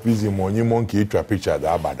code prison or you monkey to a picture the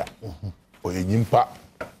abada. Or a yimpa.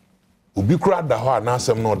 Ubi crowd the heart, now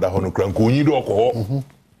some not the hono crank, you do alcohol.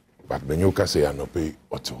 But when you can say, I no pay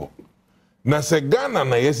or to. Na se Ghana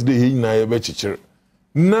na yesterday, he na a bechicher.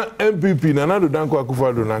 Na MPP, na nado danko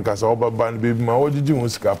Akufo-Addo nankasa oba ban baby, ma what did you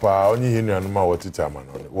scapa, only Henry and ma what it man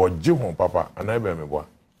on it. What Jim Papa, and I bear me boy.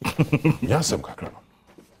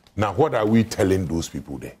 Now, what are we telling those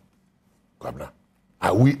people there? Kwabna,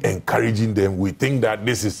 are we encouraging them? We think that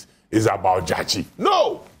this is about Jachi.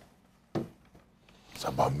 No! It's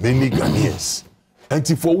about many Ghanaians.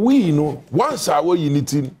 And for we, once our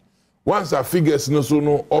unity, once our figures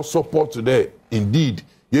no all support today, indeed,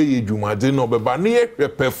 the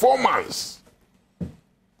performance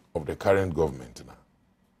of the current government now.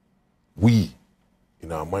 We,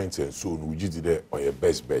 in our minds and soul, we just did our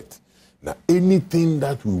best bet. Now, anything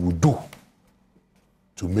that we will do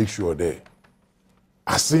to make sure that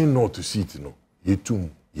I say no to sit,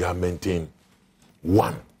 you maintain.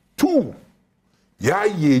 1, 2. Ya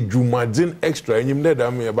ye jumadin extra enyim de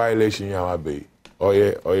da me by election ya wa be.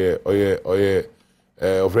 Oye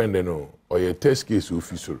friend no, oye test case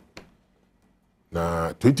officer.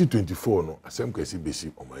 Na 2024 no, asem kesi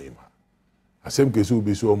besi omayima. Asem kesi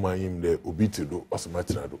obesi omayim de obitido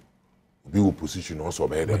osmatina do. Obi opposition also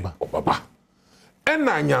be de obaba.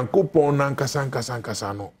 Ena nyankopon na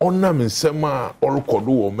nkasa no, onam nsema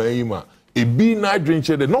orokodo omayima. Ebi na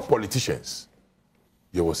adwenche de no politicians.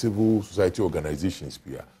 There were civil society organizations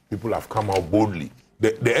here. People have come out boldly.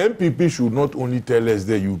 The MPP should not only tell us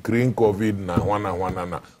that Ukraine COVID na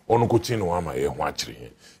onokochino wama ye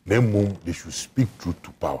hwachiri. They should speak truth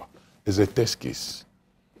to power. It's a test case.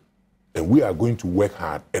 And we are going to work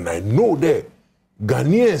hard. And I know that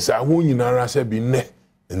Ghanaians are who nara se bi ne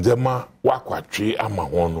ndema wakwatwe ama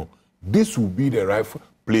hono. This will be the right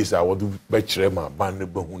place I want to betchema bande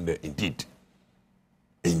behunde indeed.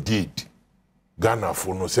 Indeed. Ghana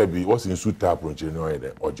for no sebi what's in suta approach no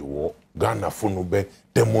ede ojewo Ghana for no be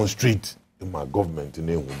demonstrate in my government in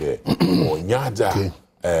there onyaja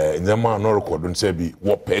nzema no record on sebi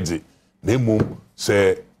wo pede na mum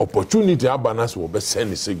say opportunity abanas wo be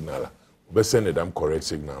send signal be send them correct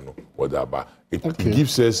signal no whatever it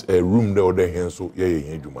gives us a room there other hand so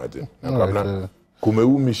ye dwumade na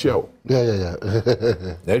Kumewu Michelle. Yeah.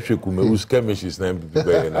 Na ehwe Kumewu skirmishes na MPP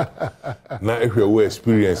na ehwe we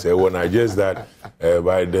experience when I just that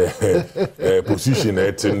by the position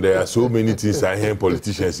there are so many things I hear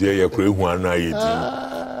politicians here kure hu anu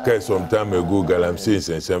ayedi. Cause some time ago Galam says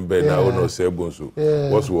and sembe na no sebo so.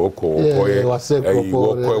 What's we call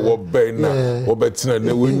what be na obetina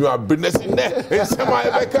na when you are business in there ensema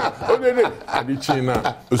ebeka onene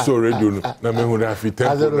adichina so radio na me hu na fi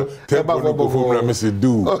tempo go Missy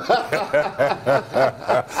do.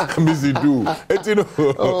 Missy do. If you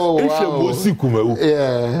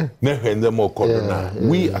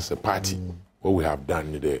we as a party, what we have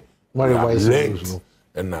done today, we have learned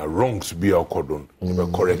and our wrongs be our cordon,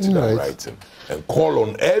 correct and right, and call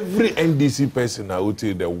on every NDC person out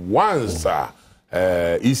there the ones or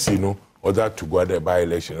that to go there by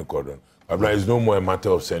election cordon. But it's no more a matter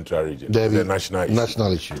of central region. It's a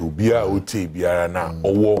national issue. To be a OT, be a na,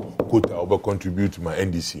 or quota, over contribute to my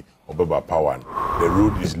NDC, over power. The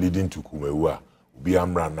road is leading to Kumewa. Be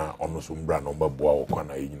Amrana, Onosumbrana, Oba Boa, or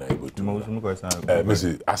Kwana, able to.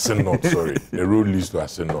 Mrs. Asen North, sorry. The road leads to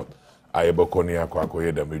Asen North. I able Konia,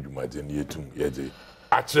 Kwakoye, the Medumazen, Yetum, Yede.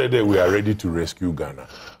 Actually, we are ready to rescue Ghana.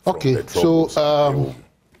 Okay, so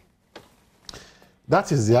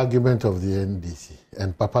that is the argument of the NDC.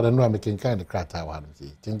 And Papa Dano are making kind of crata one.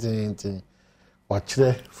 Watch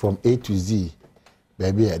from A to Z.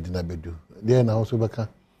 Baby, I didn't do. Then I also back.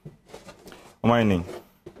 My name,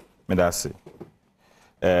 Medasi.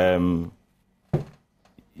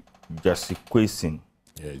 Jachi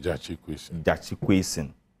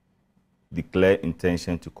Kwesen declare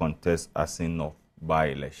intention to contest as in North by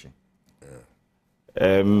election.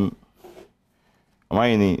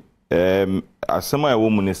 My name, as some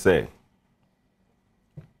woman say.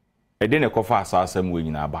 I didn't go fast as I'm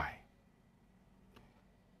winning a buy.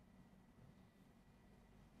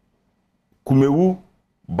 Kumewu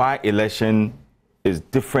by election is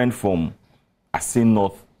different from Asin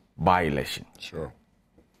North by election. Sure.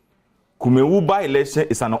 Kumewu by election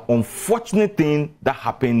is an unfortunate thing that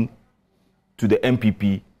happened to the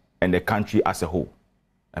MPP and the country as a whole,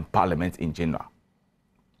 and Parliament in general.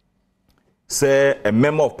 Say a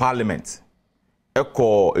member of Parliament,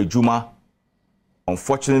 Eko Ejuma.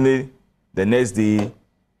 Unfortunately, the next day,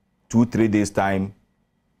 2-3 days time,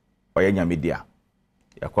 Oyenya media,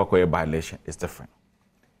 Yakwakoye by election is different.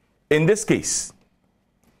 In this case,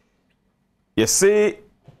 you say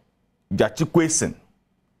Jachi Kwesen,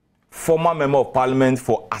 former member of Parliament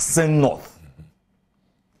for Asen North,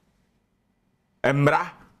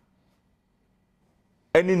 Emra,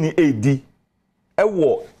 any AD,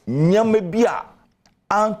 ewo nyame bia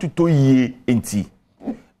antuto ye enti.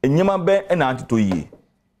 Enyema be na antito yi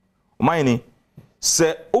omani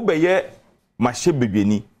se obeye mahye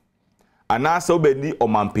bedwani ana se obedi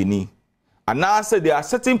omampeni ana se there are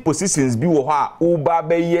certain positions bi wo ho a uba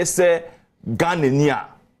be ye se Ghana nia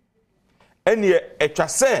ene etwa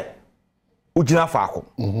se ugina faako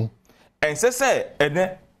ense se ene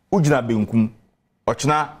ugina benkum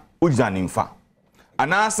ochina ugina nimfa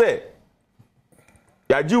ana se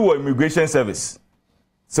yaji wo immigration service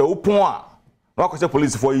se upon a na kwose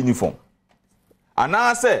police for uniform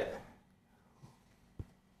ana se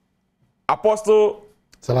Apostle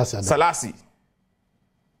Salasi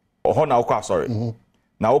oho na okwa sorry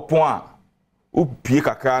na upon a upie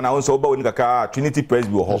kakra na wonso oba woni kakra Trinity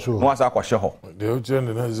Presby ho no wasa kwahye ho de o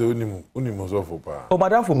chende na ze onimu so fo pa o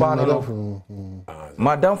madam fo pa no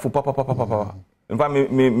madam fo papa mfa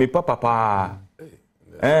me papa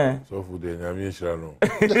so fo de nyame hira no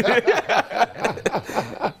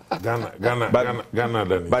Ghana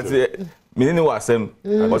dani but me ni wasem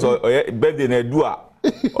because birthday na do a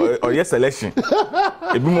or yes selection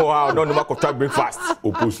ebi mo ha no ma ko breakfast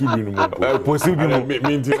possible ni mo possible no me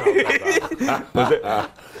ntina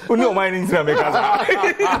uni o mai ni ntina me kaza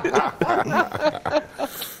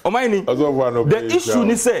o mai ni the issue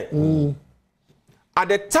ni say at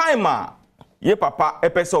the time ye papa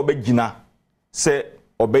epese obegina say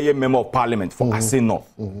obeye member of parliament for Ase North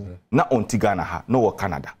na onti Ghana ha no wo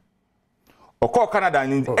Canada okọ Canada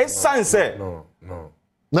ni esan say no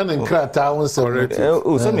na nkrata won say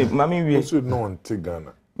o say me mami wie so no onti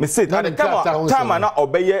Ghana me say at the time na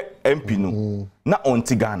obeye MP no na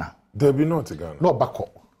onti Ghana there be not Ghana no bako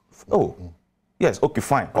oh yes okay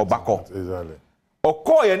fine obako exactly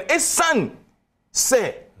okọ yen esan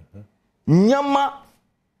say nyama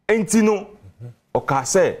entino oka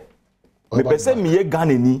say me pese me ye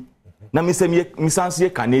Ghana ni na me say me sanse ye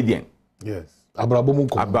Canadian yes abrabo mu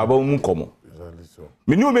exactly komo so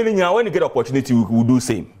me knew many nya when you get opportunity we will do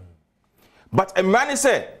same but a man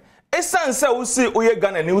say esan say we say o ye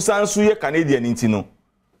Ghana ni usanso ye Canadian ntino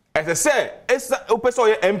ese say esa o pese o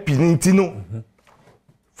ye MP ntino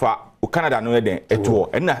fa o Canada no ye den eto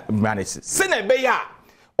e na man say na be ya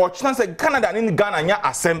o china say Canada ni Ghana nya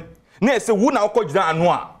asem na ese wu na okọ gina anu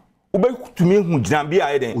a wo be tumi hu gina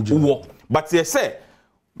bia ye den wo but they say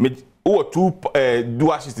me o two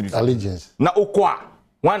dual systems allegiance na okwa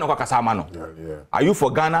one no kasa ma no are you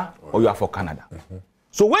for Ghana or you are for Canada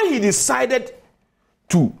so when he decided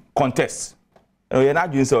to contest you na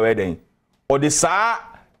dwin say o den or the sa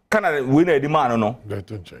Canada we na di man no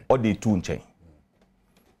or the two nchen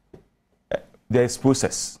there is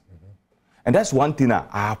process and that's one thing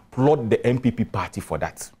I applaud the MPP party for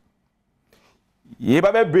that. You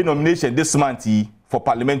have a nomination this month for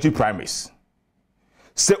parliamentary primaries.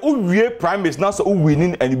 Say who primaries now so who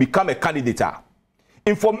winning and you become a candidate.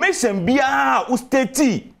 Information bia who state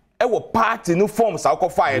e wo party no forms I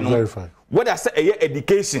fire no. Verify. Whether say a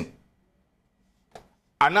education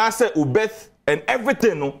and I say birth and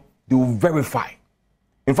everything no they will verify.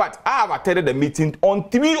 In fact, I have attended the meeting on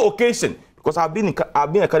 3 occasions because I've been a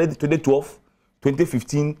candidate 2012,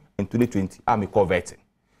 2015 and 2020. I'm a converting.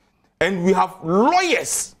 And we have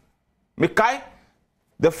lawyers. Mekai,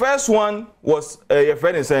 the first one was your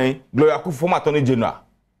friend is saying Gloria Kufu, former Attorney General.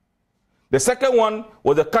 The second one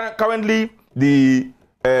was currently the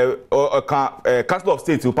Council of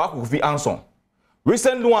State, Upaku Kofi Anson.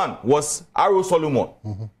 Recent one was Aro Solomon,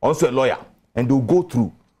 also a lawyer, and they'll go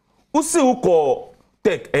through. Usi uko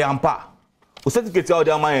take a yampa. Usetiketi out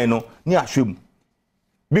there no ni ashum.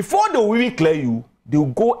 Before they will even clear you, they will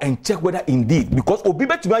go and check whether indeed because obi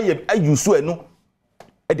betuma ye you so eno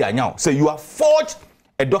e dey anyao say you have forged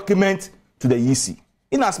a document to the EC.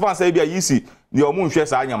 In as far as say be EC the omo nhwe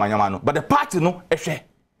sa anyama no but the party no ehwe.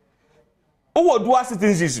 Owo dual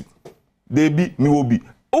citizenship they be mi wo bi.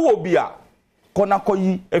 Owo bi a kona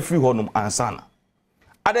koyi afri honum ansana.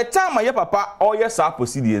 At the time my papa all yes are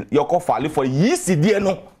proceeding your call file for EC die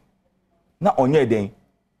no na onye den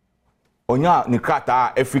onya ni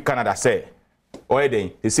krata every Canada say or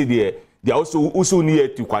then they say they also near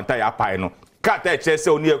to quanta ya pie no cat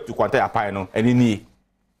say near to quanta ya pie no and ni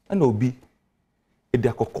and obi e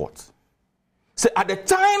dey court say at the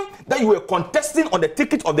time that you were contesting on the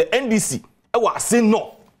ticket of the NDC I was saying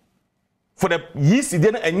no for the years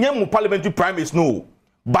then and parliamentary primaries no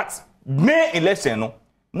but May election no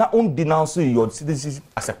na on denounce your citizenship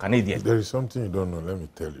as a Canadian. There is something you don't know. Let me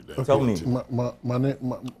tell you that. Tell me.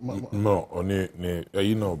 No,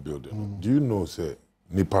 you know building. Do you know say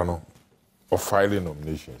Nipano of filing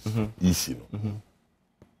nominations issue?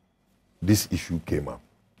 This issue came up.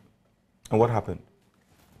 And what happened?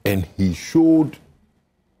 And he showed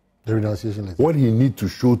the renunciation letter. What he need to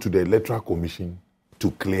show to the Electoral Commission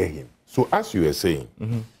to clear him. So as you were saying,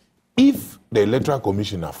 if the Electoral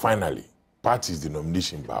Commissioner finally parties the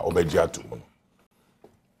nomination by Obejia Tumono.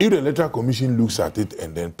 If the Electoral Commission looks at it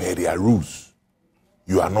and then per their rules,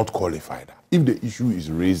 you are not qualified. If the issue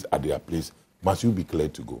is raised at their place, must you be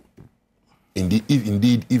cleared to go?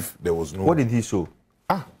 If there was no... What did he show?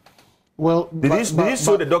 Well, did he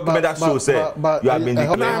show the document that shows you have been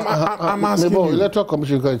declared? I'm asking you. Electoral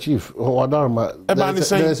Commission Chief,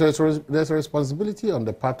 there's a responsibility on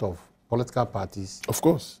the part of political parties, of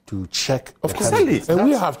course, to check. Of course, and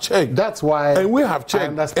we have checked. That's why. And we have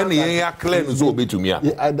checked. I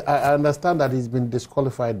understand that he's been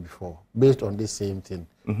disqualified before based on this same thing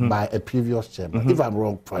by a previous chairman. If I'm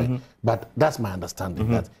wrong, fine. But that's my understanding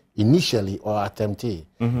that initially or attempted,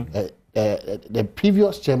 the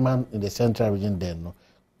previous chairman in the central region then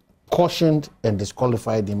cautioned and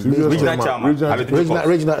disqualified him. Regional chairman.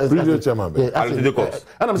 Regional chairman.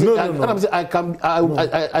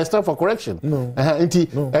 I stand for correction. No.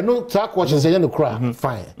 I know track caution say no cry.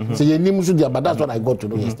 Fine. So you need to do, but that's what I got to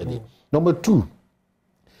know yesterday. Number 2,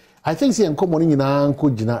 I think say enko money nyina anko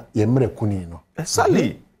gina yemre kuni no.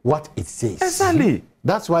 Exactly. What it says. Exactly.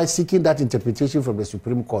 That's why seeking that interpretation from the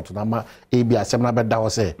Supreme Court na ma ebi asemna beda wo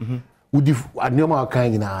say udi anoma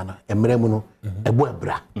kan nyina na emre mu no ebo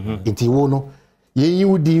ebra enti wo no yenyi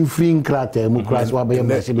udi free nkrata mu kras wa be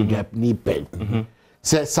yemre be gap ni pen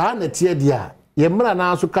se sa na tie dia yemra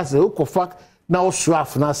na so kase ukofa na o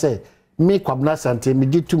swaf na say me kwabna sante me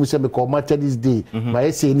gitu mu se me ko matter this day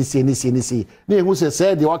my say ni na ehu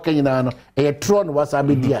se de waka nyina no e tro no wasa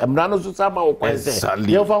be dia emra no so sama o kwan say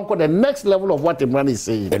you fan ko the next level of what emra is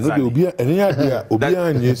saying and no de obi enya dia obi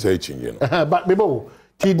anye say chinye no but me bo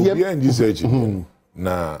ti dia obi anye say chinye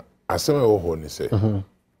na asem e wo ho ni say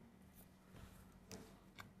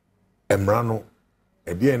emra no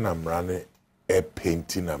e dia na emra ne e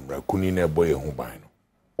painting na emra kuni na ebo ye hu ban no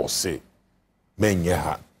o say menye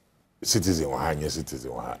ha citizen wa hanye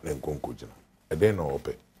citizen wa na nkonko gina e dey no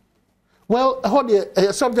ope. Well, how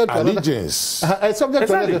the subject allegiance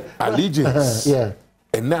allegiance yeah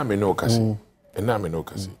and na me no kasi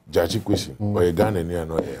Jaji question or Ghana near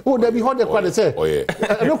no oh there be how the quite say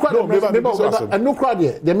no crowd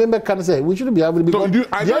the member can say we shouldn't be able to because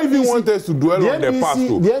I don't even want us to dwell on the past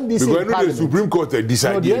because I know the Supreme Court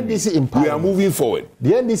decided we are moving forward.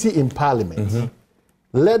 The NDC in Parliament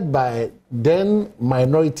led by then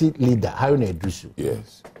minority leader Haruna Edusu.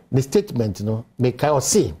 Yes. The statement, make I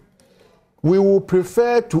say, we will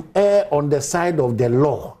prefer to err on the side of the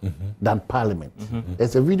law than Parliament.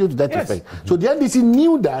 There's a video to that effect. So the NDC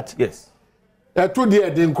knew that. Yes. That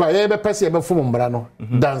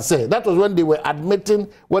was when they were admitting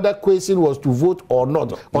whether Kwesi was to vote or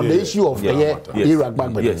not on the issue of Iraq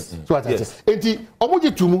Baghdad. Yes. So what I say.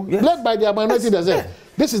 Led by the minority, they say,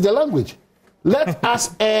 this is the language. Let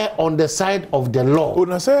us err on the side of the law.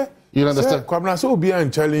 Oh, say, you understand? Kwabna so be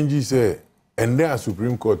an challenge say, and there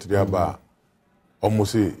Supreme Court there ba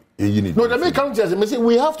almost say no, the main country say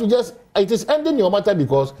we have to just it is ending your matter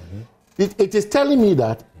because it is telling me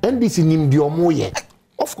that NDC nim di omoye.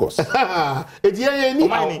 Of course. It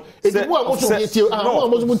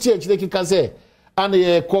and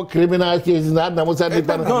a criminal case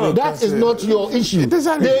that is not your issue.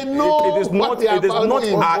 They know it is not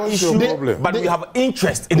our issue, but we have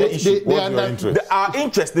interest in the issue. Our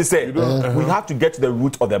interest, they say, we have to get to the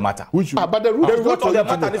root of the matter. But the root of the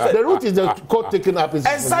matter, the root is the court taking up.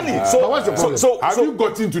 Exactly. So have you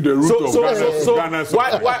got into the root of Ghana?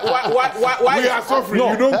 Why we are suffering?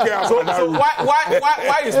 You don't care about that root.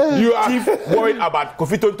 Why is Chief worried about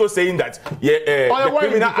Kofi Tonto saying that the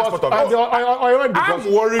criminal aspect of it?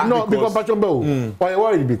 I'm worried because I'm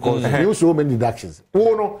worried because you so many deductions.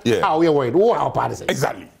 Oh no, how we are worried. Oh, how bad is it?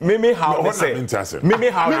 Exactly. Mimi how they say. Mimi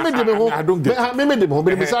how I don't get. Mimi the home.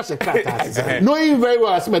 Mimi such a cat. Knowing very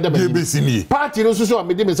well as Madam Party no so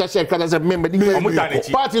me dem such a cat as a member.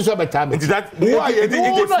 Party so better. It that it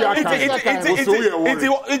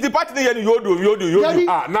the party there you do.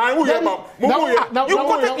 Now who you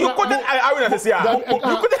you couldn't I will say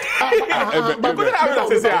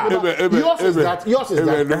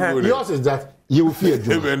yours is that you will fear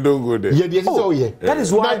Juma. Even don't go there. That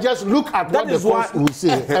is why. Just look at what the court will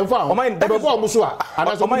say. And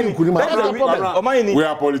we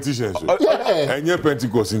are politicians. And you're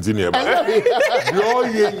Pentecost in here.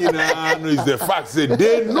 Is the fact that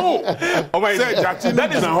they know. That is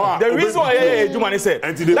the reason why Juma said.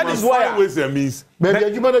 That is why means. That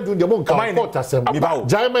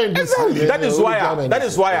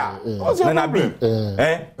is why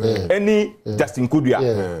any Justin Kudia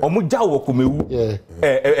omuja wo kumewu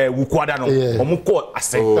wukwada no omuko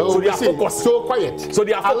ase so they are focused so quiet so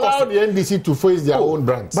they are focused. Allow the NDC to face their own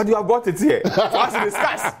brands. But you have got it here for us to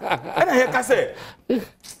discuss. And I can say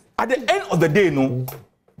at the end of the day no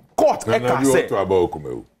court can say about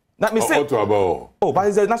kumewu that me say about but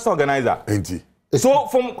he's a national organizer. So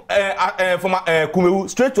from Kumewu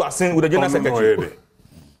straight to Asin with the general secretary.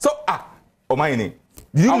 So Omaini.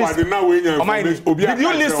 Did you listen? Did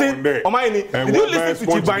you listen? Omaini, did you listen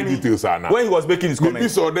to Chibani when he was making his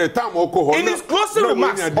comments? In his closing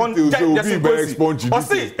remarks on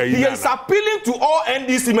Justice he is appealing to all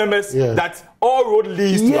NDC members that all road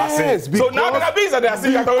leads to Asin. So now the beings that they are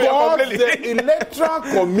saying the Electoral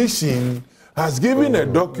Commission has given a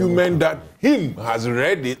document that him has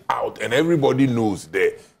read it out and everybody knows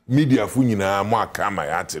the media funyina mo akama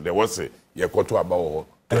yate there was a yekoto about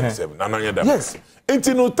 27 yes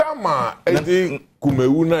enti no tama edi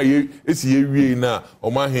Kumewu na esi yewie na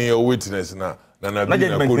omahen witness na na bi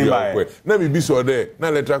na kodi akwe na bibi so there na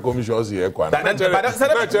Electoral Commission also here kwa na tell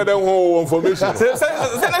them information say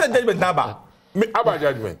na judgment naba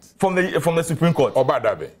judgment from the Supreme Court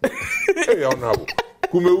obadabe hey honorable.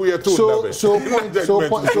 So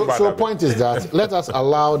point is that let us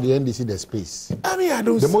allow the NDC the space. I mean, I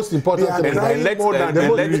don't. The most important thing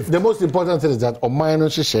the most important thing is that Omaino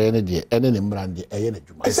should share any brand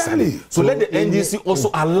exactly. So let the NDC also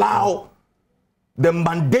allow the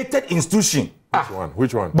mandated institution.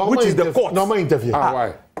 Which one? Which is the court. Normal interview.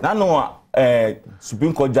 Why? No.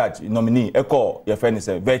 Supreme Court judge nominee echo your friend is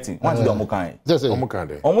vetting. What is the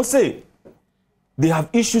Omukan? Almost say they have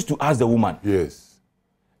issues to ask the woman. Yes.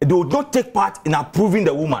 They would not take part in approving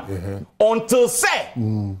the woman until say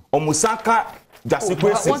Omusaka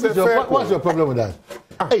Jasikwe. What's your problem with that?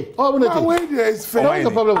 Hey, what's the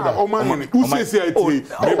problem with that? Who says it?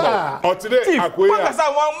 Or today, Akwea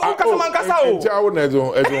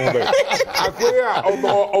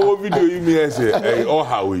video email or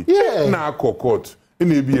Howie. Na court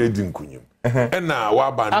in a be edin kunyum. And now,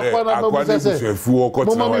 what band? Aqua full court.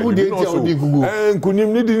 And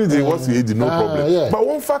Kunim didn't was no problem. But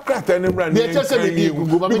one fact, and brand because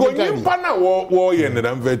you pana war and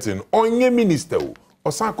I'm vetting on your minister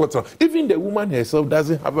or Sankoto. Even the woman herself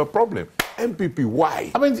doesn't have a problem. MPP,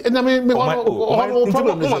 why? My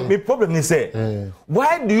problem is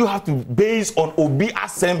why do you have to base on Obi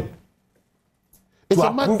Asem? It's a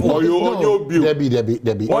matter of Debbie.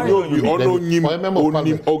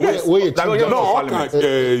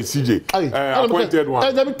 CJ. Appointed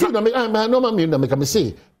one.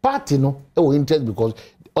 Say party no interest because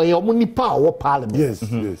only power parliament. Yes.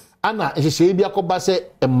 Anna, she be a cobase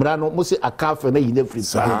embrano, must a calf and a free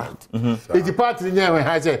parliament. It's the party in your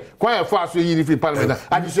hand, say, quite fast with free parliament.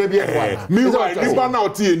 And you say, meanwhile, you run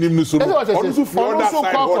out here in Nimusu. What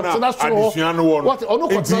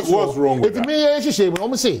was wrong? It may she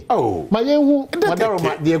almost say, oh, my young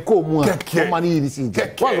Madaroma, dear Comu, money is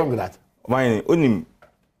what's wrong with that? My only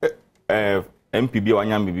MPB or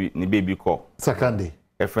Yambi, the baby call. Sakandi.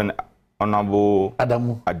 FN Honorable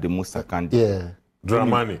Adamu Sakandi. Yeah.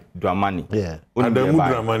 Dramani. Yeah. And the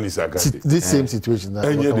Dramani Sakandi. This same situation.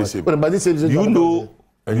 But this same situation.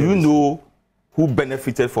 You know who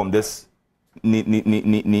benefited from this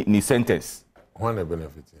sentence? One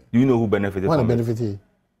benefited. Do you know who benefited from it?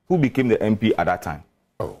 Who became the MP at that time?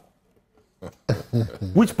 Oh.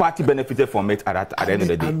 Which party benefited from it at the end of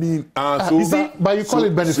the day? I mean, but you call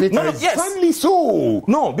it benefit? No, yes. Finally so.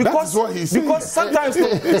 No, because sometimes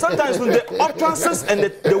the utterances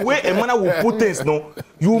and the way a man will put things, no,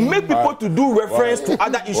 you make people to do reference to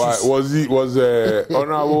other issues. Was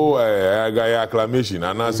honorable guy acclamation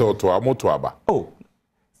and I said to Amotuaba. Oh.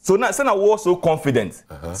 So now, I was so confident.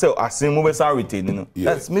 So I say, "Move on, retain." You know,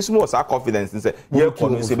 that's me. Was our confidence? And say, "Yeah,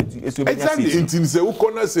 come and say, exactly." Intin say, "Who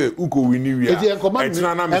can say who go win you?" And command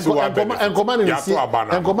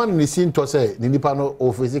in the scene to say, "The Nipano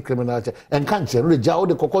offensive criminal and can't you read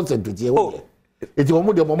the consent with you?" It's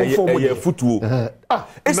almost the moment for football.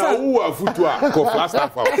 It's now who are football? Last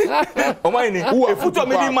half hour. Oh my! Who are football?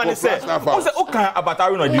 Many man say. Who say? Okay, about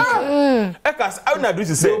Aruna do. Because Aruna do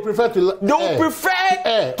say. They will prefer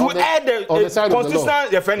to add the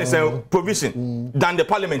constitutional provision than the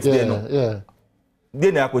parliament. Yeah.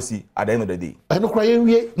 Then I could see at the end of the day. I don't cry.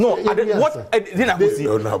 No, what? Then I could see. I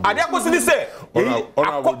could see. Say.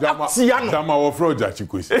 Dama or Froja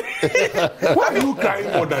Chikusi. Why are you crying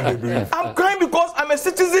more than they believe? I'm crying because I'm a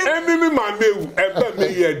citizen.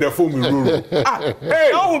 The phone rule. Hey,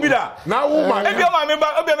 now who be that? Now who man? If your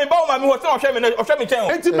man, what's not shame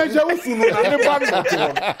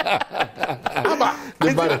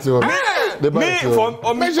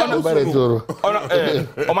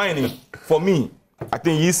me? For me, I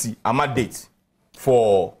think easy. I'm a date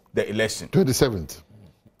for the election. 27th.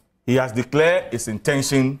 He has declared his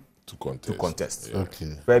intention to contest.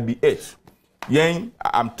 Okay. February 8th.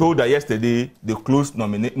 I'm told that yesterday they closed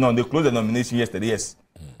the nomination yesterday. Yes.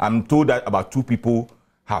 I'm told that about 2 people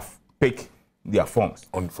have picked their forms.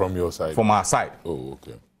 From your side? From our side. Oh,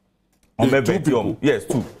 okay. Two people? Yes,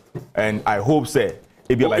 2. And I hope, say,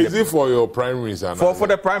 is it for your primaries? For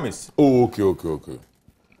the primaries. Oh, okay.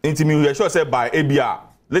 Intimi, we sure say by ABR,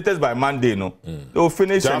 latest by Monday, no. They will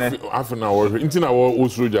finish. Half an hour. Intina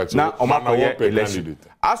also Jackson. Now, Omaka election.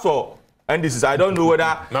 Also, and this is, I don't know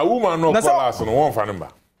whether. Now, woman no call us on one fan number.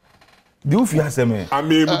 Do you feel me? I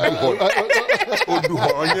mean, well,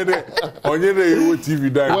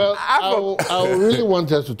 I really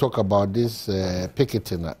want us to talk about this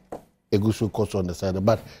picketing. Egusu cost on the side,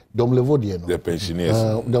 but don't level the pensioners.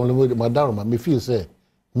 Don't level madam. Me feel say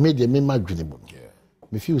media me madwini.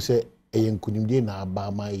 Me feel say kunimde na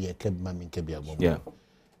abama ye kebma min kebiabo. Yeah.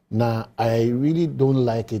 Now I really don't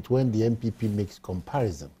like it when the MPP makes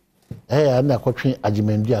comparison. Na kwatwe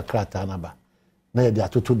agimendu akrata na ba. Na ye de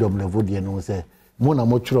atoto dom level de no say mo na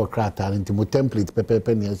mo churo krata nti mo template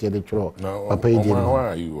pepepe ne ye de churo papa yi de. Why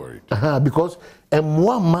are you worried? Because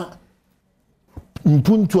emwama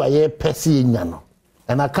mpuntu aye pesi nyano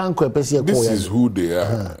and I can't go pesi. This is who they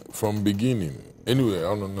are from beginning. Anyway,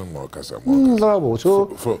 I don't know more kasa. So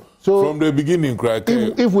from the beginning,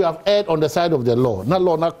 if we have erred on the side of the law,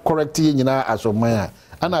 not correcting as of Maya,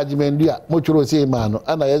 and Ajimendia, Mochuro say mano,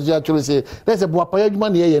 and I actually say, let's say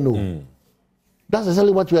Buapayajman here, no. That's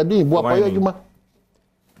exactly what we are doing.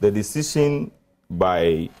 The decision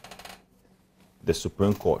by the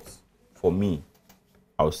Supreme Court, for me,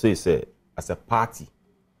 I would say, as a party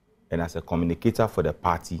and as a communicator for the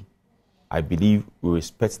party, I believe we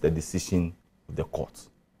respect the decision of the court.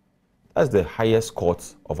 That's the highest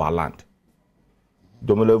court of our land.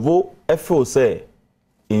 Domolevo FO say,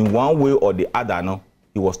 in one way or the other, no,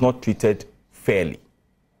 he was not treated fairly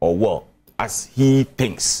or well as he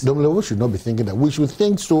thinks. Domolevo should not be thinking that. We should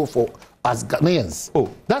think so for as Ghanaians. Oh,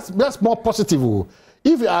 that's more positive.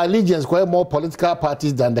 If our allegiance were more political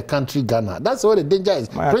parties than the country Ghana, that's what the danger is.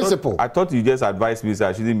 Principle. I thought you just advised me, so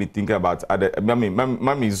I shouldn't be thinking about other. If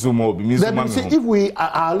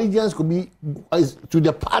our allegiance could be to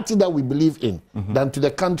the party that we believe in than to the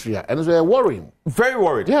country, and so we're worrying. Very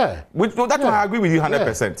worried. Yeah. That's why I agree with you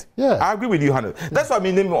 100%. Yeah. I agree with you 100%. That's why I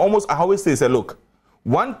mean, I always say, look,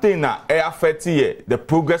 one thing that affects the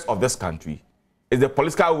progress of this country is the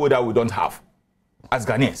political will that we don't have as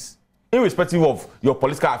Ghanaians. Irrespective of your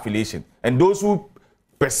political affiliation, and those who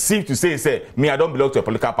perceive to say, me, I don't belong to a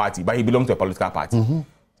political party, but he belongs to a political party.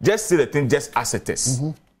 Just say the thing just as it is.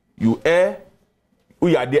 You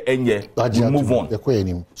we are there, and you move on.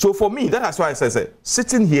 So for me, that's why I say,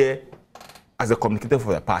 sitting here as a communicator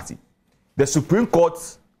for the party, the Supreme Court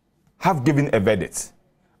have given a verdict.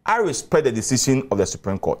 I respect the decision of the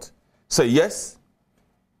Supreme Court. So yes,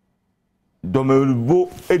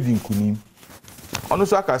 Domelvo Edinkunim.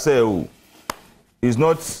 Honestly, I can say, he's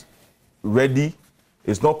not ready,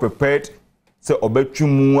 he's not prepared. So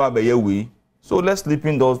let's sleep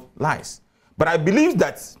in those lies. But I believe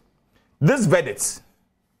that this verdict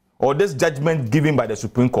or this judgment given by the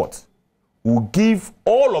Supreme Court will give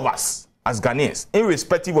all of us as Ghanaians,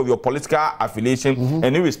 irrespective of your political affiliation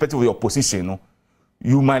and irrespective of your position,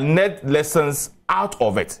 you might net lessons out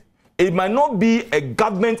of it. It might not be a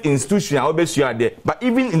government institution, but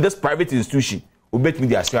even in this private institution,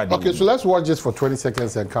 okay, so let's watch this for 20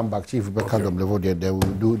 seconds and come back. Chief Bekadom Levo, they will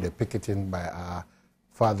do the picketing by our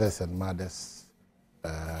fathers and mothers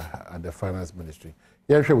at the finance ministry.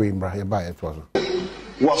 Was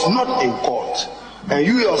not in court, and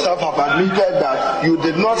you yourself have admitted that you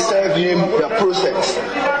did not serve him the process.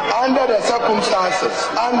 Under the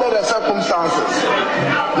circumstances,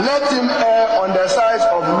 let him err on the side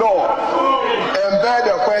of law and bear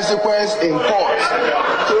the consequence in court.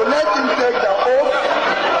 So let him take the oath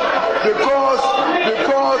because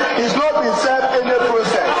he's not been served any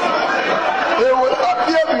process. He will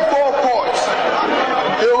appear before court.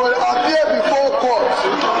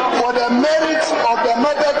 For the merits of the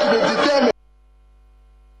matter to be determined.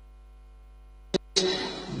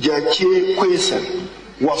 Jachi Kwesen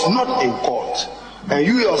was not in court, and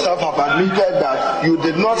you yourself have admitted that you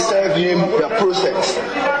did not serve him the process.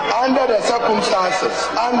 Under the circumstances,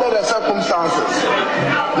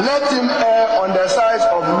 let him err on the side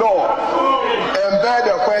of law and bear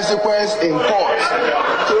the consequence in court.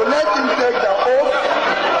 So let him take the oath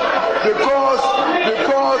because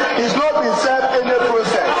he's not been served any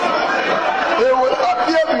process. He will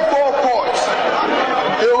appear before court.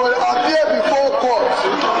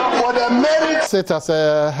 For the merits. Sit as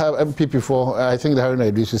a MPP for, I think the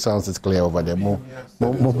Haruna Idrisu sounds is clear over there. Yes.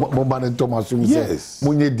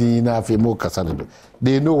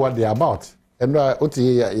 They know what they're about. And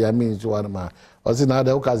I mean, so one man. I said, now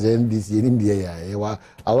the Okas NDC in India,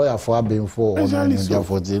 a lawyer for being for,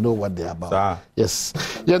 therefore they know what they're about. Yes.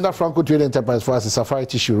 Yenda Franco Trade Enterprise for us, a safari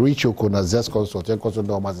tissue, reach your corner, Zest Consult, and Consult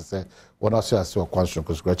Dormas, say, what else you are conscious.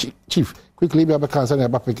 Chief, quickly, be a concern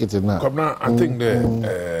about picketing now. I think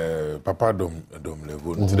the Papa Dom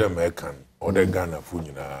level to the American or the Ghana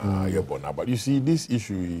Funina, but you see, this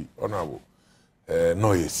issue, honorable,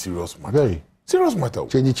 no, a serious matter. Very. Serious matter.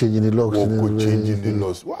 Changing the laws. Changing the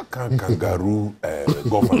laws. What can kangaroo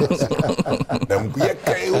governance? Them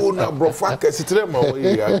na brofaka sitrema.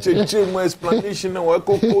 Change my explanation.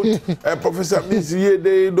 Professor Mizie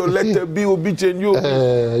they do letter B will be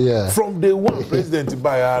changed. From day one, President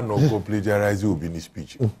Baya no go plagiarize you in his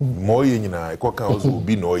speech. More yina. Koka also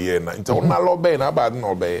be no yena. It's on a lobby na bad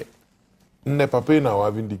no be. Ne papa na wa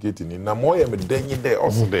vindicating. Na more me denye there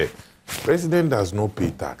also there. President does not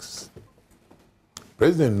pay tax.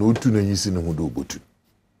 President no tu na yisi no do botu.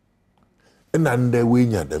 Na nda we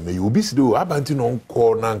nya da me obi si do abanti no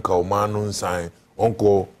nko na nka o ma no nsan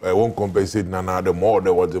onko won compensate na the more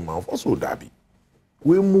the what the man also dabi.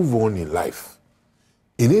 We move on in life.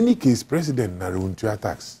 In any case, president na runtu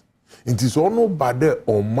tax. It is no bad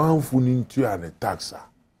o man fu nintu an tax.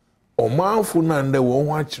 O man fu na nda won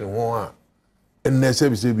ho akire ho a enne se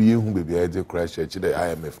bi yehu bebi a de crash church the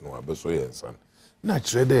IMF no abeso yensan. Na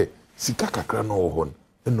kire de sika kakra no ho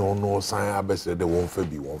no sign abese de won fa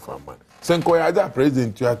bi won fa man senko ya da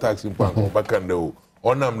president tu tax in pan back and o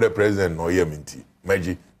onam the president no yeminti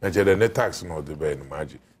maji na je the net tax no the be no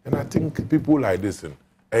maji. And I think people like this and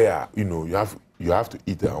you know you have to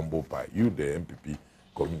eat the humble pie. You the MPP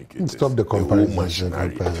communicators stop the comparison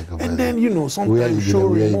and then you know sometimes show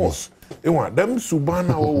remorse. Them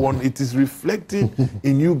Subana one, it is reflecting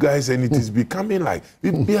in you guys and it is becoming like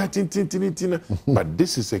but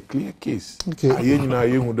this is a clear case. Okay.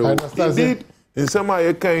 Indeed, in some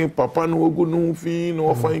way Papa no go no fi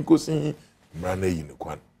no fine kosin mrana yi ne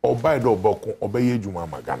kwan. Oba do boko obeye juma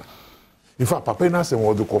magana. In fact, Papa na say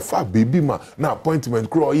we go fa baby ma na appointment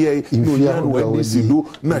crow here no yan when this do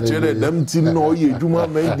na chere them team no ye juma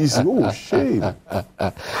men this oh shame.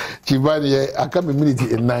 Chibani I come a minute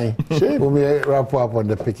in 9. Shame. We wrap up on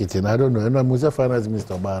the picketing. I don't know. And I'm Finance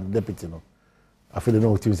Minister Ban deputy no. I feel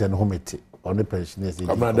no Tuesday and home it on the pensioners.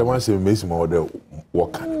 I'm not the one say miss more the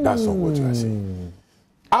work. That's not what you are saying.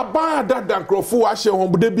 Aba dada nkrofo a hye ho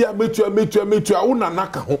bude bia metua una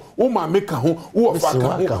naka ho wo ma meka ho wo fa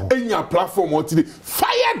ka ho enya platform otiri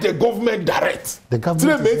fire the government direct. The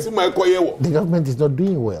government is not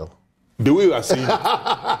doing well. The way you are saying it,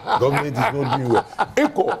 government is not doing well.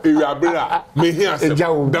 Eko Iriabera me here say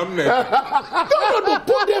damn net. No,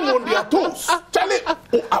 put them on their toes. Charlie,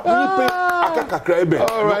 akaka ebe.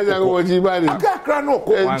 All right, I go Chibani. Akaka no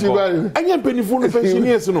ko. Chibani. Anya penifo no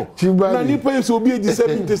pensioners no. Na ni pen so obi edi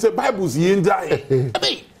 70 say Bibles ye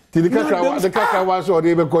ndai. The Kaka was or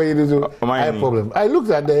they call it I problem. I looked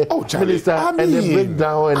at the minister and the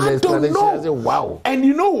breakdown and the explanation. I said, wow. And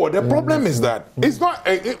you know what? The problem is that it's not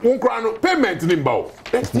one crown payment in Bao.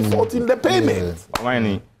 That's default in the payment. I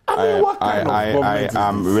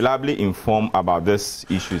am reliably informed about this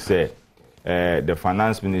issue, sir. The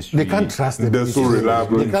finance ministry. They can't trust the ministry. They're so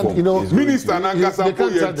reliable. They can't, you know, Minister Nankasa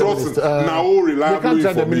trust now reliable. They can't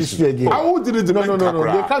trust the ministry again. How did it? No.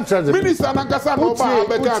 They can't trust the minister Nankasa no ba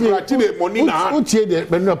money na.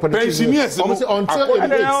 Pensioners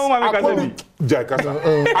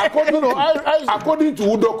according to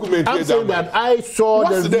who document. I'm saying that I saw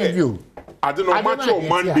the video. I don't know much on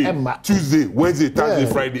Monday, Tuesday, Wednesday,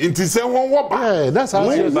 Thursday, Friday. Until say one what? Yeah, that's how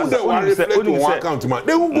serious. They will reflect on one account, man.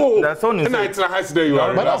 They will go. That's only. And I try to say you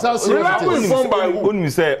are. But that's how serious. Informed by who?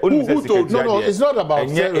 Who told you? No, it's not about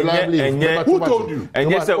reliably. Who told you? And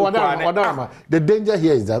yes, the danger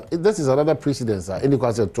here is that this is another precedent, sir. In the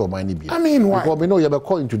concept of money. I mean, why? Because we know you have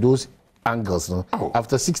called into those angles, no?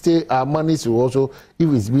 After 60 monies will also, if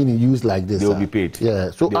it's being used like this, they will be paid.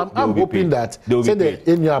 Yeah, so I'm hoping that they will be paid.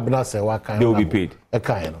 In your abnasa, what kind? They will be paid. A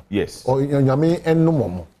kind, yes. Or in your main and no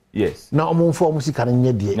more. Yes. Now I'm for music and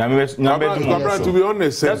to be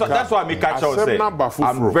honest, that's why I catch out say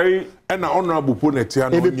I'm very an honorable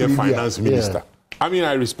Ponetiano finance minister. I mean,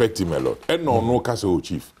 I respect him a lot. And no castle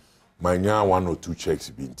chief. My 1 or 2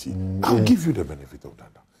 checks been I'll give you the benefit of that.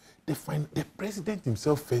 The president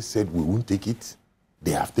himself first said we won't take it.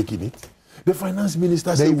 They have taken it. The finance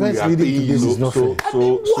minister said we are paying you. So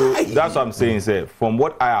that's what I'm saying, sir. From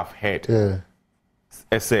what I have heard,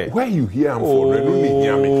 say, where you hear him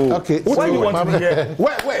from? Okay. Why you want to hear?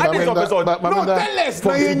 Where? No, tell us.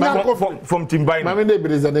 From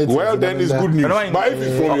Timbaini. Well, then it's good news. But if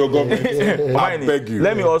it's from your government, I beg you.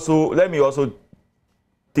 Let me also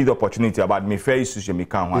take the opportunity about me fair issues me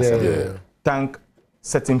can thank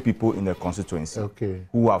certain people in the constituency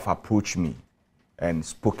who have approached me and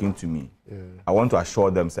spoken to me. I want to assure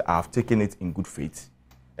them that I have taken it in good faith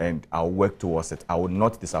and I'll work towards it. I will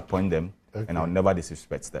not disappoint them and I'll never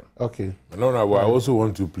disrespect them. Okay. No, I also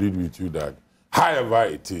want to plead with you that however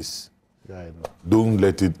it is, don't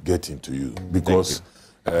let it get into you because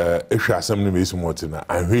if you are something makes more than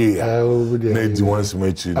I hear, need once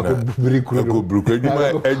much in a brook. They be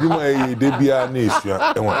a nation,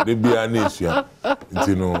 they be a nation.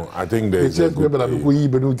 You know, I think there's a good we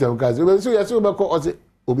even tell guys. So you're so about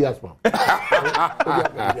Obiasma.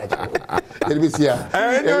 Let me see.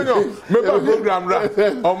 No. Remember program right?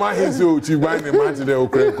 On my hands, you buy the match the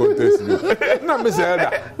Ukraine contest. No, Miss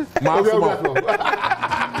Elda.